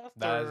bath?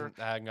 I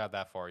haven't got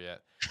that far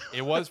yet.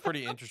 It was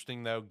pretty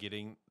interesting though,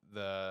 getting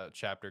the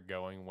chapter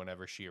going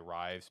whenever she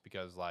arrives,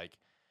 because like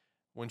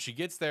when she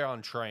gets there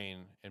on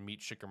train and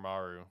meets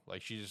Shikamaru,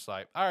 like she's just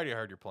like, I already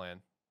heard your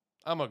plan.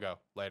 I'm gonna go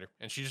later,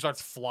 and she just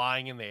starts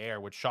flying in the air,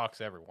 which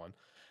shocks everyone.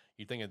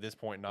 You'd think at this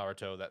point in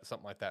Naruto that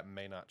something like that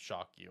may not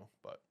shock you,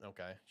 but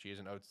okay, she is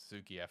an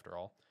Otsutsuki after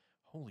all.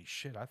 Holy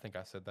shit, I think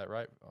I said that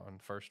right on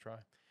first try.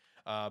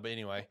 But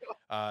anyway,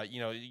 you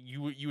know,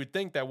 you would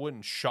think that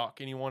wouldn't shock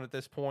anyone at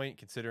this point,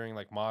 considering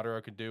like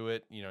Madara could do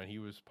it, you know, and he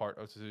was part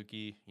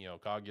Otsutsuki. You know,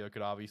 Kaguya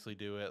could obviously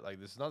do it. Like,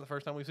 this is not the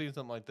first time we've seen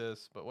something like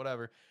this, but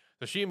whatever.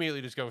 So she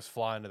immediately just goes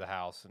flying to the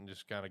house and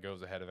just kind of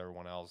goes ahead of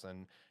everyone else.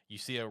 And you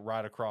see it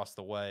right across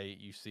the way.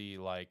 You see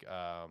like,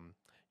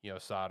 you know,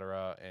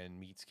 Sadara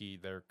and Mitsuki,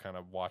 they're kind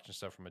of watching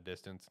stuff from a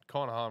distance.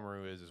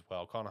 Konohamaru is as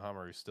well.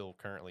 Konohamaru is still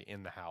currently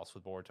in the house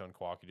with Boruto and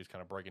Kawaki, just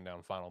kind of breaking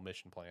down final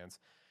mission plans,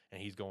 and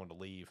he's going to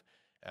leave.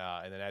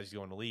 And then as he's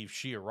going to leave,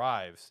 she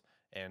arrives,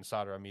 and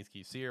Sadara and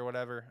Mitsuki see her or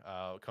whatever.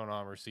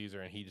 Konohamaru sees her,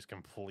 and he just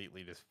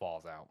completely just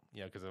falls out,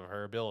 you know, because of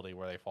her ability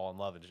where they fall in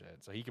love and shit.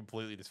 So he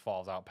completely just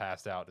falls out,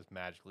 passed out, just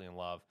magically in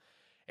love.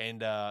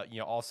 And, you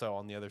know, also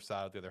on the other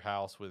side of the other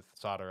house with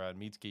Sadara and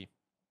Mitsuki,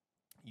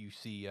 you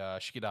see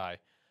Shikidai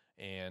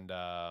and,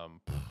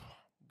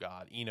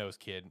 God, Ino's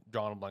kid.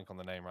 Drawing a blank on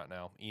the name right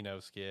now.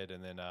 Ino's kid,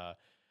 and then,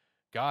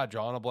 God,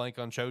 drawing a blank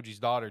on Choji's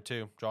daughter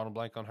too. Drawing a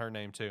blank on her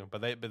name too.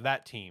 But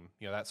that team,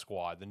 you know, that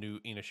squad, the new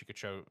Inoshika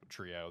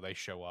trio, they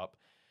show up,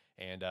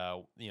 and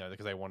you know,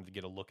 because they wanted to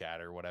get a look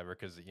at her or whatever.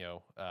 Because you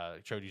know,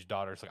 Choji's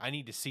daughter's like, I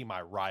need to see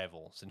my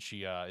rival, since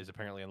she is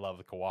apparently in love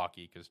with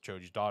Kawaki. Because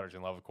Choji's daughter's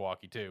in love with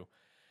Kawaki too.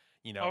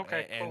 You know,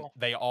 Okay, and cool.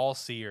 they all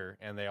see her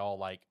and they all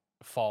like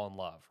fall in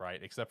love,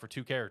 right? Except for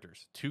two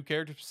characters. Two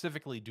characters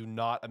specifically do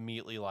not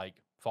immediately like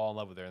fall in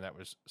love with her, and that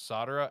was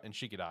Sadara and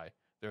Shikidai.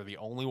 They're the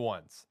only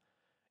ones.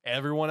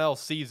 Everyone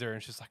else sees her and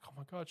it's just like, oh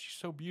my God, she's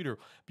so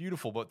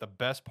beautiful. But the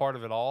best part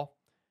of it all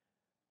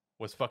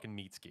was fucking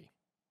Mitsuki.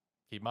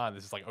 Keep in mind,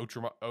 this is like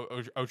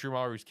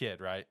Ochomaru's kid,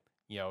 right?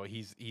 You know,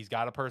 he's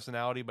got a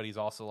personality, but he's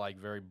also like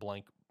very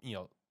blank, you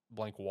know,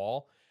 blank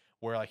wall,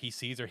 where like he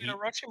sees her. You know,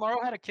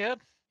 Orochimaru had a kid?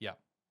 Yeah.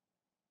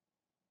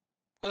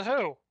 With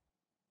who?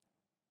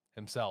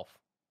 himself,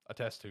 a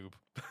test tube.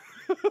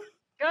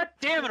 God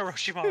damn it,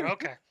 Orochimaru.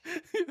 Okay.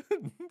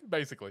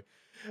 Basically,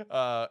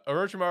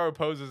 Orochimaru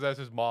poses as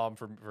his mom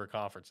for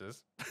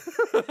conferences.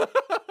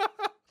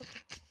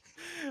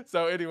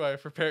 So anyway,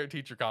 for parent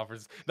teacher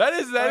conference, that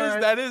is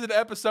an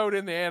episode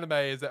in the anime.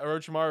 Is that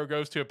Orochimaru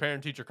goes to a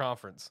parent teacher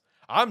conference?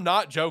 I'm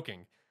not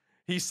joking.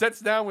 He sits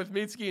down with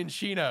Mitsuki and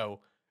Shino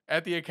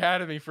at the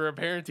academy for a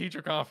parent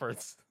teacher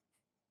conference.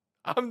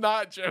 I'm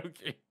not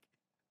joking.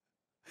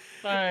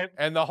 All right.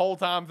 And the whole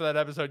time for that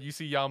episode, you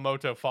see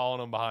Yamamoto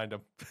following him behind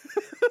him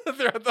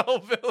throughout the whole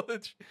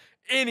village.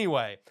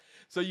 Anyway,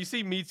 so you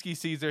see Mitsuki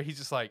sees her. He's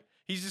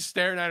just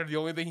staring at her. The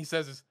only thing he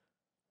says is,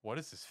 "What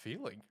is this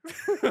feeling?"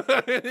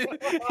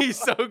 He's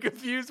so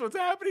confused what's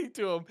happening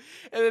to him.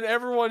 And then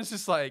everyone's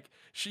just like,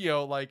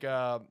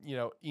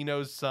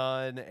 Ino's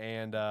son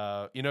and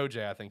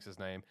Inoue, I think's his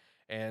name.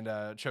 And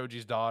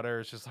Choji's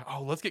daughter is just like,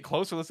 "Oh, let's get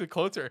closer, let's get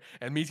closer."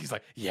 And Mitsuki's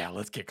like, "Yeah,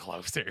 let's get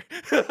closer."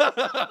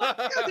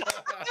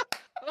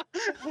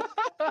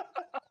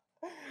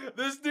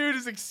 This dude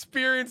is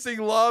experiencing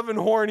love and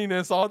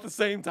horniness all at the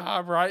same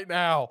time right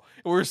now.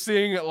 We're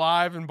seeing it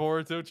live in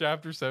Boruto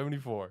chapter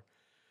 74.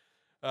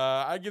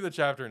 I give the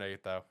chapter an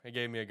 8, though. It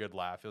gave me a good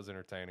laugh. It was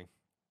entertaining.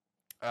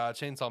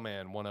 Chainsaw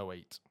Man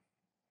 108.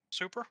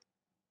 Super?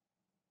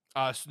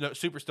 No,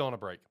 Super's still on a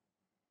break.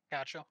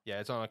 Gotcha. Yeah,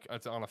 it's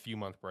on a few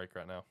month break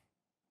right now.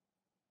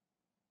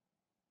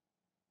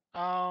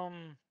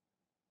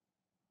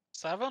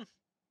 7?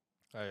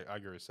 I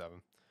agree with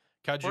 7.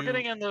 We're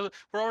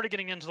already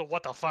getting into the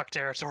what the fuck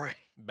territory.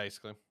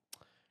 Basically.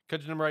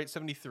 Kaju number 8,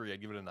 73.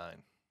 I'd give it a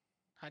 9.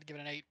 I'd give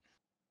it an 8.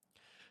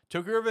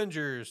 Tokyo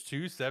Revengers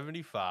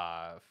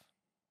 275.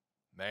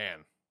 Man.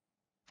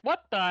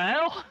 What the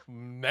hell?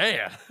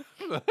 Man.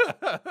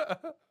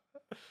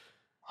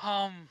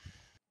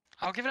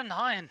 I'll give it a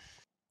 9.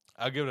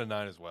 I'll give it a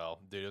 9 as well.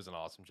 Dude, it was an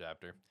awesome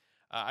chapter.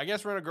 I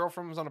guess Rent a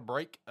Girlfriend was on a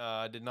break.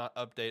 I did not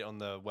update on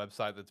the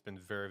website that's been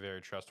very,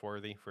 very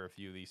trustworthy for a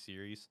few of these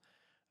series.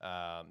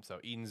 So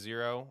Eden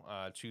Zero,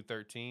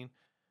 213.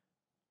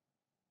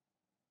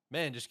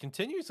 Man, just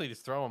continuously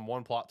just throwing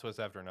one plot twist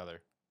after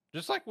another.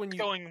 Just like when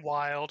going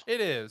wild.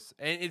 It is.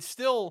 And it's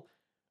still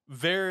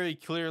very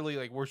clearly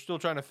like we're still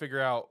trying to figure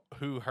out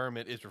who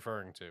Hermit is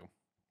referring to.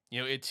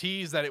 You know, it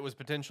teased that it was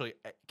potentially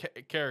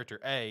character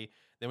A.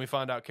 Then we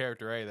find out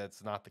character A,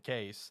 that's not the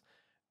case.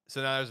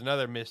 So now there's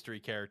another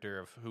mystery character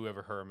of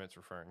whoever Hermit's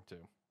referring to.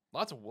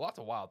 Lots of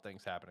wild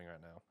things happening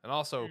right now. And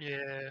also,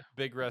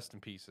 big rest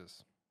in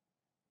pieces.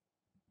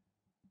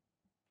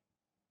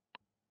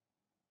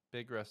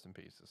 Big rest in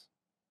pieces.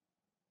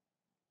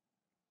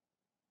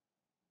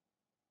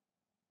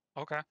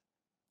 Okay.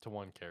 To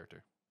one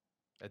character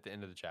at the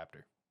end of the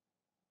chapter.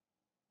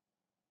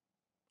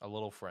 A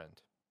little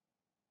friend.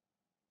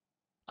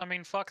 I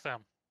mean, fuck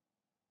them.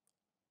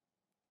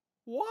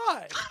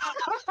 Why?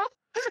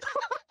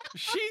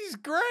 She's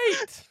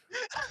great.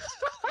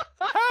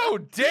 How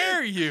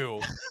dare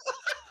you?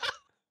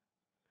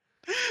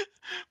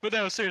 But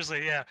no,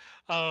 seriously, yeah.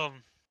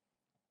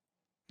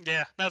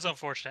 Yeah, that's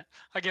unfortunate.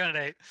 I give it an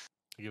 8.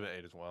 I give it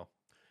 8 as well.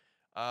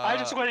 I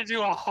just went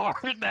into a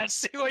hard and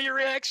see what your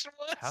reaction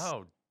was.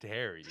 How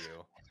dare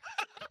you?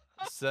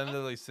 Seven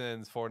Deadly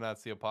Sins, Four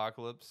Nights the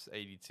Apocalypse,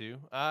 82.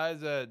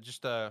 It's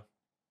just a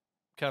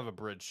kind of a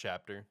bridge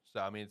chapter. So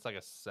I mean, it's like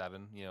a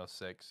 7,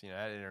 6.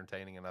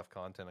 Entertaining enough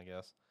content, I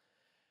guess.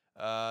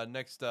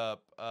 Next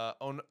up,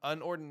 on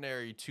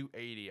Unordinary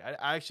 280.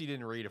 I actually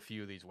didn't read a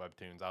few of these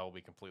webtoons. I will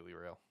be completely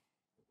real.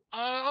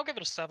 I'll give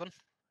it a 7.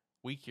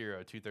 Weak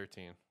Hero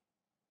 213.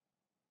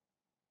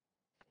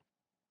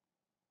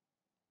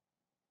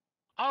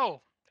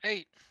 Oh,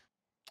 8.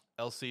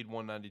 Elseed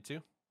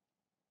 192.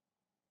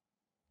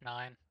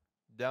 9.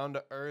 Down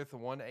to Earth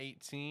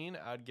 118.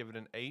 I'd give it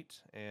an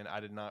 8. And I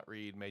did not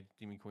read Made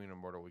Demon Queen or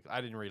Mortal Week. I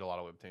didn't read a lot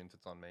of webtoons.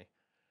 It's on me.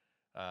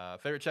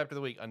 Favorite chapter of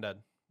the week, Undead.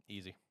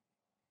 Easy.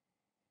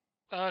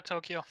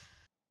 Tokyo.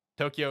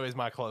 Tokyo is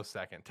my close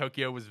second.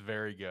 Tokyo was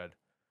very good.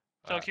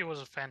 Tokyo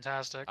was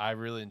fantastic. I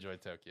really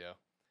enjoyed Tokyo.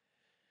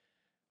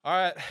 All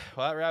right.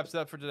 Well, that wraps it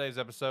up for today's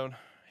episode.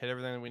 Hit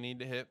everything that we need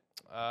to hit.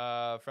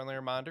 Friendly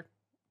reminder,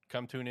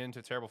 come tune in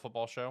to Terrible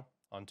Football Show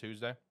on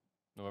Tuesday,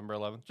 November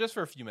 11th, just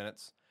for a few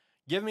minutes.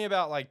 Give me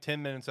about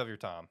 10 minutes of your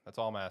time. That's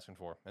all I'm asking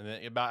for. And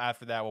then about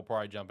after that, we'll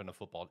probably jump into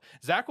football.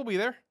 Zach will be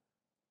there.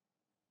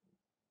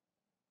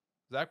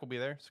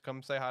 So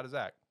come say hi to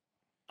Zach.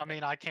 I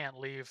mean, I can't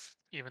leave,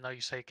 even though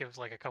you say give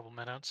a couple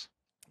minutes.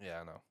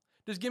 Yeah, I know.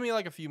 Just give me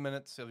a few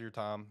minutes of your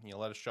time.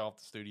 Let us show off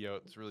the studio.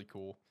 It's really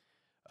cool.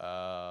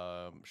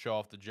 Show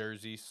off the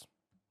jerseys.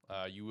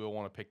 You will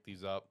want to pick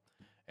these up.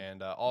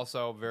 And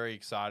also very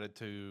excited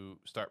to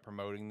start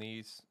promoting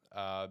these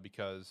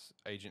because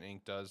Agent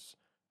Ink does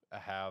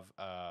have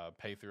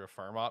pay through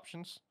Affirm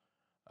options.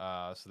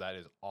 So that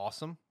is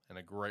awesome and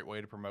a great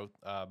way to promote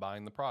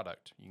buying the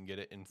product. You can get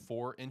it in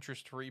 4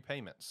 interest-free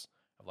payments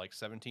of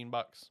 $17.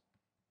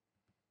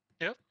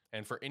 Yep.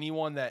 And for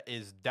anyone that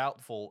is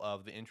doubtful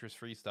of the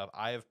interest-free stuff,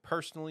 I have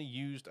personally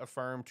used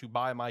Affirm to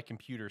buy my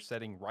computer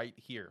setting right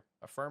here.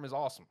 Affirm is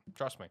awesome.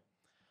 Trust me.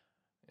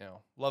 You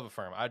know, Love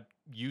Affirm. I'd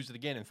use it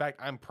again. In fact,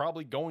 I'm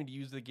probably going to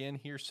use it again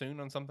here soon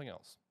on something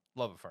else.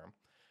 Love Affirm.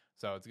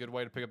 So it's a good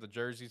way to pick up the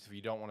jerseys if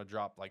you don't want to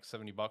drop like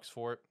 $70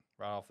 for it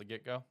right off the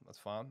get-go. That's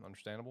fine.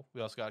 Understandable.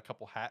 We also got a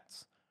couple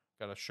hats.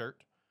 Got a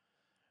shirt.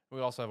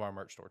 We also have our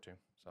merch store too.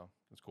 So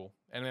it's cool.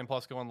 Anime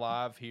Plus going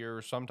live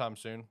here sometime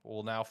soon.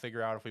 We'll now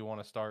figure out if we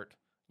want to start,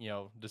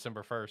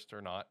 December 1st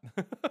or not.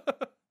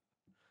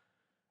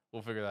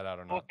 We'll figure that out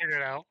or not. We'll figure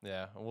it out.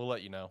 Yeah, we'll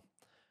let you know.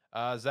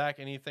 Zach,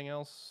 anything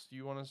else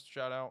you want to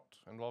shout out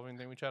involving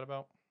anything we chat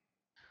about?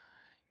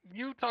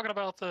 You talking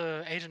about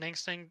the Agent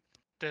Inks thing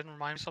did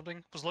remind me of something.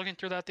 I was looking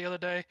through that the other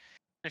day.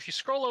 If you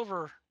scroll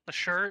over the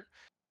shirt,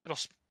 it'll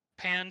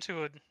pan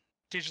to a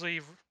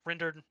digitally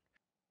rendered,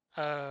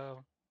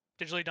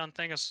 digitally done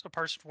thing as a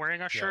person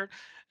wearing our shirt,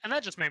 and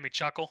that just made me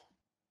chuckle.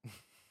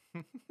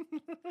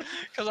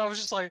 Because I was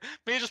just like,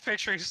 me just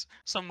picturing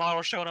some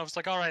model showing up. I was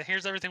like, all right,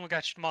 here's everything we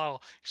got you to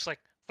model. She's like,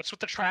 what's with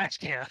the trash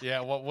can? Yeah,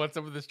 what's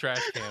up with this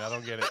trash can? I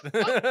don't get it.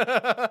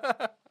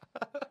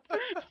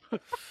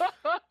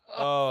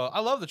 I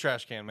love the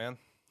trash can, man.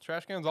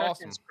 Trash can's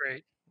awesome. Can's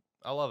great.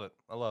 I love it.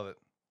 I love it.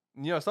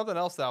 Something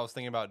else that I was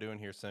thinking about doing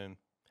here soon,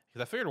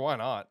 because I figured why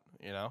not?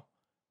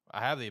 I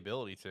have the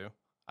ability to.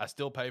 I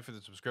still pay for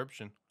the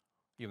subscription,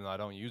 even though I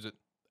don't use it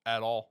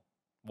at all.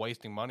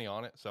 Wasting money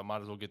on it, so I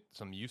might as well get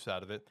some use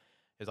out of it.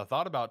 Is I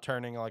thought about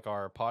turning like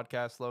our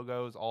podcast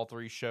logos, all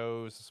 3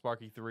 shows, the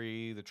Sparky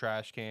 3, the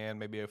trash can,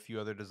 maybe a few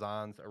other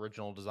designs,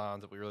 original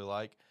designs that we really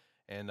like,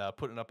 and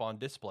putting up on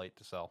Display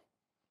to sell.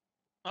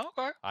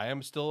 Okay. I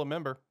am still a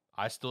member.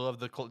 I still have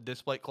the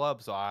Display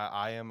Club, so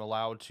I am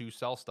allowed to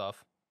sell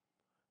stuff,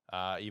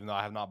 even though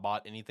I have not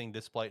bought anything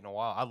Display in a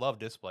while. I love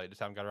Display, just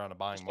haven't got around to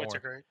buying Displays more. are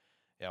great.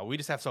 Yeah, we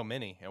just have so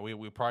many, and we're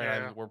probably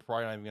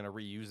not even going to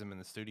reuse them in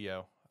the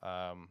studio.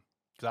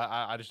 Because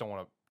I just don't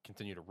want to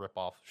continue to rip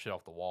off shit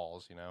off the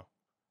walls,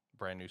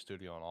 brand new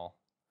studio and all.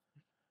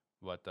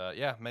 But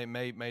yeah,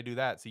 may do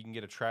that, so you can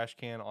get a trash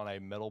can on a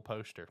metal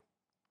poster.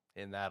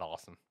 Isn't that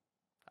awesome?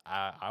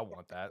 I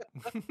want that.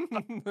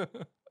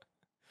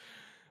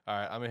 All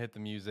right, I'm gonna hit the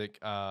music.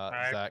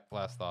 right. Zach,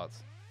 last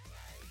thoughts.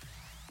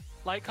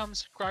 Like, comment,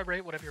 subscribe,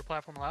 rate, whatever your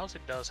platform allows.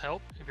 It does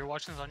help. If you're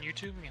watching this on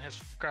YouTube, you can hit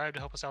subscribe to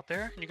help us out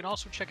there. And you can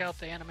also check out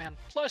the Animan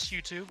Plus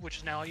YouTube, which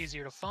is now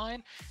easier to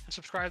find, and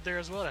subscribe there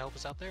as well to help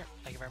us out there.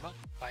 Thank you very much.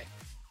 Bye.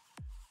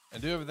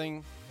 And do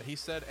everything that he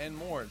said and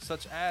more,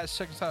 such as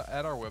check us out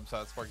at our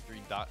website,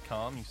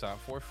 sparky3.com. You can sign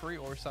up for free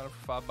or sign up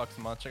for $5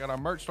 a month. Check out our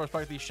merch store,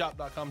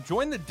 sparky3shop.com.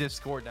 Join the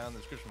Discord down in the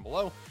description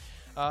below.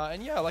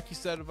 And yeah, like you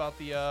said about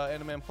the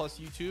Animan Plus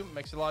YouTube, it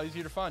makes it a lot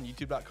easier to find.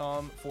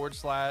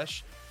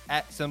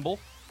 youtube.com/@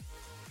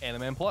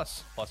 Animan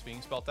Plus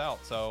being spelled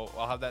out. So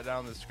I'll have that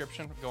down in the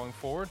description going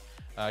forward.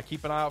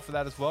 Keep an eye out for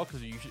that as well,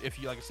 because if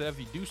you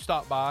do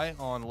stop by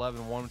on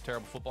 11-1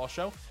 Terrible Football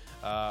Show,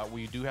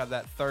 we do have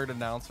that third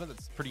announcement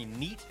that's pretty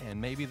neat,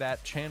 and maybe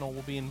that channel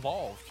will be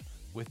involved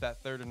with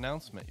that third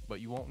announcement. But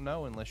you won't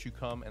know unless you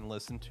come and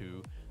listen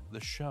to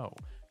the show.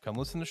 Come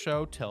listen to the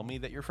show, tell me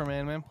that you're from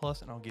Animan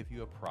Plus, and I'll give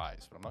you a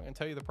prize. But I'm not going to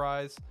tell you the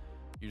prize.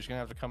 You're just going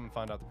to have to come and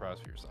find out the prize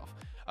for yourself.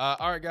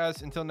 All right,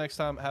 guys, until next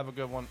time, have a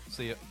good one.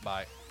 See ya.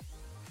 Bye.